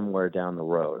somewhere down the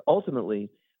road. Ultimately,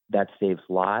 that saves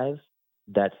lives,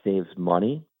 that saves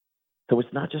money. So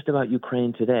it's not just about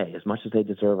Ukraine today, as much as they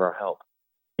deserve our help.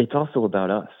 It's also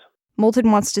about us.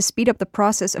 Moulton wants to speed up the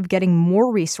process of getting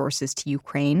more resources to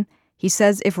Ukraine. He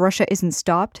says if Russia isn't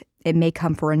stopped, it may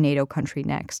come for a NATO country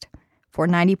next. For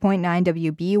 90.9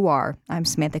 WBUR, I'm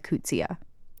Samantha Kutsia.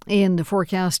 In the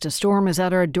forecast, a storm is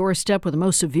at our doorstep with the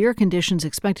most severe conditions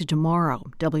expected tomorrow.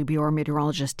 WBUR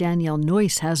meteorologist Danielle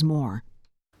Noyce has more.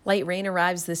 Light rain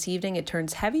arrives this evening. It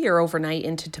turns heavier overnight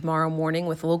into tomorrow morning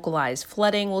with localized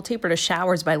flooding. Will taper to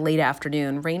showers by late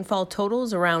afternoon. Rainfall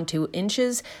totals around 2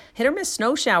 inches. Hit or miss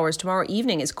snow showers tomorrow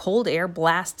evening as cold air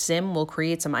blasts in will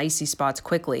create some icy spots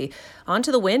quickly.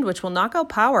 Onto the wind, which will knock out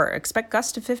power. Expect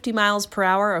gusts to 50 miles per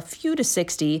hour, a few to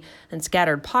 60, and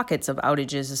scattered pockets of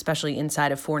outages, especially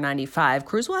inside of 495.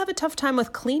 Crews will have a tough time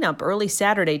with cleanup early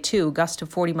Saturday, too. Gusts to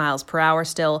 40 miles per hour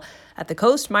still. At the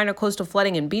coast, minor coastal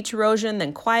flooding and beach erosion,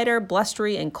 then quieter,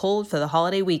 blustery, and cold for the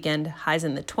holiday weekend. Highs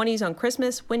in the 20s on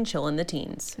Christmas, wind chill in the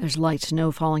teens. There's light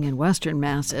snow falling in western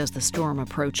Mass as the storm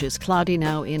approaches. Cloudy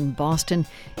now in Boston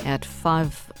at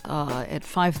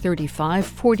 5:35,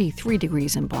 43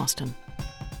 degrees in Boston.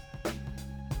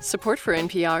 Support for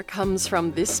NPR comes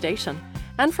from this station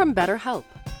and from BetterHelp,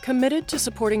 committed to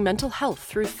supporting mental health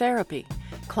through therapy.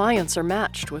 Clients are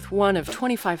matched with one of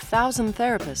 25,000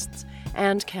 therapists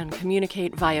and can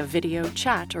communicate via video,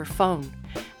 chat, or phone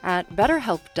at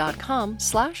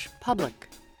betterhelp.com/public.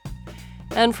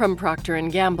 And from Procter &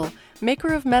 Gamble,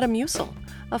 maker of Metamucil,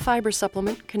 a fiber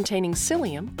supplement containing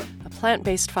psyllium, a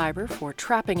plant-based fiber for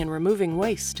trapping and removing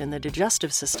waste in the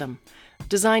digestive system,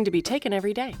 designed to be taken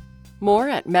every day. More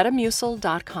at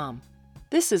metamucil.com.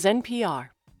 This is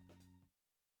NPR.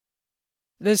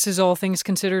 This is All Things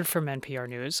Considered from NPR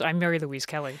News. I'm Mary Louise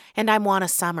Kelly. And I'm Juana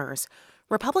Summers.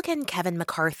 Republican Kevin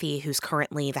McCarthy, who's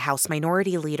currently the House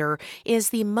Minority Leader, is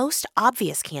the most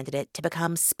obvious candidate to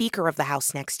become Speaker of the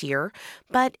House next year,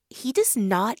 but he does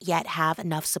not yet have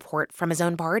enough support from his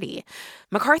own party.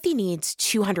 McCarthy needs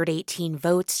 218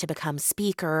 votes to become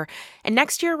Speaker, and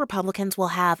next year Republicans will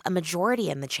have a majority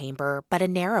in the chamber, but a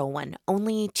narrow one,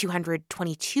 only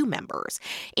 222 members.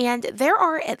 And there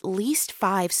are at least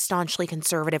 5 staunchly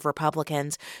conservative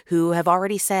Republicans who have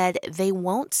already said they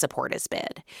won't support his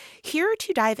bid. Here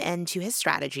to dive into his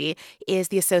strategy is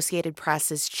the Associated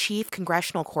Press's chief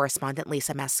congressional correspondent,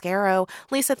 Lisa Mascaro.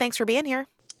 Lisa, thanks for being here.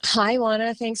 Hi,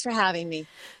 Juana. Thanks for having me.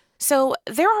 So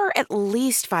there are at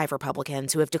least 5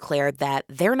 Republicans who have declared that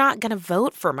they're not going to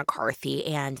vote for McCarthy,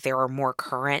 and there are more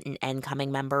current and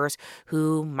incoming members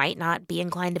who might not be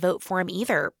inclined to vote for him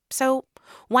either. So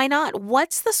why not?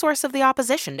 What's the source of the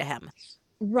opposition to him?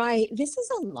 Right. This is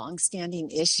a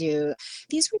longstanding issue.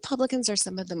 These Republicans are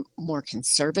some of the more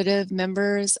conservative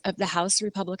members of the House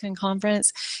Republican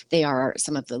Conference. They are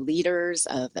some of the leaders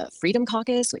of the Freedom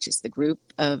Caucus, which is the group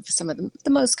of some of the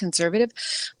most conservative.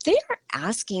 They are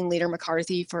asking Leader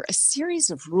McCarthy for a series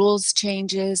of rules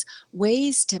changes,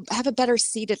 ways to have a better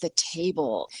seat at the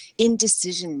table in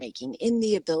decision making, in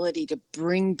the ability to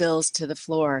bring bills to the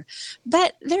floor.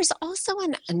 But there's also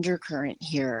an undercurrent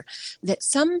here that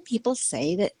some people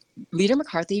say that Leader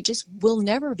McCarthy just will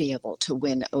never be able to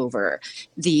win over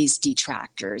these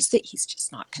detractors, that he's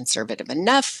just not conservative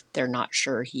enough. They're not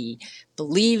sure he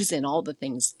believes in all the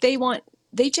things they want.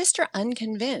 They just are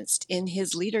unconvinced in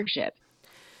his leadership.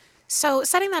 So,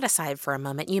 setting that aside for a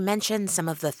moment, you mentioned some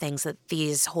of the things that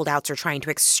these holdouts are trying to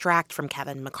extract from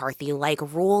Kevin McCarthy, like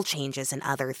rule changes and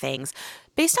other things.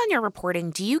 Based on your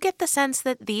reporting, do you get the sense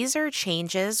that these are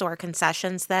changes or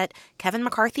concessions that Kevin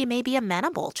McCarthy may be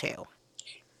amenable to?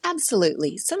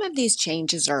 Absolutely. Some of these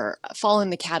changes fall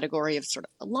in the category of sort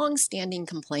of longstanding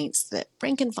complaints that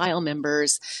rank and file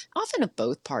members, often of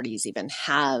both parties, even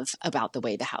have about the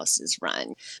way the House is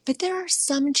run. But there are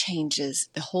some changes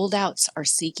the holdouts are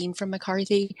seeking from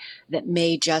McCarthy that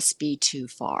may just be too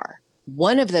far.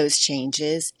 One of those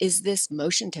changes is this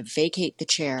motion to vacate the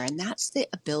chair, and that's the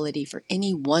ability for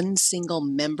any one single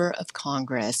member of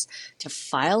Congress to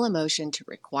file a motion to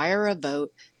require a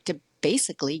vote to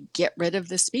basically get rid of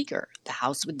the speaker. The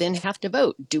House would then have to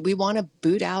vote. Do we want to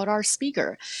boot out our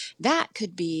speaker? That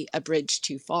could be a bridge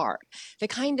too far. The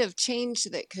kind of change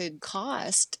that could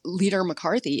cost Leader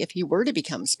McCarthy, if he were to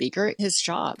become speaker, his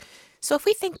job. So if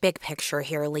we think big picture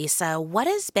here, Lisa, what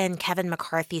has been Kevin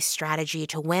McCarthy's strategy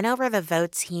to win over the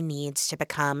votes he needs to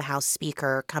become House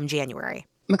Speaker come January?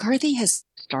 McCarthy has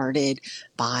started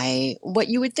by what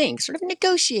you would think, sort of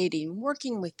negotiating,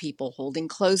 working with people, holding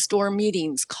closed-door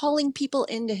meetings, calling people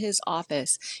into his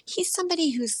office. He's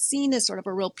somebody who's seen as sort of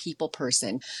a real people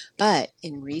person. But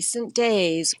in recent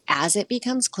days, as it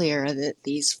becomes clear that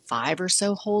these 5 or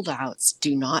so holdouts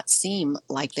do not seem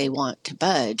like they want to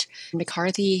budge,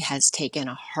 McCarthy has taken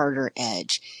a harder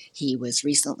edge. He was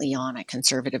recently on a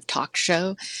conservative talk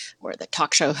show where the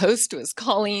talk show host was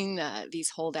calling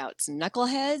these holdouts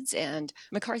knuckleheads, and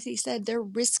McCarthy said they're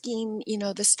risking,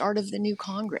 the start of the new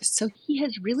Congress. So he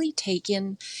has really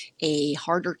taken a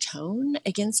harder tone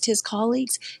against his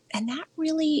colleagues, and that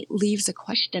really leaves a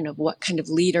question of what kind of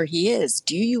leader he is.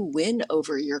 Do you win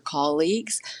over your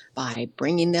colleagues by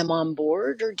bringing them on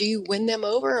board, or do you win them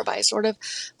over by sort of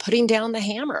putting down the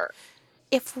hammer?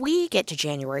 If we get to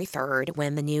January 3rd,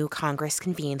 when the new Congress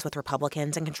convenes with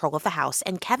Republicans in control of the House,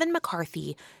 and Kevin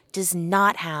McCarthy does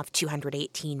not have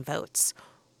 218 votes,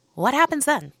 what happens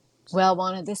then? Well,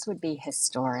 Juana, this would be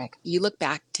historic. You look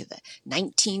back to the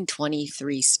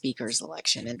 1923 speaker's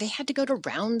election, and they had to go to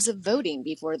rounds of voting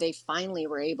before they finally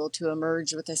were able to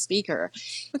emerge with a speaker.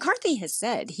 McCarthy has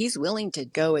said he's willing to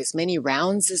go as many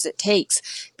rounds as it takes.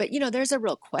 But, there's a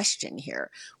real question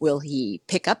here. Will he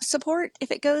pick up support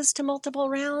if it goes to multiple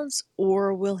rounds,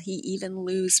 or will he even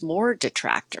lose more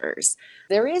detractors?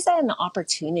 There is an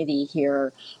opportunity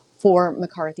here for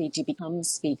McCarthy to become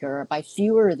speaker by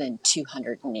fewer than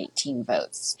 218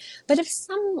 votes. But if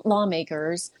some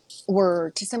lawmakers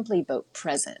were to simply vote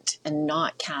present and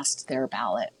not cast their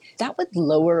ballot, that would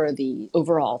lower the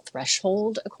overall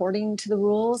threshold according to the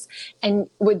rules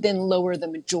and would then lower the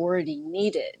majority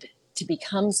needed to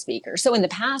become speaker. So in the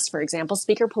past, for example,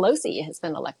 Speaker Pelosi has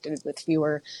been elected with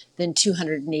fewer than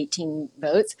 218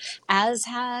 votes, as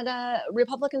had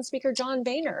Republican Speaker John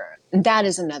Boehner. That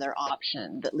is another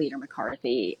option that Leader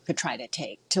McCarthy could try to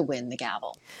take to win the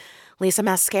gavel. Lisa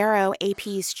Mascaro,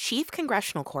 AP's chief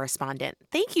congressional correspondent.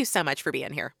 Thank you so much for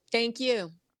being here. Thank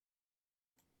you.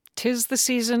 'Tis the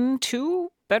season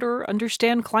to better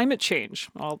understand climate change.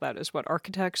 All that is what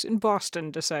architects in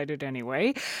Boston decided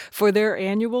anyway. For their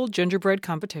annual gingerbread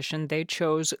competition, they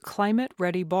chose Climate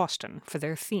Ready Boston for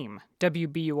their theme.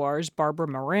 WBUR's Barbara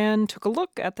Moran took a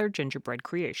look at their gingerbread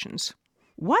creations.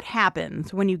 What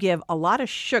happens when you give a lot of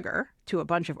sugar to a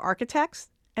bunch of architects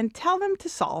and tell them to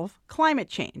solve climate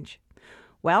change?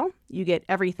 Well, you get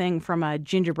everything from a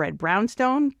gingerbread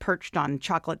brownstone perched on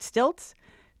chocolate stilts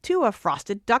to a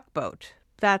frosted duck boat.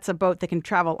 That's a boat that can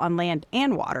travel on land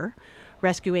and water,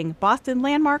 rescuing Boston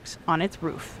landmarks on its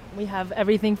roof. We have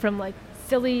everything from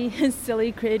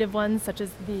silly creative ones, such as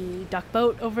the duck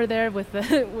boat over there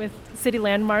with city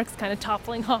landmarks kind of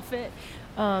toppling off it,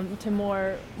 to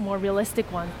more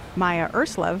realistic ones. Maya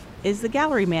Urslov is the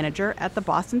gallery manager at the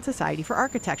Boston Society for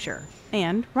Architecture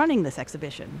and running this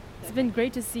exhibition. It's been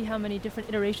great to see how many different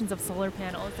iterations of solar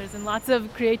panels. There's been lots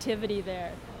of creativity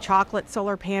there. Chocolate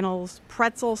solar panels,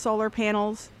 pretzel solar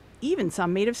panels, even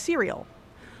some made of cereal.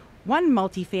 One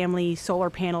multi-family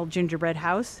solar panel gingerbread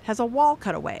house has a wall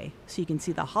cut away so you can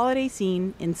see the holiday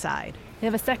scene inside. They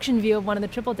have a section view of one of the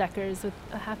triple deckers with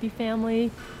a happy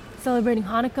family celebrating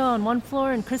Hanukkah on one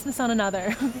floor and Christmas on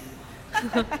another.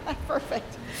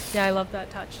 Perfect. Yeah, I love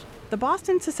that touch. The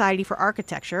Boston Society for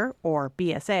Architecture, or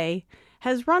BSA,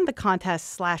 has run the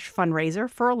contest/fundraiser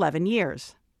for 11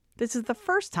 years. This is the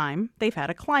first time they've had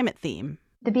a climate theme.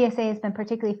 The BSA has been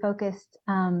particularly focused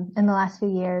in the last few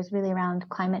years really around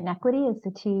climate inequity as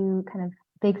the two kind of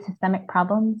big systemic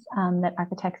problems that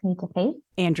architects need to face.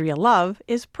 Andrea Love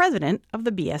is president of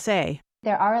the BSA.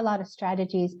 There are a lot of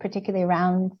strategies, particularly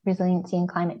around resiliency and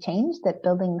climate change, that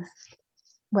buildings,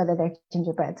 whether they're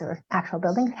gingerbreads or actual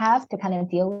buildings, have to kind of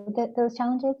deal with those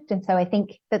challenges. And so I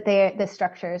think that the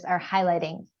structures are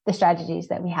highlighting the strategies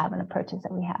that we have and approaches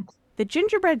that we have. The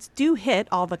gingerbreads do hit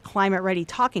all the climate-ready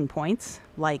talking points,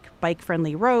 like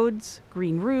bike-friendly roads,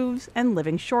 green roofs, and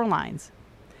living shorelines.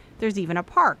 There's even a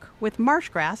park with marsh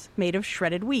grass made of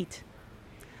shredded wheat.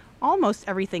 Almost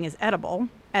everything is edible,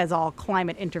 as all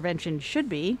climate intervention should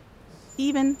be,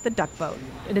 even the duck boat.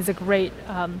 It is a great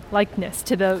likeness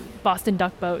to the Boston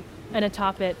duck boat. And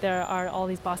atop it, there are all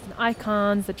these Boston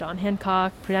icons, the John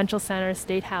Hancock, Prudential Center,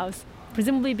 State House,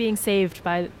 presumably being saved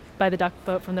by the duck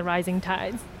boat from the rising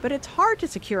tides. But it's hard to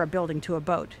secure a building to a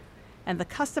boat, and the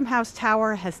Custom House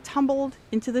Tower has tumbled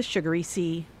into the sugary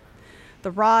sea. The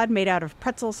rod made out of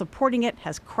pretzel supporting it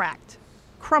has cracked,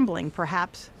 crumbling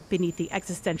perhaps beneath the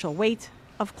existential weight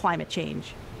of climate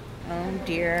change. Oh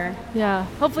dear. Yeah,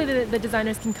 hopefully the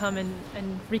designers can come and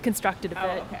reconstruct it a bit.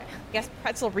 Oh, okay. Guess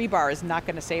pretzel rebar is not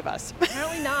going to save us.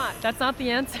 Apparently not. That's not the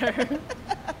answer.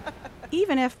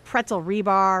 Even if pretzel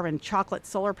rebar and chocolate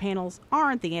solar panels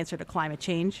aren't the answer to climate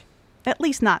change, at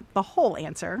least not the whole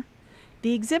answer,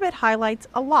 the exhibit highlights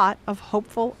a lot of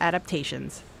hopeful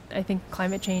adaptations. I think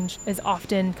climate change is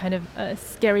often kind of a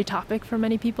scary topic for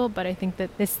many people, but I think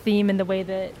that this theme and the way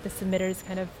that the submitters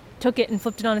kind of took it and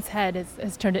flipped it on its head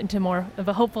has turned it into more of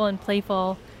a hopeful and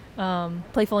playful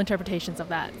interpretations of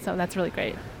that. So that's really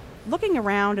great. Looking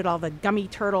around at all the gummy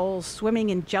turtles swimming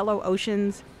in jello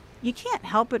oceans, you can't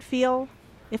help but feel,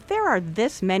 if there are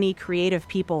this many creative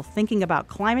people thinking about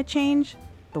climate change,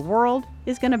 the world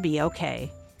is going to be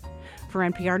okay. For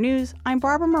NPR News, I'm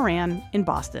Barbara Moran in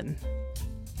Boston.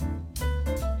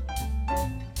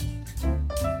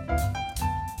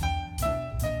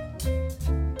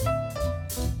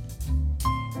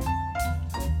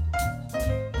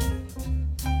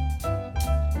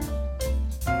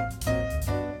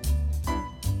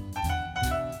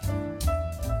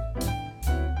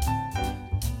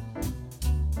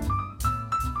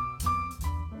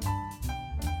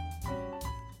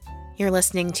 You're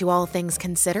listening to All Things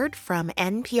Considered from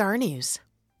NPR News.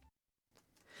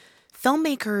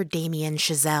 Filmmaker Damien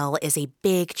Chazelle is a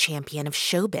big champion of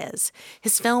showbiz.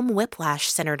 His film Whiplash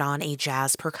centered on a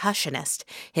jazz percussionist.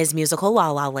 His musical La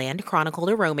La Land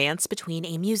chronicled a romance between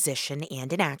a musician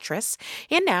and an actress.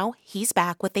 And now he's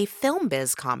back with a film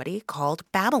biz comedy called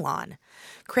Babylon.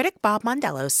 Critic Bob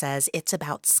Mondello says it's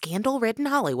about scandal-ridden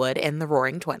Hollywood in the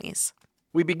Roaring '20s.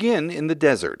 We begin in the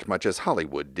desert, much as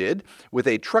Hollywood did, with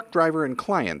a truck driver and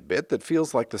client bit that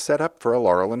feels like the setup for a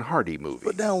Laurel and Hardy movie.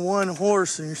 Put down one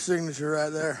horse in your signature right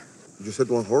there. You just said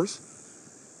one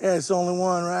horse? Yeah, it's only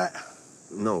one, right?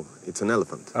 No, it's an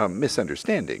elephant. A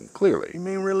misunderstanding, clearly. You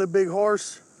mean really big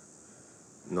horse?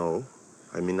 No,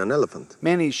 I mean an elephant.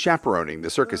 Manny's chaperoning the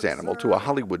circus animal to a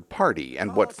Hollywood party,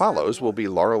 and what follows will be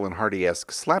Laurel and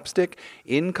Hardy-esque slapstick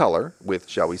in color with,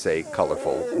 shall we say,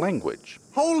 colorful language.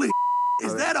 Holy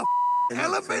is that a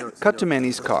elephant? Cut to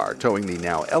Manny's car, towing the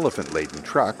now elephant-laden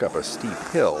truck up a steep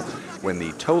hill. When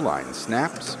the tow line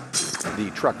snaps,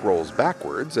 the truck rolls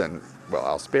backwards and, well,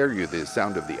 I'll spare you the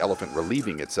sound of the elephant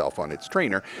relieving itself on its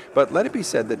trainer, but let it be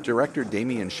said that director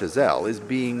Damien Chazelle is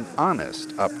being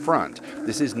honest up front.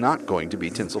 This is not going to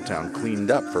be Tinseltown cleaned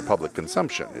up for public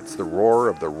consumption. It's the roar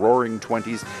of the roaring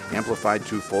 '20s amplified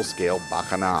to full-scale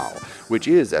bacchanal, which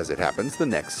is, as it happens, the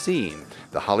next scene.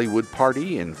 The Hollywood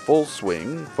party in full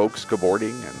swing, folks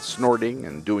cavorting and snorting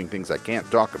and doing things I can't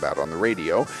talk about on the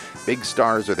radio. Big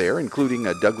stars are there, including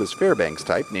a Douglas Fairbanks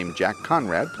type named Jack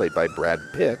Conrad, played by Brad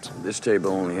Pitt. This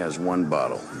table only has one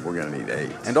bottle. We're going to need 8.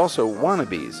 And also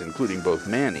wannabes, including both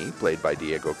Manny, played by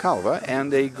Diego Calva,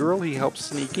 and a girl he helps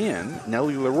sneak in,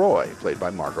 Nellie Leroy, played by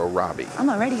Margot Robbie. I'm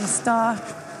already a star.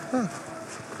 Huh.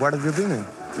 What have you been in?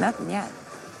 Nothing yet.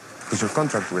 Who's your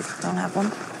contract with? Don't have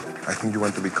one. I think you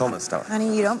want to become a star.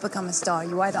 Honey, you don't become a star.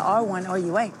 You either are one or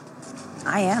you ain't.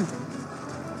 I am.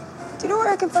 Do you know where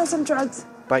I can find some drugs?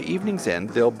 By evening's end,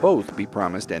 they'll both be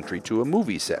promised entry to a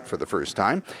movie set for the first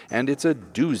time, and it's a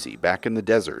doozy back in the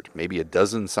desert, maybe a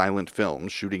dozen silent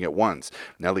films shooting at once.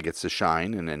 Nellie gets to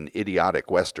shine in an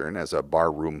idiotic western as a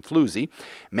barroom floozy.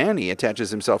 Manny attaches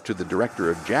himself to the director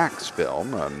of Jack's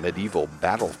film, a medieval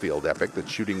battlefield epic that's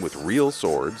shooting with real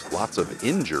swords, lots of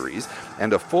injuries,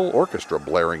 and a full orchestra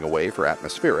blaring away for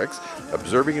atmospherics.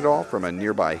 Observing it all from a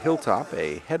nearby hilltop,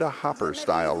 a Hedda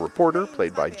Hopper-style reporter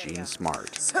played by Gene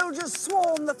Smart. Soldiers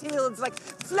swarm the fields like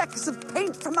flecks of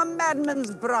paint from a madman's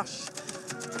brush.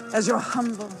 As your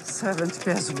humble servant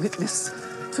bears witness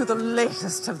to the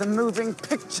latest of the moving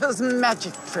picture's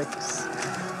magic tricks.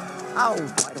 Oh,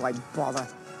 why do I bother?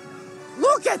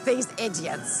 Look at these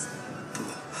idiots!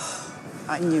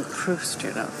 I knew Proust,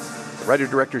 you know.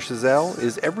 Writer-director Chazelle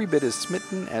is every bit as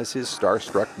smitten as his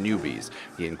starstruck newbies.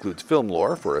 He includes film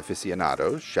lore for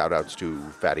aficionados, shout-outs to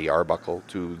Fatty Arbuckle,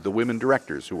 to the women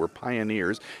directors who were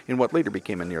pioneers in what later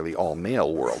became a nearly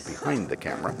all-male world behind the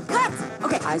camera. Cut!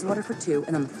 Okay, eyes water for two,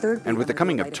 and then the third... And with the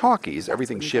coming of talkies,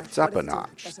 everything shifts up a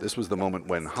notch. This was the moment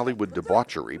when Hollywood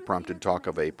debauchery prompted talk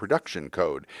of a production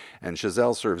code, and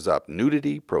Chazelle serves up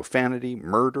nudity, profanity,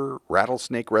 murder,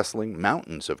 rattlesnake wrestling,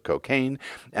 mountains of cocaine,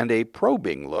 and a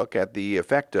probing look at the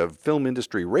effect of film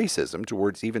industry racism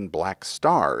towards even black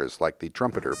stars, like the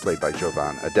trumpeter played by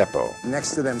Jovan Adepo.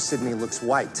 Next to them, Sydney looks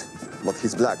white. Look,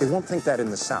 he's black. They won't think that in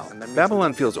the South.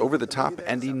 Babylon feels over the top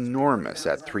and enormous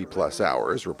at 3+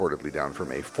 hours, reportedly down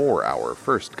from a 4-hour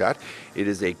first cut. It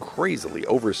is a crazily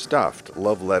overstuffed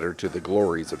love letter to the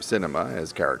glories of cinema,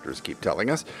 as characters keep telling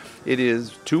us. It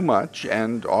is too much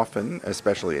and often,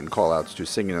 especially in call-outs to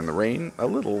Singin' in the Rain, a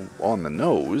little on the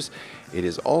nose. It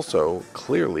is also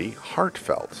clearly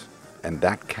heartfelt, and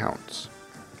that counts.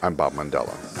 I'm Bob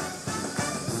Mondello.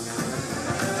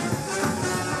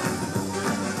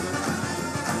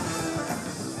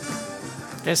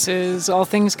 This is All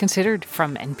Things Considered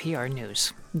from NPR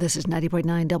News. This is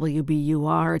 90.9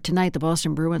 WBUR. Tonight, the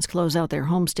Boston Bruins close out their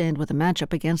homestand with a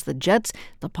matchup against the Jets.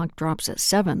 The puck drops at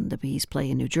 7. The Bees play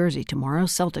in New Jersey tomorrow.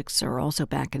 Celtics are also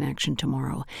back in action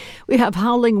tomorrow. We have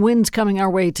howling winds coming our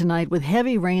way tonight with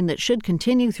heavy rain that should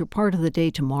continue through part of the day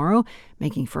tomorrow,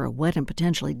 making for a wet and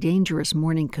potentially dangerous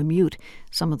morning commute.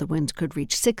 Some of the winds could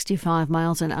reach 65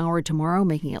 miles an hour tomorrow,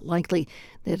 making it likely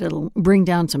that it'll bring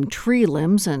down some tree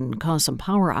limbs and cause some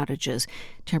power outages.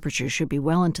 Temperatures should be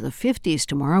well into the 50s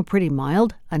tomorrow, pretty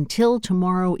mild, until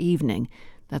tomorrow evening.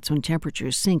 That's when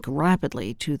temperatures sink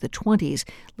rapidly to the 20s,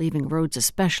 leaving roads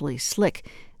especially slick.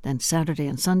 Then Saturday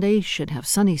and Sunday should have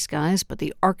sunny skies, but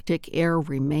the Arctic air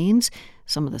remains.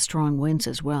 Some of the strong winds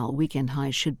as well. Weekend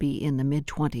highs should be in the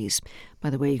mid-20s.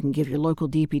 By the way, you can give your local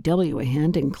DPW a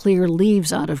hand and clear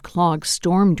leaves out of clogged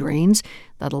storm drains.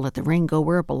 That'll let the rain go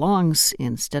where it belongs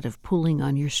instead of pooling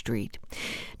on your street.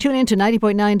 Tune in to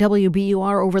 90.9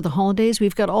 WBUR over the holidays.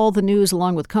 We've got all the news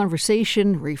along with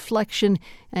conversation, reflection,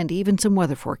 and even some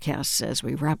weather forecasts as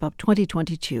we wrap up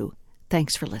 2022.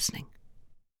 Thanks for listening.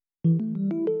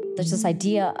 There's this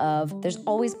idea of there's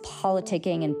always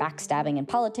politicking and backstabbing in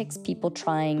politics, people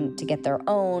trying to get their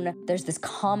own. There's this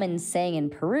common saying in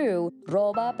Peru,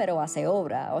 roba pero hace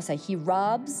obra. O sea, he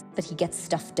robs, but he gets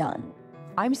stuff done.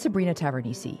 I'm Sabrina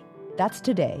Tavernisi. That's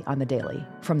today on The Daily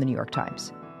from The New York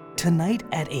Times. Tonight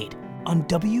at 8 on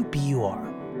WBUR.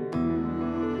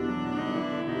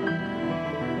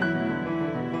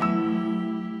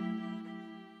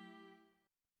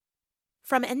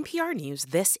 From NPR News,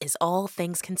 this is All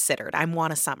Things Considered. I'm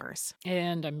Juana Summers.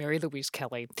 And I'm Mary Louise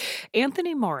Kelly.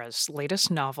 Anthony Marra's latest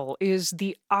novel is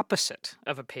the opposite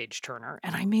of a page-turner,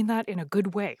 and I mean that in a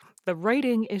good way. The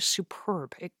writing is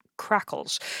superb. It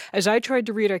crackles. As I tried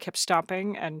to read, I kept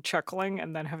stopping and chuckling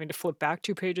and then having to flip back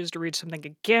 2 pages to read something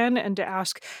again and to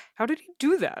ask, how did he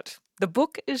do that? The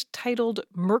book is titled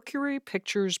Mercury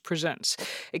Pictures Presents.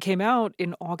 It came out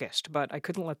in August, but I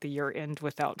couldn't let the year end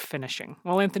without finishing.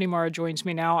 Well, Anthony Marra joins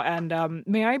me now, and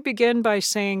may I begin by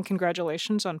saying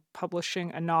congratulations on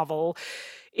publishing a novel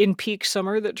in peak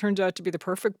summer that turns out to be the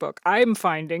perfect book I'm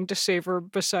finding to savor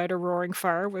beside a roaring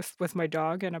fire with my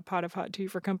dog and a pot of hot tea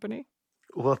for company.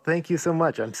 Well, thank you so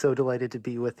much. I'm so delighted to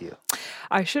be with you.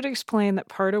 I should explain that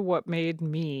part of what made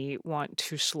me want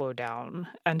to slow down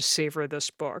and savor this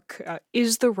book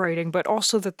is the writing, but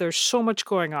also that there's so much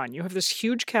going on. You have this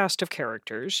huge cast of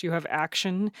characters. You have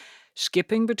action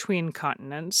skipping between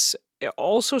continents,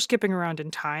 also skipping around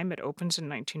in time. It opens in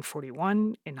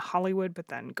 1941 in Hollywood, but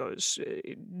then goes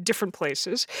different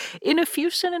places. In a few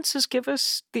sentences, give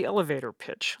us the elevator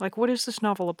pitch. Like, what is this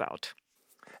novel about?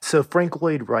 So Frank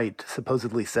Lloyd Wright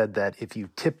supposedly said that if you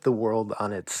tip the world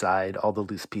on its side, all the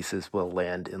loose pieces will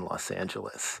land in Los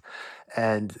Angeles.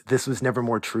 And this was never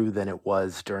more true than it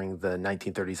was during the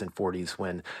 1930s and 40s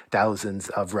when thousands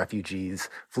of refugees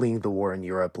fleeing the war in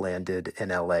Europe landed in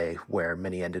LA, where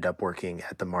many ended up working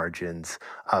at the margins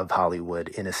of Hollywood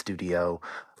in a studio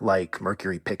like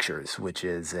Mercury Pictures, which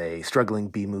is a struggling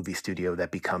B-movie studio that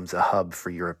becomes a hub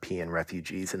for European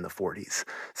refugees in the 40s.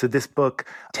 So this book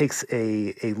takes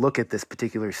a look at this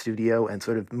particular studio and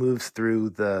sort of moves through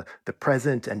the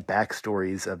present and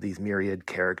backstories of these myriad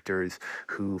characters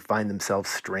who find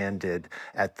themselves stranded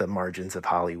at the margins of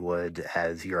Hollywood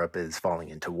as Europe is falling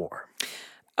into war.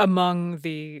 Among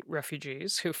the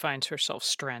refugees who finds herself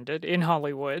stranded in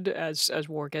Hollywood as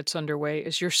war gets underway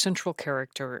is your central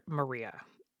character, Maria.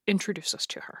 Introduce us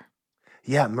to her.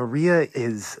 Yeah, Maria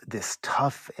is this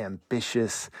tough,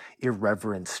 ambitious,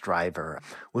 irreverent striver.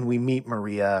 When we meet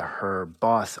Maria, her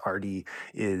boss, Artie,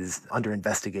 is under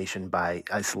investigation by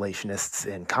isolationists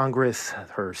in Congress.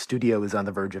 Her studio is on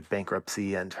the verge of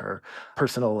bankruptcy, and her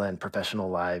personal and professional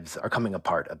lives are coming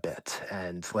apart a bit.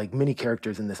 And like many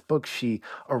characters in this book, she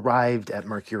arrived at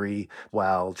Mercury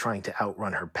while trying to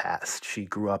outrun her past. She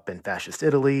grew up in fascist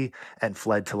Italy and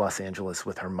fled to Los Angeles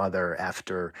with her mother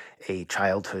after a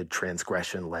childhood transgression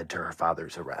led to her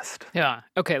father's arrest. Yeah.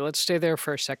 Okay, let's stay there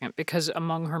for a second because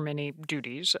among her many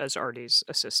duties as Artie's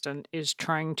assistant is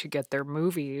trying to get their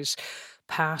movies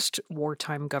past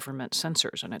wartime government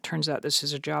censors. And it turns out this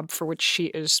is a job for which she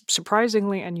is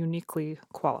surprisingly and uniquely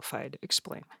qualified.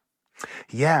 Explain.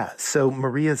 Yeah, so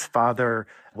Maria's father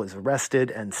was arrested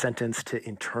and sentenced to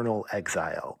internal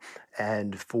exile.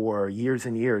 And for years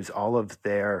and years, all of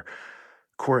their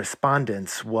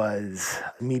correspondence was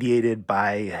mediated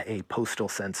by a postal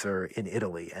censor in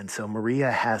Italy. And so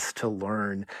Maria has to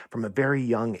learn from a very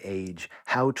young age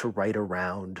how to write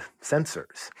around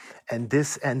censors. And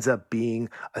this ends up being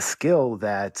a skill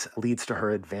that leads to her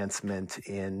advancement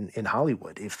in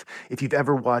Hollywood. If you've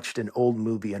ever watched an old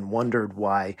movie and wondered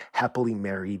why happily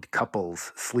married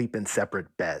couples sleep in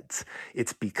separate beds,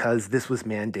 it's because this was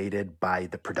mandated by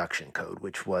the Production Code,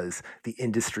 which was the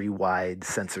industry-wide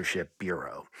censorship bureau.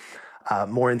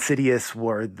 More insidious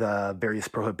were the various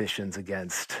prohibitions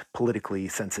against politically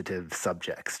sensitive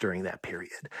subjects during that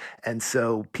period. And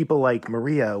so people like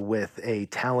Maria, with a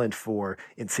talent for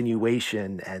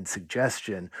insinuation and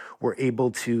suggestion, were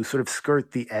able to sort of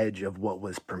skirt the edge of what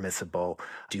was permissible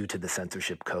due to the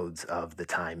censorship codes of the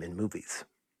time in movies.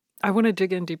 I want to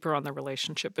dig in deeper on the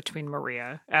relationship between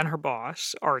Maria and her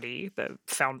boss, Artie, the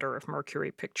founder of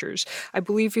Mercury Pictures. I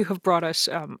believe you have brought us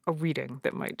a reading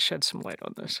that might shed some light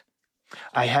on this.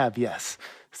 I have, yes.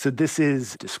 So this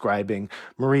is describing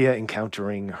Maria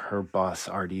encountering her boss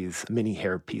Artie's mini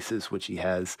hair pieces, which he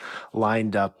has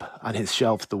lined up on his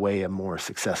shelf the way a more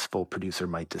successful producer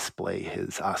might display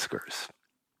his Oscars.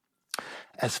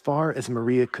 As far as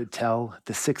Maria could tell,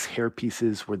 the 6 hair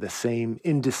pieces were the same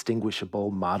indistinguishable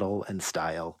model and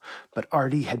style, but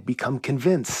Artie had become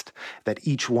convinced that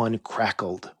each one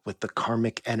crackled with the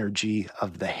karmic energy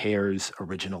of the hair's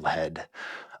original head,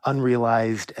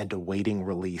 unrealized and awaiting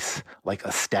release like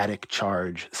a static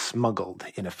charge smuggled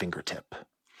in a fingertip.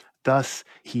 Thus,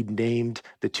 he named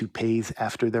the toupees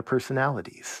after their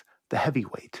personalities: the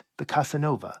heavyweight, the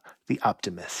Casanova, the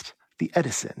optimist, the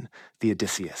Edison, the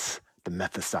Odysseus, the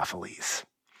Mephistopheles.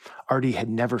 Artie had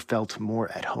never felt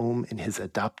more at home in his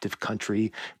adoptive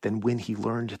country than when he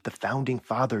learned the founding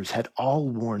fathers had all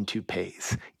worn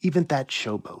toupees, even that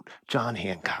showboat, John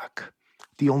Hancock.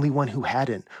 The only one who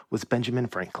hadn't was Benjamin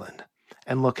Franklin.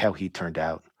 And look how he turned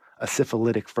out, a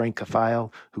syphilitic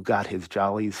Francophile who got his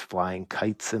jollies flying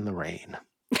kites in the rain.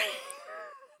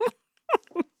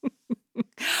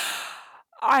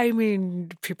 I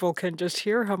mean, people can just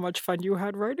hear how much fun you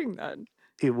had writing that.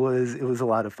 It was a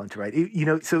lot of fun to write.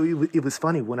 It was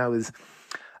funny when I was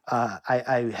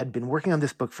I had been working on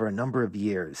this book for a number of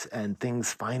years, and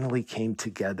things finally came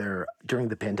together during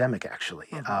the pandemic, actually.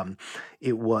 Mm-hmm.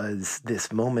 It was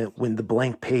this moment when the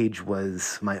blank page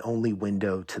was my only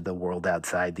window to the world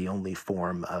outside, the only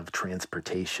form of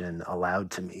transportation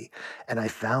allowed to me. And I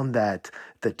found that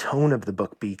the tone of the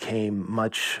book became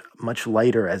much, much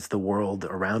lighter as the world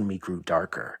around me grew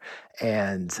darker.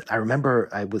 And I remember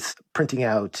I was printing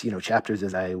out, chapters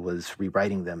as I was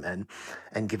rewriting them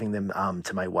and giving them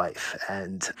to my wife.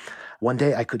 And one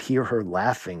day I could hear her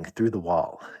laughing through the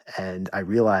wall. And I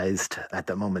realized at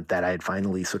that moment that I had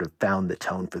finally sort of found the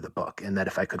tone for the book, and that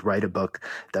if I could write a book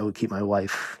that would keep my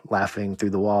wife laughing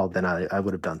through the wall, then I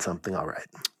would have done something all right.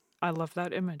 I love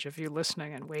that image of you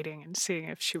listening and waiting and seeing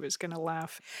if she was going to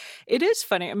laugh. It is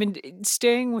funny. I mean,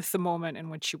 staying with the moment in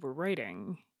which you were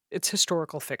writing, it's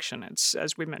historical fiction. It's,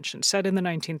 as we mentioned, set in the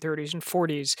 1930s and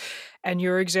 40s, and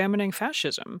you're examining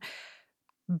fascism.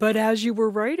 But as you were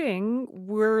writing,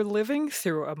 we're living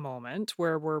through a moment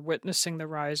where we're witnessing the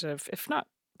rise of, if not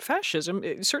fascism,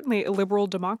 certainly illiberal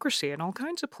democracy in all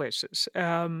kinds of places,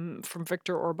 from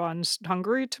Viktor Orban's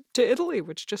Hungary to Italy,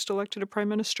 which just elected a prime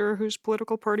minister whose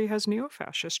political party has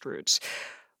neo-fascist roots.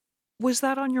 Was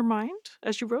that on your mind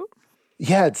as you wrote?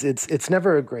 Yeah, it's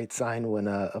never a great sign when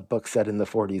a book set in the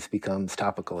 40s becomes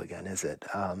topical again, is it?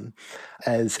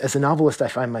 As a novelist, I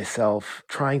find myself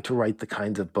trying to write the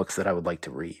kinds of books that I would like to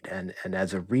read, and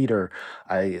as a reader,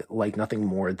 I like nothing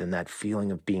more than that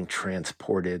feeling of being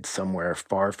transported somewhere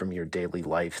far from your daily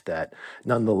life that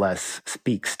nonetheless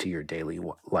speaks to your daily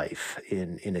life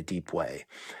in a deep way.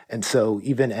 And so,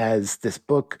 even as this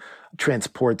book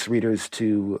transports readers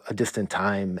to a distant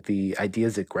time, the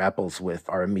ideas it grapples with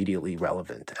are immediately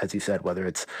relevant. As you said, whether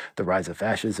it's the rise of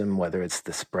fascism, whether it's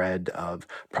the spread of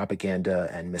propaganda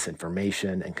and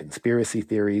misinformation and conspiracy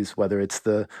theories, whether it's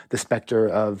the specter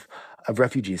of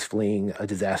refugees fleeing a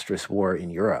disastrous war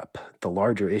in Europe, the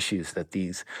larger issues that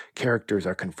these characters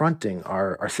are confronting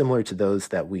are similar to those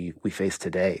that we face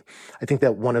today. I think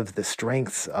that one of the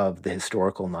strengths of the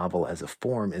historical novel as a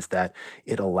form is that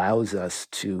it allows us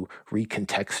to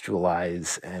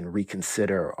recontextualize and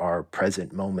reconsider our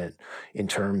present moment in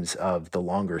terms of the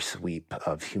longer sweep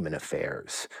of human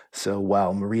affairs. So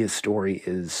while Maria's story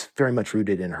is very much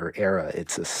rooted in her era,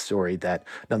 it's a story that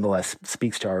nonetheless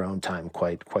speaks to our own time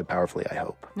quite powerfully, I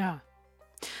hope. Yeah.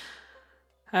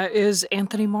 Is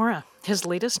Anthony Mora. His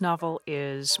latest novel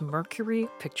is Mercury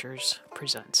Pictures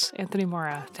Presents. Anthony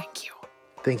Mora, thank you.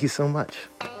 Thank you so much.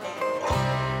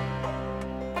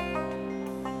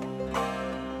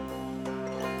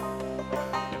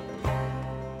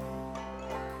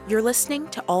 You're listening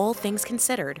to All Things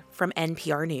Considered from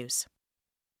NPR News.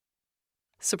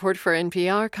 Support for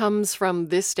NPR comes from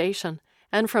this station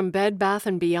and from Bed Bath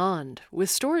 & Beyond, with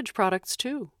storage products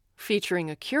too,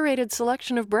 featuring a curated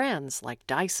selection of brands like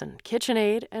Dyson,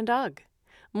 KitchenAid, and UGG.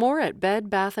 More at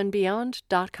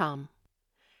bedbathandbeyond.com.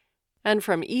 And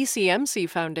from ECMC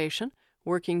Foundation,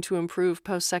 working to improve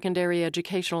post-secondary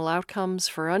educational outcomes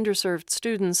for underserved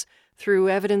students through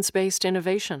evidence-based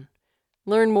innovation.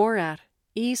 Learn more at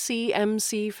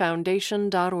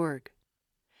ecmcfoundation.org.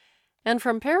 And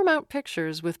from Paramount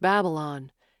Pictures with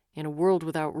Babylon, in a world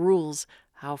without rules,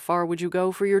 how far would you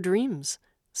go for your dreams?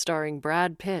 Starring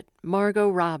Brad Pitt, Margot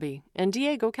Robbie, and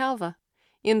Diego Calva.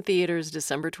 In theaters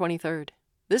December 23rd.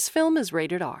 This film is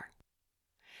rated R.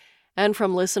 And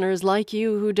from listeners like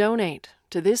you who donate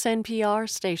to this NPR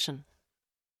station.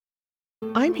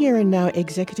 I'm Here and Now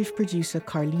executive producer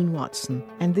Carlene Watson,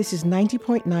 and this is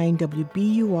 90.9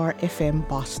 WBUR FM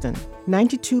Boston,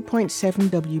 92.7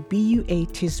 WBUA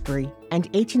Tisbury,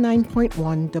 and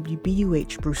 89.1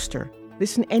 WBUH Brewster.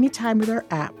 Listen anytime with our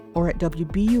app or at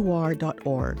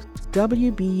WBUR.org.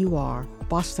 WBUR,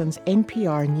 Boston's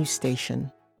NPR news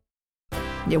station.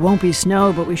 It won't be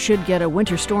snow, but we should get a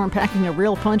winter storm packing a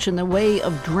real punch in the way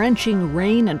of drenching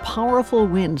rain and powerful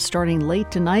winds starting late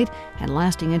tonight and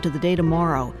lasting into the day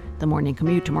tomorrow. The morning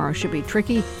commute tomorrow should be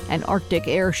tricky, and Arctic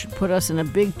air should put us in a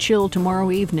big chill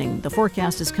tomorrow evening. The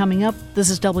forecast is coming up.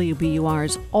 This is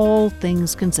WBUR's All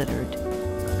Things Considered.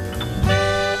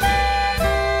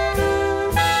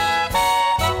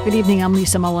 Good evening, I'm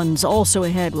Lisa Mullins. Also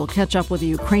ahead, we'll catch up with a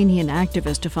Ukrainian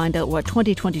activist to find out what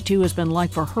 2022 has been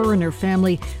like for her and her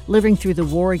family living through the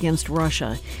war against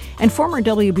Russia. And former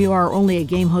WBUR Only a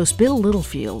Game host Bill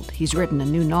Littlefield. He's written a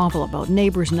new novel about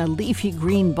neighbors in a leafy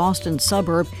green Boston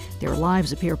suburb. Their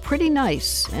lives appear pretty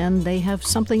nice, and they have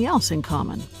something else in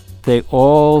common. They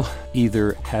all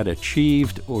either had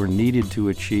achieved or needed to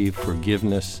achieve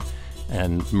forgiveness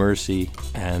and mercy,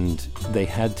 and they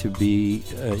had to be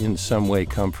in some way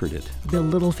comforted. Bill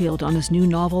Littlefield on his new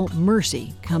novel,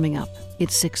 Mercy, coming up.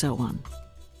 It's 6:01.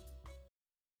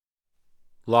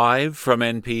 Live from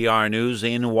NPR News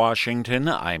in Washington,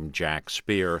 I'm Jack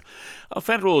Speer. A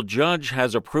federal judge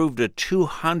has approved a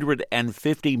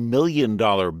 $250 million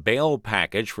bail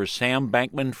package for Sam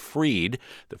Bankman-Fried.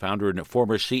 The founder and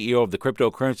former CEO of the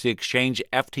cryptocurrency exchange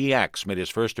FTX made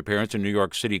his first appearance in New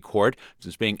York City court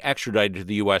since being extradited to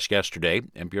the U.S. yesterday.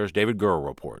 NPR's David Gurr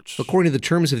reports. According to the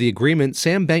terms of the agreement,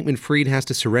 Sam Bankman-Fried has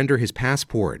to surrender his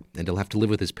passport, and he'll have to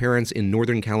live with his parents in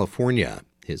Northern California.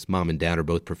 His mom and dad are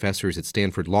both professors at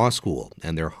Stanford Law School,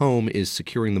 and their home is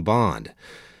securing the bond.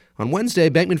 On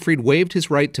Wednesday, Bankman-Fried waived his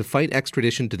right to fight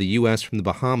extradition to the U.S. from the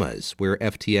Bahamas, where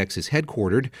FTX is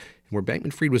headquartered, and where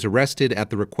Bankman-Fried was arrested at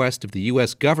the request of the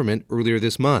U.S. government earlier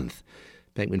this month.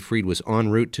 Bankman-Fried was en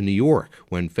route to New York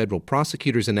when federal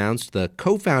prosecutors announced the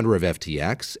co-founder of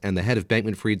FTX and the head of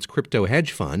Bankman-Fried's crypto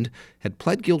hedge fund had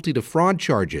pled guilty to fraud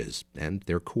charges, and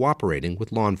they're cooperating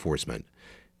with law enforcement.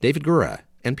 David Gura,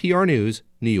 NPR News,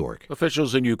 New York.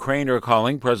 Officials in Ukraine are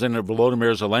calling President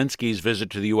Volodymyr Zelensky's visit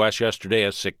to the U.S. yesterday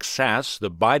a success. The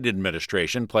Biden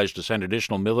administration pledged to send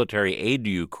additional military aid to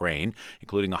Ukraine,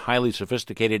 including a highly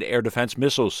sophisticated air defense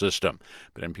missile system.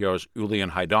 But NPR's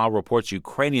Julian Haidal reports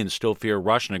Ukrainians still fear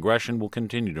Russian aggression will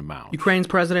continue to mount. Ukraine's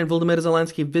President Volodymyr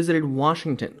Zelensky visited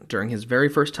Washington during his very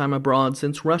first time abroad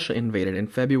since Russia invaded in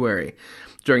February.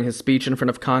 During his speech in front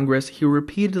of Congress, he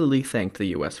repeatedly thanked the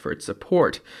U.S. for its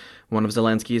support. One of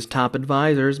Zelensky's top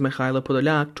advisors, Mikhailo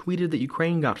Podolyak, tweeted that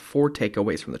Ukraine got 4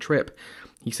 takeaways from the trip.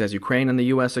 He says Ukraine and the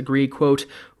U.S. agree, quote,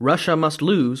 Russia must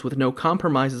lose with no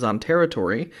compromises on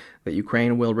territory, that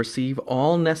Ukraine will receive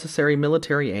all necessary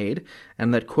military aid,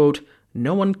 and that, quote,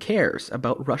 no one cares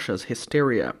about Russia's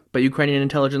hysteria. But Ukrainian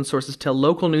intelligence sources tell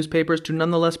local newspapers to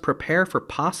nonetheless prepare for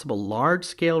possible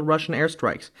large-scale Russian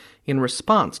airstrikes in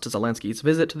response to Zelensky's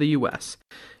visit to the U.S.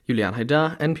 Julian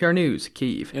Haida, NPR News,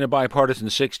 Kyiv. In a bipartisan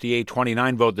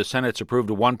 68-29 vote, the Senate's approved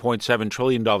a $1.7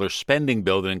 trillion spending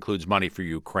bill that includes money for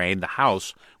Ukraine. The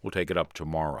House will take it up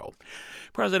tomorrow.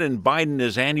 President Biden, in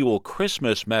his annual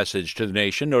Christmas message to the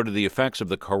nation, noted the effects of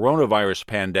the coronavirus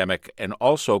pandemic and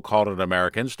also called on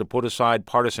Americans to put aside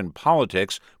partisan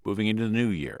politics moving into the new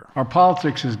year. Our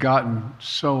politics has gotten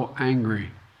so angry,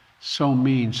 so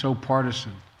mean, so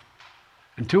partisan.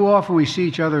 And too often we see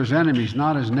each other as enemies,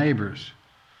 not as neighbors,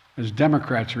 as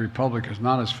Democrats or Republicans,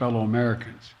 not as fellow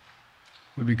Americans.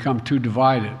 We become too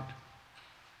divided.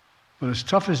 But as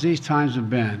tough as these times have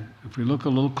been, if we look a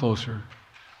little closer,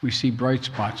 we see bright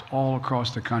spots all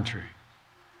across the country.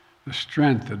 The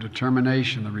strength, the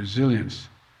determination, the resilience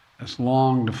that's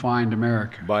long defined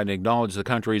America. Biden acknowledged the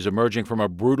country is emerging from a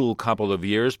brutal couple of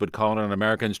years, but called on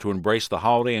Americans to embrace the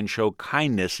holiday and show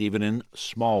kindness even in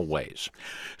small ways.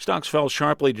 Stocks fell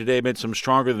sharply today amid some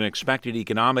stronger than expected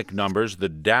economic numbers. The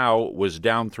Dow was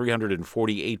down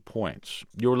 348 points.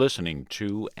 You're listening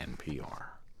to NPR.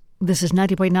 This is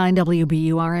 90.9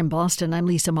 WBUR in Boston. I'm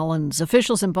Lisa Mullins.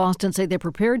 Officials in Boston say they're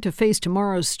prepared to face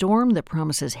tomorrow's storm that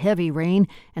promises heavy rain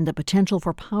and the potential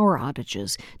for power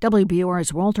outages.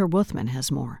 WBUR's Walter Wuthman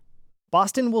has more.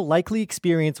 Boston will likely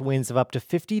experience winds of up to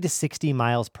 50 to 60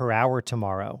 miles per hour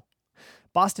tomorrow.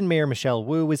 Boston Mayor Michelle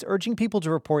Wu is urging people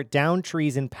to report downed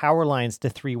trees and power lines to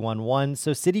 311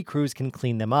 so city crews can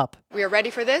clean them up. We are ready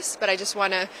for this, but I just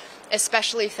want to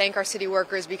especially thank our city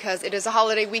workers because it is a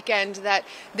holiday weekend that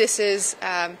this is,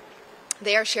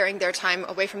 they are sharing their time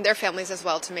away from their families as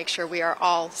well to make sure we are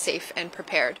all safe and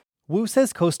prepared. Wu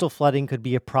says coastal flooding could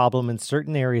be a problem in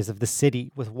certain areas of the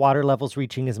city, with water levels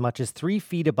reaching as much as 3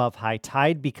 feet above high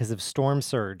tide because of storm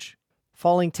surge.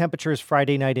 Falling temperatures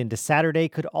Friday night into Saturday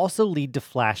could also lead to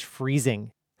flash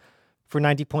freezing. For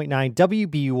 90.9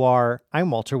 WBUR,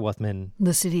 I'm Walter Wuthman.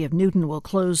 The city of Newton will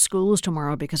close schools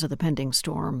tomorrow because of the pending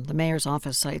storm. The mayor's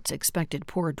office cites expected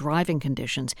poor driving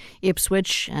conditions.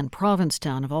 Ipswich and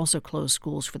Provincetown have also closed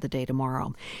schools for the day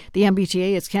tomorrow. The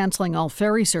MBTA is canceling all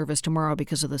ferry service tomorrow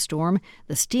because of the storm.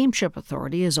 The Steamship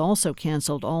Authority has also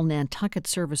canceled all Nantucket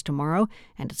service tomorrow,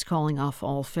 and it's calling off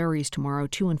all ferries tomorrow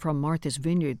to and from Martha's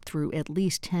Vineyard through at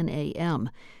least 10 a.m.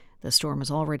 The storm is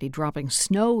already dropping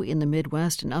snow in the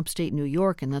Midwest and upstate New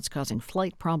York, and that's causing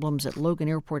flight problems at Logan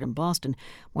Airport in Boston.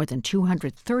 More than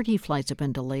 230 flights have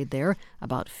been delayed there.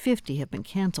 About 50 have been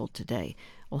canceled today.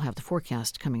 We'll have the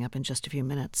forecast coming up in just a few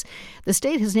minutes. The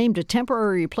state has named a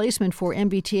temporary replacement for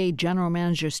MBTA General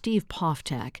Manager Steve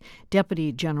Poftak.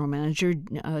 Deputy General Manager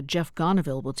Jeff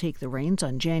Gonneville will take the reins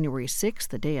on January 6th,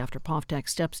 the day after Poftak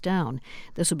steps down.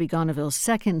 This will be Gonneville's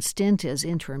second stint as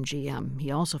interim GM.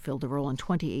 He also filled the role in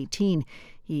 2018.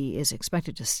 He is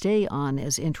expected to stay on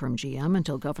as interim GM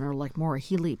until Governor-elect Maura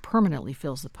Healey permanently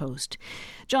fills the post.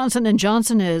 Johnson &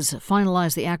 Johnson has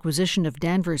finalized the acquisition of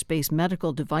Danvers-based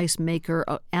medical device maker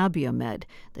Abiomed.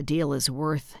 The deal is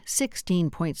worth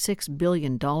 $16.6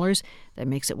 billion. That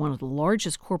makes it one of the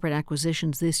largest corporate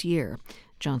acquisitions this year.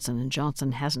 Johnson &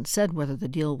 Johnson hasn't said whether the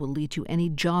deal will lead to any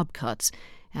job cuts.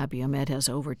 Abiomed has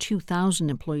over 2,000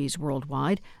 employees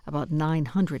worldwide, about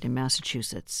 900 in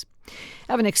Massachusetts.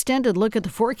 I have an extended look at the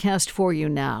forecast for you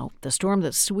now. The storm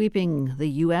that's sweeping the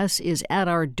U.S. is at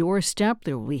our doorstep.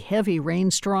 There will be heavy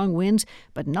rain, strong winds,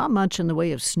 but not much in the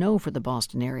way of snow for the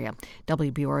Boston area.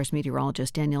 WBUR's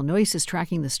meteorologist Danielle Noyce is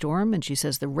tracking the storm, and she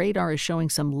says the radar is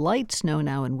showing some light snow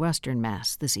now in western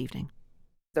Mass this evening.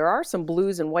 There are some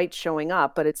blues and whites showing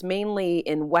up, but it's mainly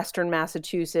in western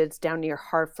Massachusetts, down near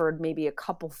Hartford, maybe a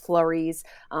couple flurries.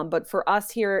 But for us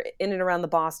here in and around the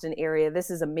Boston area, this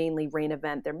is a mainly rain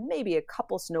event. There may be a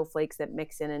couple snowflakes that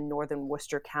mix in northern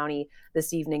Worcester County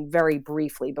this evening very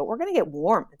briefly, but we're going to get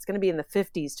warm. It's going to be in the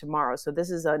 50s tomorrow, so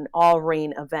this is an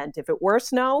all-rain event. If it were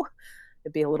snow,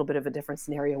 it'd be a little bit of a different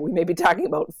scenario. We may be talking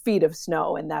about feet of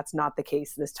snow, and that's not the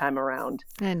case this time around.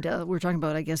 And we're talking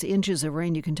about, I guess, inches of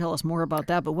rain. You can tell us more about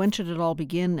that, but when should it all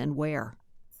begin and where?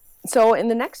 So in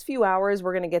the next few hours,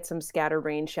 we're going to get some scattered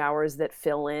rain showers that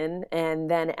fill in. And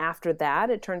then after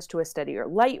that, it turns to a steadier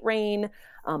light rain.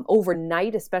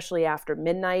 Overnight, especially after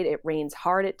midnight, it rains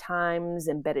hard at times,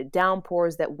 embedded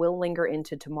downpours that will linger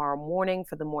into tomorrow morning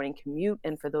for the morning commute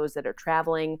and for those that are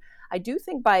traveling. I do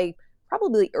think by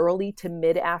probably early to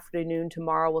mid-afternoon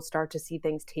tomorrow, we'll start to see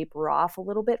things taper off a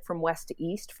little bit from west to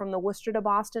east from the Worcester to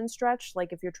Boston stretch.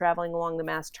 Like if you're traveling along the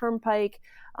Mass Turnpike,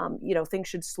 things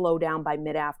should slow down by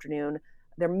mid-afternoon.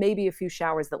 There may be a few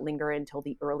showers that linger until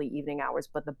the early evening hours,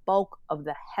 but the bulk of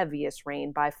the heaviest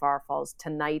rain by far falls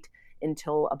tonight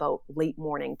until about late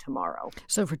morning tomorrow.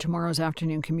 So for tomorrow's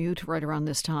afternoon commute, right around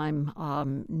this time,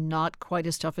 not quite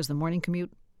as tough as the morning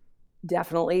commute?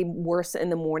 Definitely worse in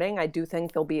the morning. I do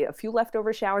think there'll be a few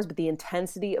leftover showers, but the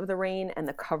intensity of the rain and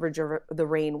the coverage of the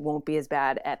rain won't be as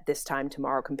bad at this time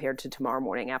tomorrow compared to tomorrow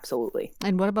morning. Absolutely.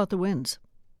 And what about the winds?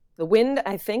 The wind,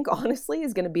 I think, honestly,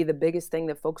 is going to be the biggest thing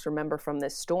that folks remember from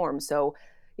this storm. So,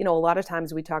 a lot of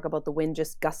times we talk about the wind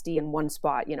just gusty in one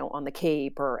spot, on the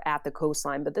Cape or at the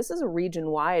coastline, but this is a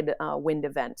region-wide wind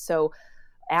event. So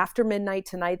after midnight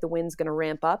tonight, the wind's going to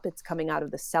ramp up. It's coming out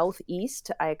of the southeast.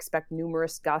 I expect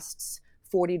numerous gusts,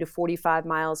 40 to 45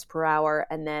 miles per hour.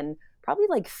 And then probably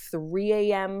like 3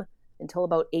 a.m. until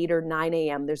about 8 or 9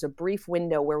 a.m., there's a brief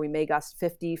window where we may gust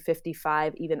 50,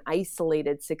 55, even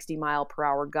isolated 60 mile per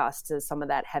hour gusts as some of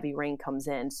that heavy rain comes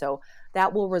in. So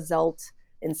that will result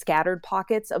in scattered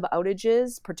pockets of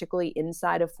outages, particularly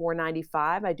inside of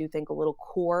 495. I do think a little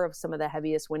core of some of the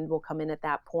heaviest wind will come in at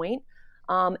that point.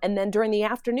 And then during the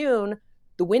afternoon,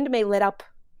 the wind may let up,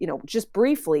 just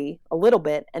briefly a little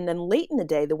bit. And then late in the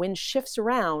day, the wind shifts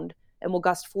around and will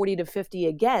gust 40 to 50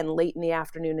 again late in the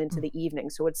afternoon into the evening.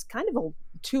 So it's kind of a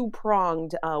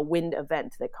two-pronged wind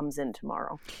event that comes in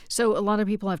tomorrow. So a lot of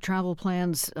people have travel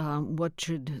plans. What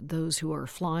should those who are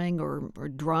flying or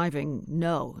driving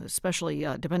know, especially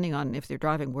depending on if they're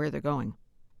driving, where they're going?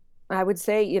 I would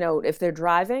say, if they're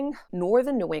driving,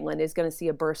 northern New England is going to see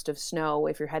a burst of snow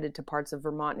if you're headed to parts of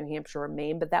Vermont, New Hampshire, or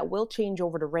Maine, but that will change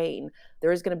over to rain.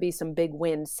 There is going to be some big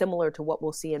wind similar to what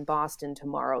we'll see in Boston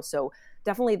tomorrow. So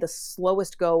definitely the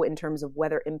slowest go in terms of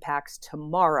weather impacts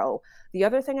tomorrow. The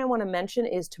other thing I want to mention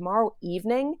is tomorrow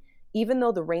evening, even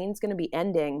though the rain's going to be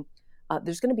ending,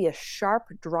 there's going to be a sharp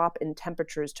drop in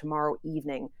temperatures tomorrow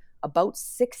evening, about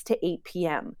 6 to 8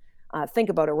 p.m. Think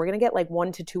about it. We're going to get like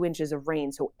 1 to 2 inches of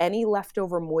rain. So any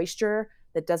leftover moisture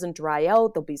that doesn't dry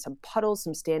out, there'll be some puddles,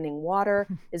 some standing water,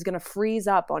 is going to freeze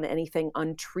up on anything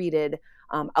untreated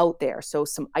out there. So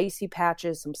some icy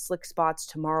patches, some slick spots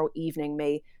tomorrow evening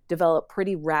may develop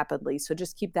pretty rapidly. So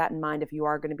just keep that in mind if you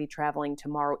are going to be traveling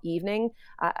tomorrow evening.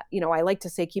 I like to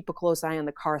say keep a close eye on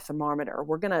the car thermometer.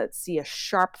 We're going to see a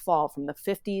sharp fall from the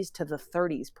 50s to the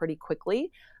 30s pretty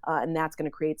quickly. And that's going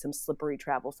to create some slippery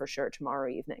travel for sure tomorrow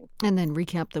evening. And then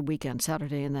recap the weekend,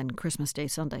 Saturday and then Christmas Day,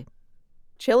 Sunday.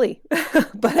 Chilly,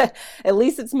 but at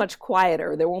least it's much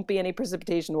quieter. There won't be any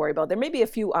precipitation to worry about. There may be a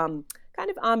few kind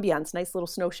of ambiance, nice little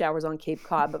snow showers on Cape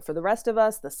Cod, but for the rest of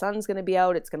us, the sun's going to be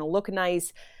out. It's going to look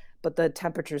nice, but the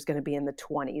temperature is going to be in the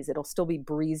 20s. It'll still be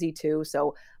breezy too.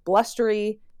 So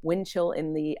blustery, wind chill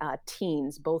in the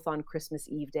teens, both on Christmas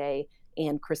Eve day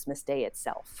and Christmas Day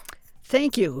itself.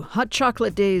 Thank you. Hot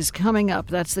chocolate days coming up.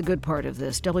 That's the good part of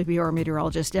this. WBUR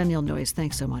meteorologist Danielle Noyes,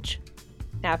 thanks so much.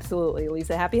 Absolutely,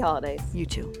 Lisa. Happy holidays. You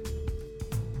too.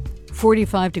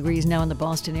 45 degrees now in the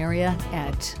Boston area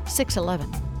at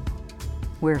 6:11.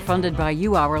 We're funded by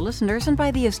you, our listeners, and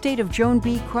by the estate of Joan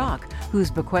B. Kroc,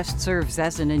 whose bequest serves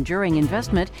as an enduring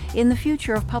investment in the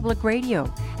future of public radio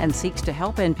and seeks to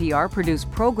help NPR produce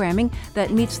programming that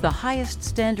meets the highest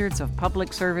standards of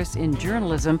public service in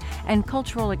journalism and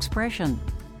cultural expression.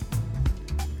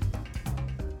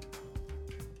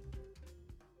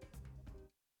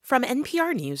 From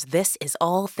NPR News, this is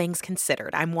All Things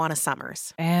Considered. I'm Juana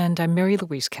Summers. And I'm Mary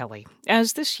Louise Kelly.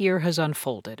 As this year has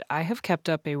unfolded, I have kept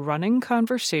up a running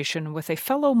conversation with a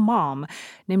fellow mom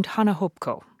named Hanna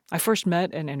Hopko. I first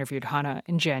met and interviewed Hanna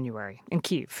in January in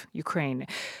Kyiv, Ukraine.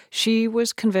 She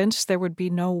was convinced there would be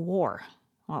no war.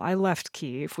 Well, I left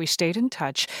Kyiv, we stayed in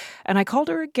touch, and I called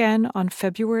her again on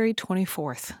February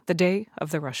 24th, the day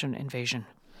of the Russian invasion.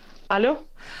 Hello?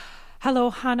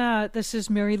 Hello, Hanna. This is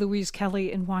Mary Louise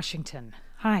Kelly in Washington.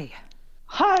 Hi.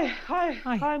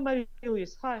 Hi, Mary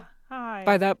Louise. Hi. Hi.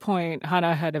 By that point,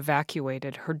 Hannah had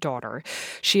evacuated her daughter.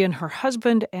 She and her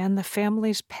husband and the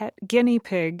family's pet guinea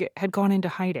pig had gone into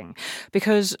hiding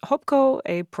because Hopko,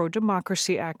 a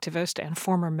pro-democracy activist and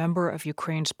former member of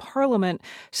Ukraine's parliament,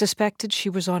 suspected she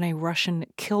was on a Russian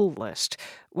kill list.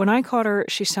 When I caught her,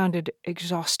 she sounded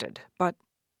exhausted, but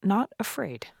not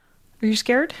afraid. Are you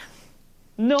scared?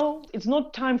 No, it's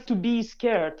not time to be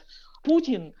scared.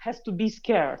 Putin has to be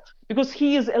scared because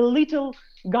he is a little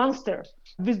gangster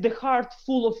with the heart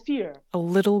full of fear. A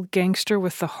little gangster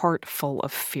with the heart full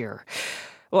of fear.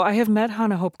 Well, I have met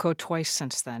Hannah Hopko twice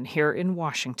since then, here in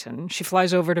Washington. She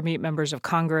flies over to meet members of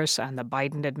Congress and the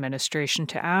Biden administration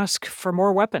to ask for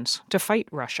more weapons to fight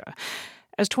Russia.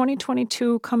 As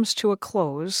 2022 comes to a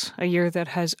close, a year that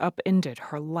has upended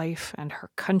her life and her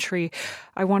country,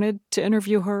 I wanted to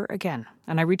interview her again.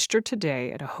 And I reached her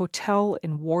today at a hotel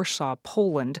in Warsaw,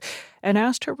 Poland, and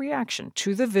asked her reaction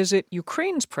to the visit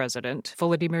Ukraine's president,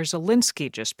 Volodymyr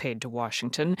Zelensky, just paid to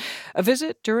Washington, a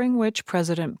visit during which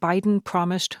President Biden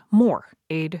promised more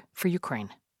aid for Ukraine.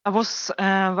 I was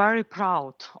very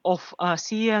proud of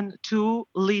seeing two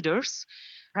leaders,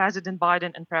 President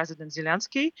Biden and President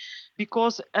Zelensky,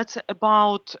 because it's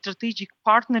about strategic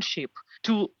partnership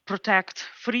to protect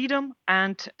freedom,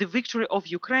 and the victory of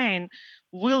Ukraine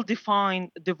will define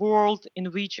the world in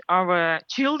which our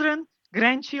children,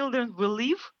 grandchildren will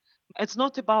live. It's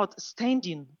not about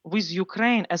standing with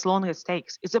Ukraine as long as it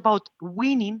takes. It's about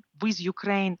winning with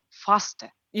Ukraine faster.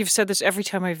 You've said this every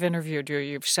time I've interviewed you.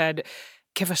 You've said,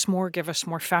 give us more,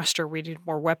 faster. We need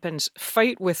more weapons.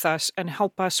 Fight with us and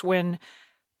help us win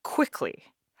quickly.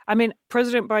 I mean,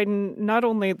 President Biden, not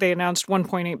only they announced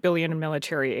 $1.8 billion in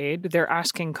military aid, they're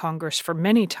asking Congress for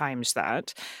many times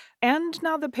that. And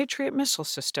now the Patriot missile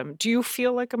system. Do you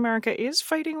feel like America is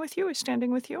fighting with you, is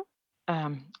standing with you?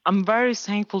 I'm very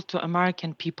thankful to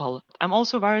American people. I'm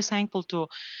also very thankful to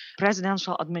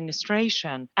presidential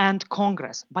administration and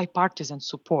Congress, bipartisan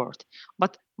support.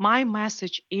 But my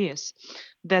message is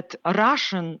that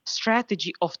Russian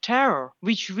strategy of terror,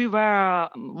 which we were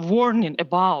warning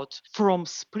about from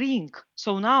spring,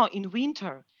 so now in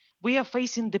winter, we are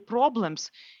facing the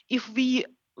problems. If we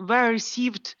were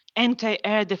received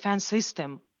anti-air defense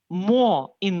system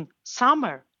more in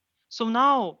summer, so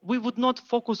now we would not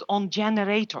focus on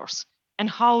generators and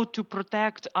how to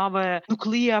protect our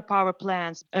nuclear power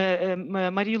plants.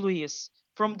 Marie-Louise,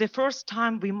 from the first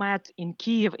time we met in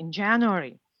Kiev in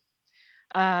January,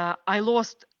 I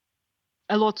lost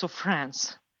a lot of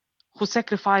friends who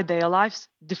sacrificed their lives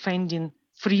defending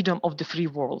freedom of the free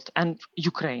world and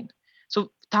Ukraine.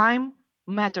 So time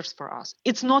matters for us.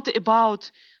 It's not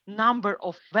about number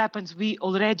of weapons we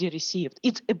already received.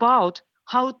 It's about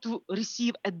how to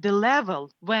receive at the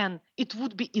level when it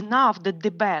would be enough that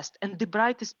the best and the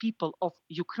brightest people of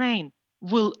Ukraine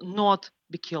will not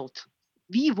be killed.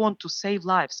 We want to save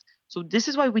lives. So this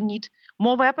is why we need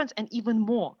more weapons and even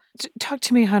more. Talk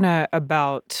to me, Hannah,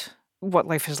 about what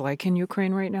life is like in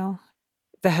Ukraine right now.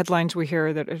 The headlines we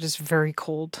hear that it is very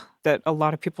cold, that a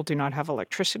lot of people do not have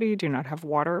electricity, do not have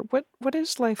water. What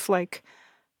is life like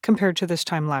compared to this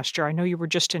time last year? I know you were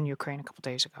just in Ukraine a couple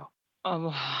days ago.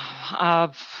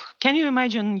 Can you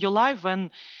imagine your life when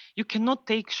you cannot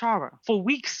take shower for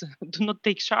weeks, do not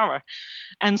take shower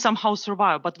and somehow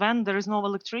survive? But when there is no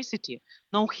electricity,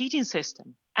 no heating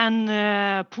system, and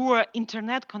poor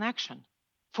internet connection,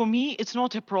 for me, it's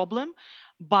not a problem.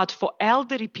 But for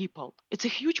elderly people, it's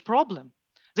a huge problem.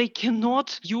 They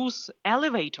cannot use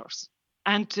elevators.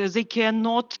 And they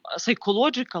cannot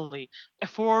psychologically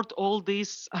afford all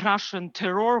this Russian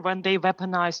terror when they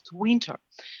weaponized winter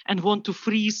and want to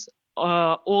freeze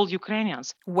all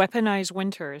Ukrainians. Weaponize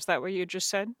winter, is that what you just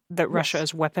said? That Yes. Russia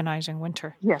is weaponizing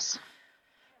winter? Yes.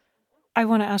 I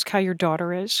want to ask how your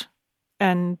daughter is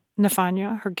and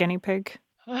Nafanya, her guinea pig.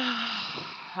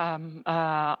 I'm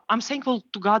thankful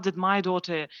to God that my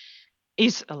daughter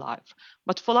is alive.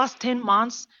 But for last 10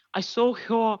 months, I saw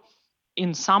her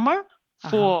in summer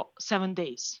for 7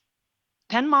 days.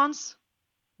 10 months,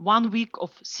 1 week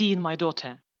of seeing my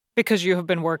daughter. Because you have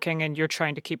been working and you're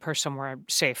trying to keep her somewhere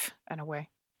safe in a way.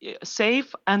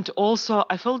 Safe, and also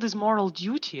I feel this moral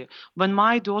duty. When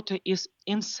my daughter is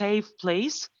in safe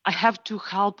place, I have to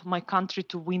help my country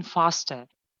to win faster.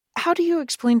 How do you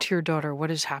explain to your daughter what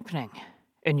is happening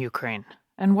in Ukraine?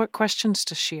 And what questions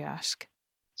does she ask?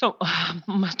 So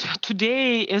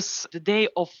today is the day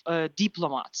of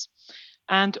diplomats,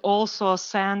 and also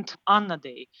Saint Anna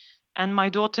Day. And my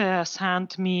daughter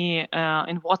sent me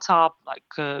in WhatsApp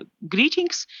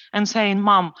greetings and saying,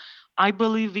 "Mom, I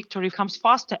believe victory comes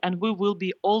faster and we will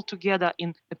be all together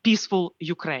in a peaceful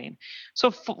Ukraine."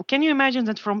 So can you imagine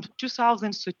that from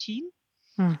 2013,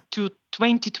 to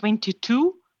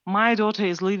 2022, my daughter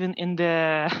is living in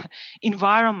the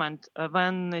environment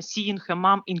when seeing her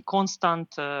mom in constant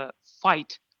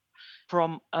fight.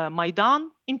 From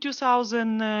Maidan in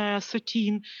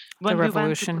 2013, when we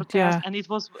went to protest, and it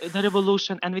was the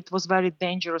revolution, and it was very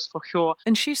dangerous for her.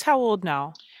 And she's how old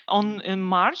now? In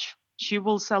March, she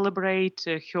will celebrate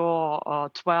her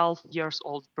 12 years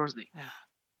old birthday. Yeah.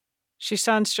 She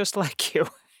sounds just like you.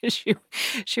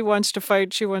 She wants to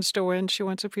fight, she wants to win, she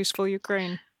wants a peaceful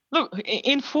Ukraine. Look,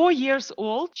 in 4 years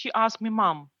old, she asked me,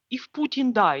 Mom, if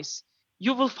Putin dies,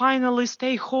 you will finally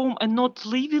stay home and not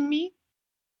leaving me?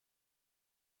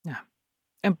 Yeah.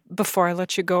 And before I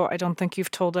let you go, I don't think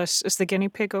you've told us, is the guinea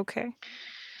pig okay?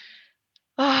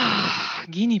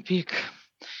 Guinea pig.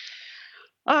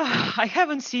 I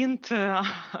haven't seen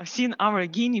our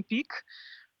guinea pig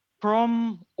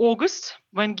from August,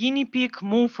 when guinea pig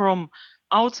moved from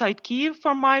outside Kiev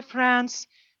for my friends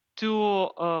to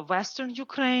Western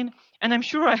Ukraine. And I'm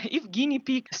sure if guinea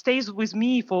pig stays with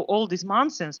me for all these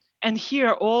months and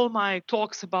hear all my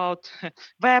talks about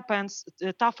weapons,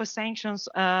 tougher sanctions,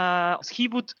 he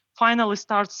would finally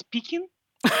start speaking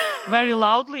very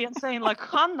loudly and saying like,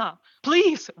 Hannah,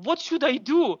 please, what should I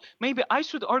do? Maybe I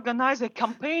should organize a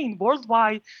campaign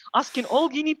worldwide asking all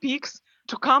guinea pigs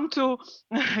to come to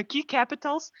key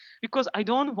capitals, because I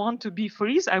don't want to be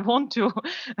freeze. I want to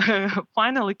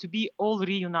finally to be all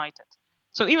reunited.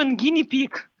 So even guinea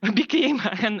pig became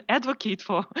an advocate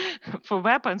for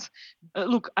weapons.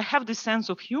 Look, I have this sense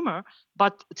of humor,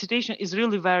 but the situation is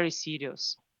really very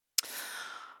serious.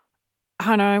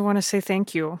 Hannah, I want to say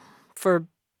thank you for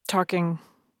talking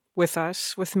with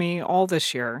us, with me, all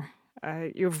this year.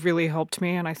 You've really helped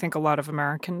me, and I think a lot of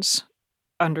Americans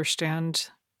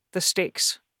understand the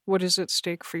stakes. What is at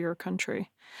stake for your country?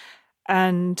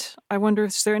 And I wonder,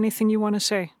 is there anything you want to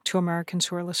say to Americans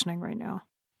who are listening right now?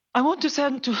 I want to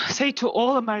say to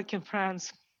all American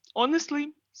friends,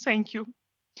 honestly, thank you.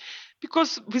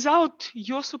 Because without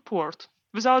your support,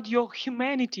 without your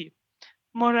humanity,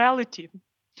 morality,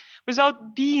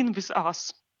 without being with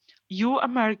us, you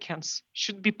Americans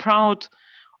should be proud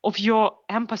of your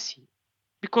empathy,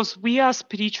 because we are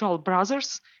spiritual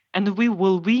brothers and we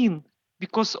will win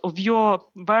because of your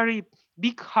very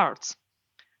big hearts.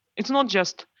 It's not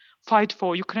just fight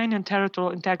for Ukrainian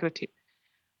territorial integrity.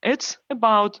 It's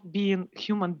about being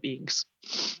human beings.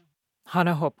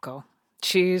 Hannah Hopko.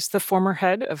 She's the former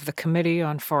head of the Committee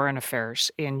on Foreign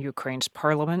Affairs in Ukraine's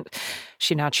parliament.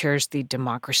 She now chairs the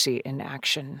Democracy in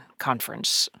Action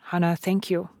conference. Hannah,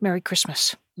 thank you. Merry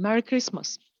Christmas. Merry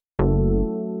Christmas.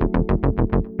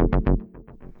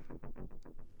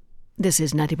 This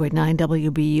is 90.9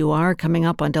 WBUR. Coming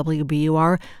up on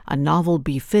WBUR, a novel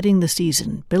befitting the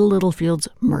season, Bill Littlefield's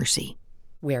Mercy.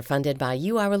 We're funded by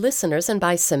you, our listeners, and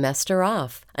by Semester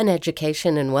Off, an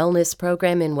education and wellness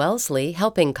program in Wellesley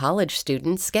helping college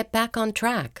students get back on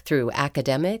track through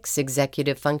academics,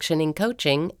 executive functioning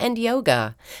coaching, and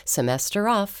yoga.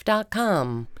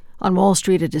 SemesterOff.com. On Wall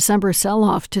Street, a December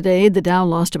sell-off today. The Dow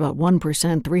lost about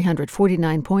 1%,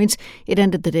 349 points. It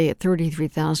ended the day at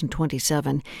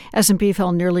 33,027. S&P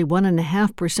fell nearly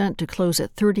 1.5% to close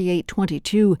at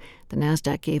 3822. The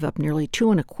Nasdaq gave up nearly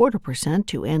 2.25%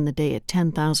 to end the day at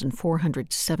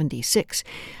 10,476.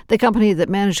 The company that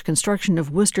managed construction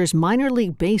of Worcester's minor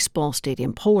league baseball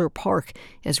stadium, Polar Park,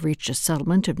 has reached a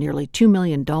settlement of nearly $2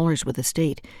 million with the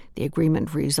state. The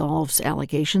agreement resolves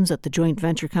allegations that the joint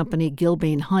venture company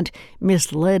Gilbane Hunt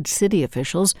misled city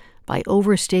officials by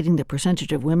overstating the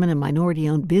percentage of women and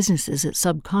minority-owned businesses it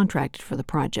subcontracted for the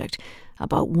project.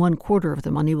 About 1/4 of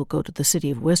the money will go to the city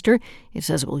of Worcester. It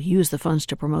says it will use the funds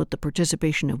to promote the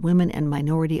participation of women and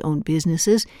minority-owned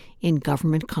businesses in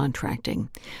government contracting.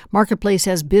 Marketplace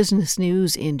has business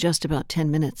news in just about 10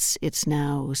 minutes. It's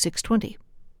now 6:20.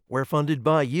 We're funded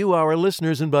by you, our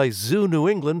listeners, and by Zoo New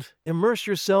England. Immerse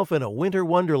yourself in a winter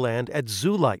wonderland at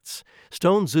Zoo Lights,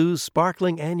 Stone Zoo's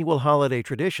sparkling annual holiday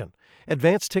tradition.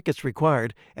 Advance tickets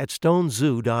required at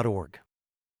stonezoo.org.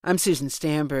 I'm Susan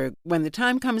Stamberg. When the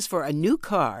time comes for a new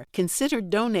car, consider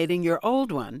donating your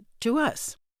old one to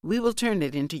us. We will turn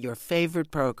it into your favorite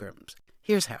programs.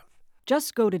 Here's how.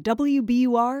 Just go to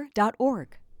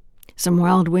WBUR.org. Some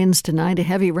wild winds tonight, a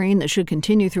heavy rain that should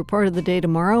continue through part of the day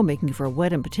tomorrow, making for a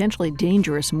wet and potentially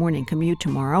dangerous morning commute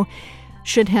tomorrow.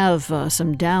 Should have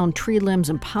some downed tree limbs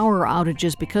and power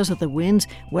outages because of the winds.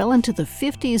 Well into the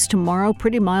 50s tomorrow,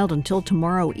 pretty mild until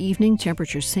tomorrow evening.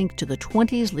 Temperatures sink to the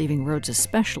 20s, leaving roads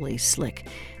especially slick.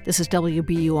 This is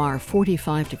WBUR,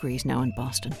 45 degrees now in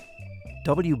Boston.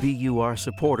 WBUR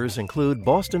supporters include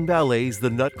Boston Ballet's The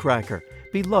Nutcracker,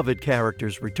 Beloved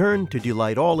characters return to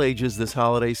delight all ages this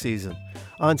holiday season.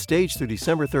 On stage through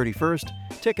December 31st,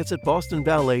 tickets at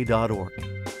bostonballet.org.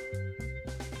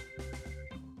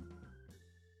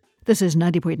 This is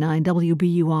 90.9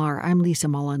 WBUR. I'm Lisa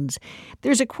Mullins.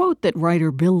 There's a quote that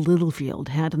writer Bill Littlefield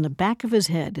had in the back of his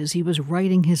head as he was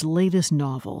writing his latest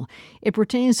novel. It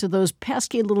pertains to those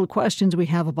pesky little questions we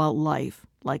have about life,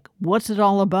 like what's it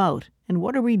all about and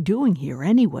what are we doing here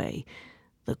anyway?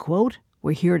 The quote,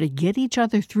 "We're here to get each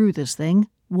other through this thing,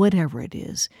 whatever it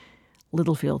is."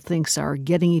 Littlefield thinks our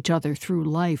getting each other through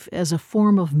life as a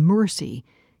form of mercy.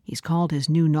 He's called his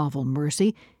new novel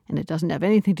Mercy, and it doesn't have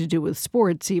anything to do with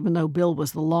sports, even though Bill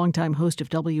was the longtime host of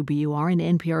WBUR and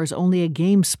NPR's Only a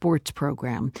Game sports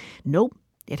program. Nope,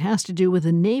 it has to do with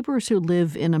the neighbors who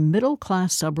live in a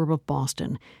middle-class suburb of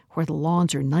Boston, where the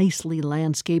lawns are nicely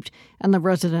landscaped and the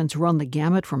residents run the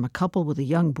gamut from a couple with a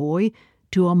young boy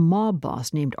to a mob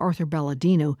boss named Arthur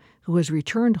Balladino, who has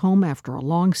returned home after a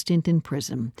long stint in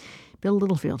prison. Bill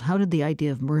Littlefield, how did the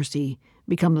idea of mercy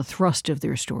become the thrust of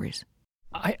their stories?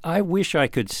 I wish I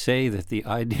could say that the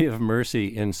idea of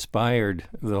mercy inspired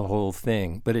the whole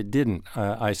thing, but it didn't.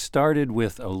 I started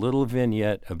with a little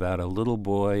vignette about a little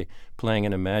boy playing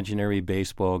an imaginary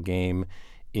baseball game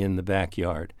in the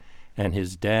backyard, and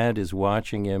his dad is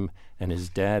watching him, and his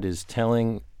dad is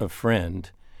telling a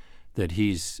friend that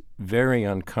he's very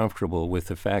uncomfortable with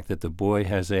the fact that the boy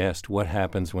has asked, what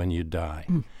happens when you die?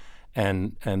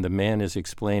 And the man is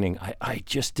explaining, I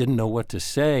just didn't know what to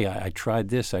say. I tried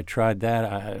this, I tried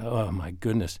that. Oh, my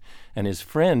goodness. And his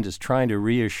friend is trying to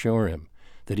reassure him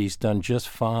that he's done just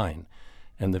fine.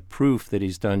 And the proof that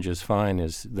he's done just fine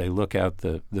is they look out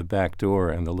the back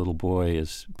door and the little boy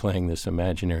is playing this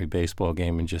imaginary baseball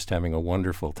game and just having a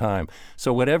wonderful time.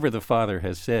 So whatever the father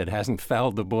has said hasn't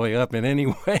fouled the boy up in any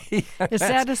way. It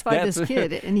satisfied this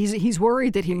kid, and he's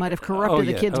worried that he might have corrupted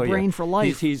the kid's brain for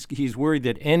life. He's worried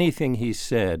that anything he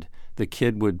said, the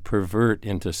kid would pervert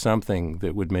into something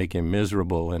that would make him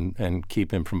miserable and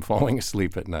keep him from falling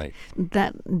asleep at night.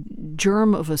 That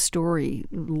germ of a story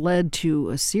led to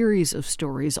a series of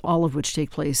stories, all of which take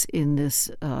place in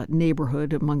this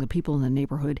neighborhood, among the people in the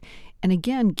neighborhood. And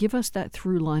again, give us that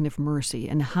through line of mercy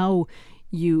and how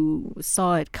you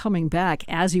saw it coming back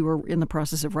as you were in the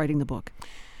process of writing the book.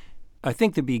 I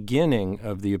think the beginning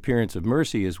of the appearance of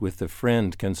mercy is with the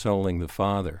friend consoling the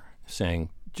father, saying,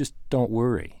 just don't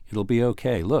worry. It'll be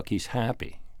okay. Look, he's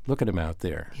happy. Look at him out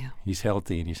there. Yeah. He's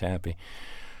healthy and he's happy.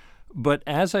 But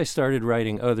as I started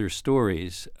writing other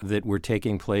stories that were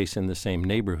taking place in the same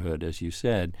neighborhood, as you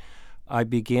said, I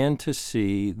began to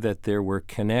see that there were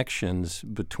connections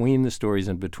between the stories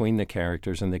and between the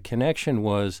characters. And the connection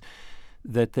was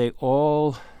that they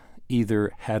all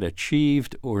either had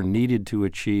achieved or needed to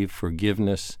achieve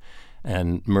forgiveness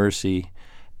and mercy,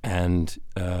 and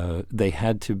they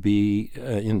had to be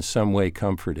in some way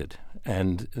comforted.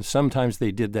 And sometimes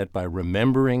they did that by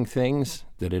remembering things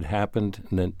that had happened,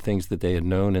 and then things that they had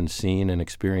known and seen and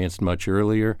experienced much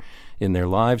earlier in their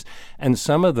lives. And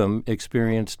some of them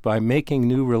experienced by making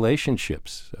new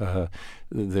relationships.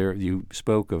 You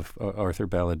spoke of Arthur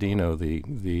Balladino,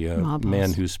 the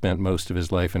man who spent most of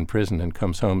his life in prison and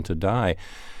comes home to die.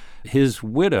 His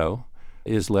widow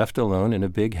is left alone in a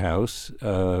big house.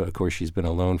 Of course, she's been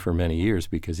alone for many years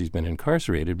because he's been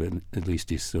incarcerated, but at least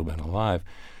he's still been alive.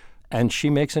 And she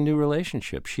makes a new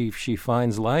relationship. She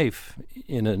finds life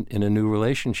in a new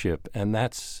relationship, and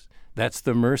that's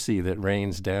the mercy that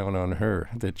rains down on her,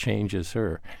 that changes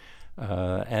her.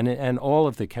 And all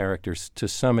of the characters, to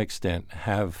some extent,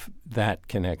 have that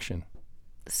connection.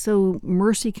 So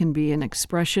mercy can be an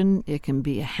expression, it can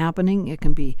be a happening, it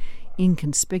can be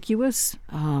inconspicuous.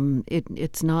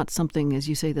 It's not something, as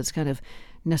you say, that's kind of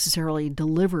necessarily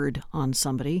delivered on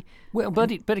somebody. Well,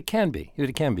 but it can be.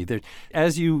 It can be.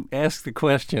 As you ask the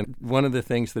question, one of the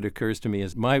things that occurs to me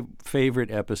is my favorite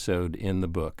episode in the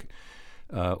book.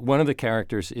 One of the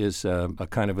characters is a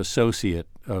kind of associate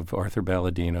of Arthur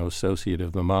Balladino, associate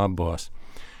of the mob boss.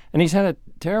 And he's had a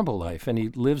terrible life, and he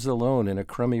lives alone in a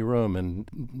crummy room, and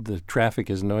the traffic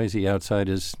is noisy outside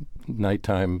his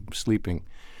nighttime sleeping.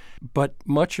 But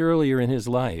much earlier in his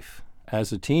life,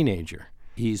 as a teenager,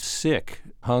 he's sick,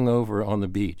 hung over on the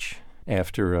beach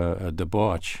after a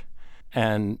debauch,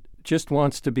 and just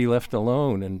wants to be left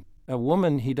alone. And a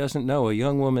woman he doesn't know, a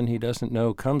young woman he doesn't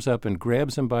know, comes up and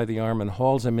grabs him by the arm and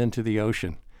hauls him into the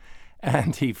ocean.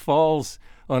 And he falls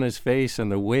on his face,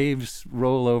 and the waves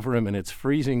roll over him, and it's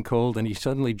freezing cold, and he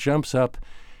suddenly jumps up.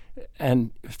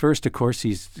 And first, of course,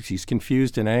 he's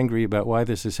confused and angry about why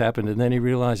this has happened, and then he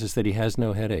realizes that he has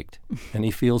no headache, and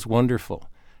he feels wonderful,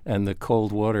 and the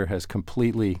cold water has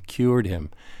completely cured him.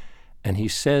 And he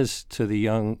says to the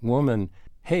young woman,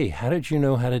 hey, how did you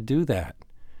know how to do that?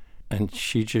 And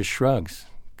she just shrugs,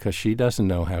 because she doesn't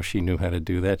know how she knew how to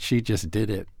do that. She just did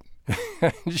it.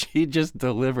 She just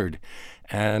delivered.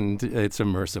 And it's a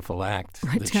merciful act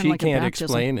Right, that it's kinda she like a can't baptism.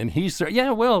 explain. And he's,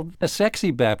 a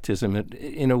sexy baptism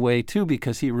in a way, too,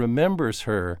 because he remembers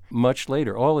her much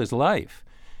later, all his life.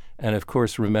 And, of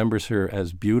course, remembers her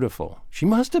as beautiful. She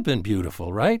must have been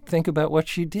beautiful, right? Think about what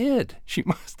she did. She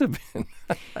must have been.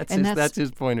 That's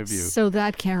his point of view. So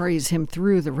that carries him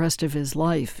through the rest of his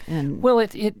life. And Well,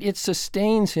 it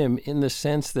sustains him in the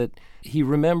sense that he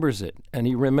remembers it, and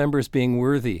he remembers being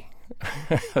worthy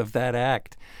of that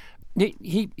act.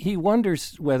 He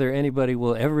wonders whether anybody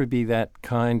will ever be that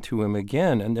kind to him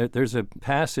again. And there's a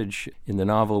passage in the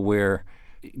novel where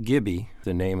Gibby,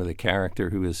 the name of the character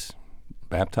who is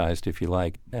baptized, if you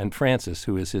like, and Francis,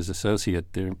 who is his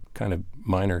associate, they're kind of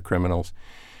minor criminals.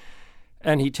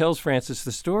 And he tells Francis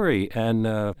the story,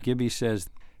 and Gibby says,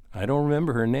 I don't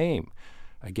remember her name.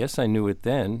 I guess I knew it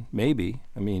then, maybe.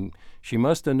 I mean, she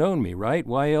must have known me, right?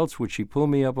 Why else would she pull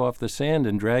me up off the sand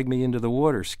and drag me into the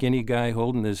water, skinny guy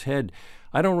holding his head?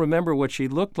 I don't remember what she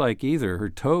looked like either. Her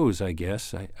toes, I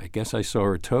guess. I guess I saw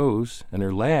her toes and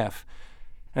her laugh.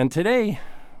 And today,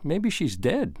 maybe she's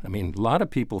dead. I mean, a lot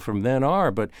of people from then are,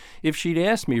 but if she'd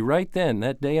asked me right then,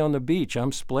 that day on the beach,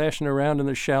 I'm splashing around in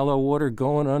the shallow water,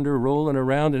 going under, rolling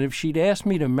around, and if she'd asked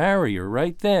me to marry her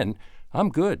right then, I'm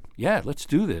good. Yeah, let's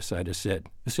do this, I'd have said.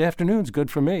 This afternoon's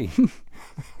good for me.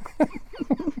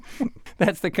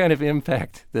 That's the kind of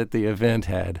impact that the event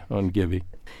had on Gibby.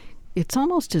 it's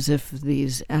almost as if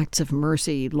these acts of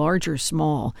mercy, large or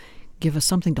small, give us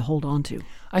something to hold on to.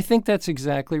 I think that's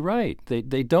exactly right.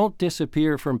 They don't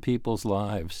disappear from people's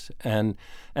lives, and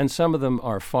some of them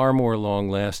are far more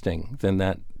long-lasting than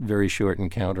that very short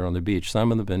encounter on the beach.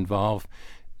 Some of them involve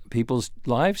people's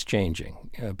lives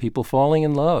changing, people falling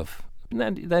in love.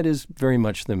 And that is very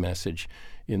much the message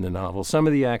in the novel. Some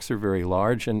of the acts are very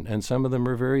large, and some of them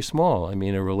are very small. I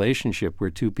mean, a relationship where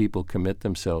two people commit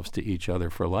themselves to each other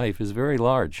for life is very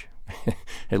large,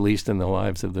 at least in the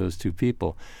lives of those two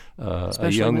people. Especially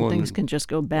a young when woman, things can just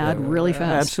go bad really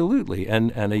fast. Absolutely.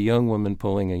 And a young woman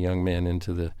pulling a young man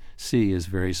into the sea is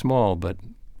very small, but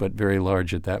very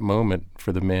large at that moment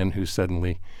for the man who's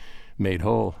suddenly made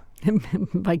whole.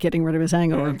 By getting rid of his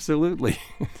hangover. Absolutely.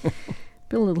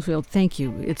 Bill Littlefield, thank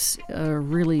you. It's a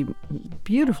really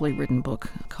beautifully written book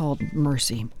called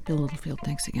Mercy. Bill Littlefield,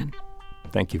 thanks again.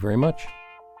 Thank you very much.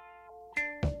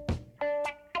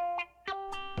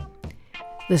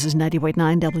 This is 90.9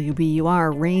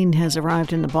 WBUR. Rain has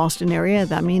arrived in the Boston area.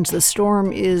 That means the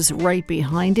storm is right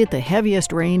behind it. The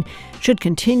heaviest rain should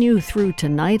continue through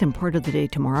tonight and part of the day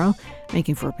tomorrow,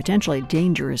 making for a potentially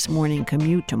dangerous morning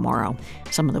commute tomorrow.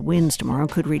 Some of the winds tomorrow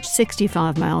could reach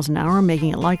 65 miles an hour, making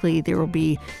it likely there will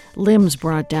be limbs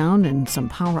brought down and some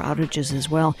power outages as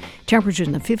well. Temperature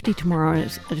in the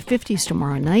 50s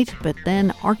tomorrow night, but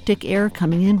then Arctic air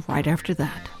coming in right after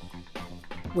that.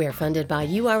 We're funded by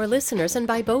you, our listeners, and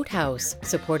by Boathouse,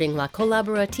 supporting La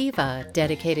Colaborativa,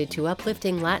 dedicated to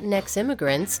uplifting Latinx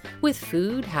immigrants with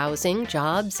food, housing,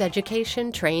 jobs, education,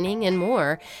 training, and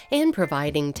more, and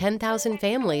providing 10,000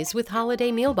 families with holiday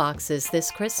meal boxes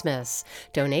this Christmas.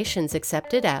 Donations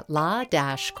accepted at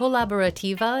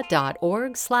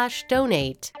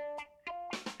la-colaborativa.org/donate.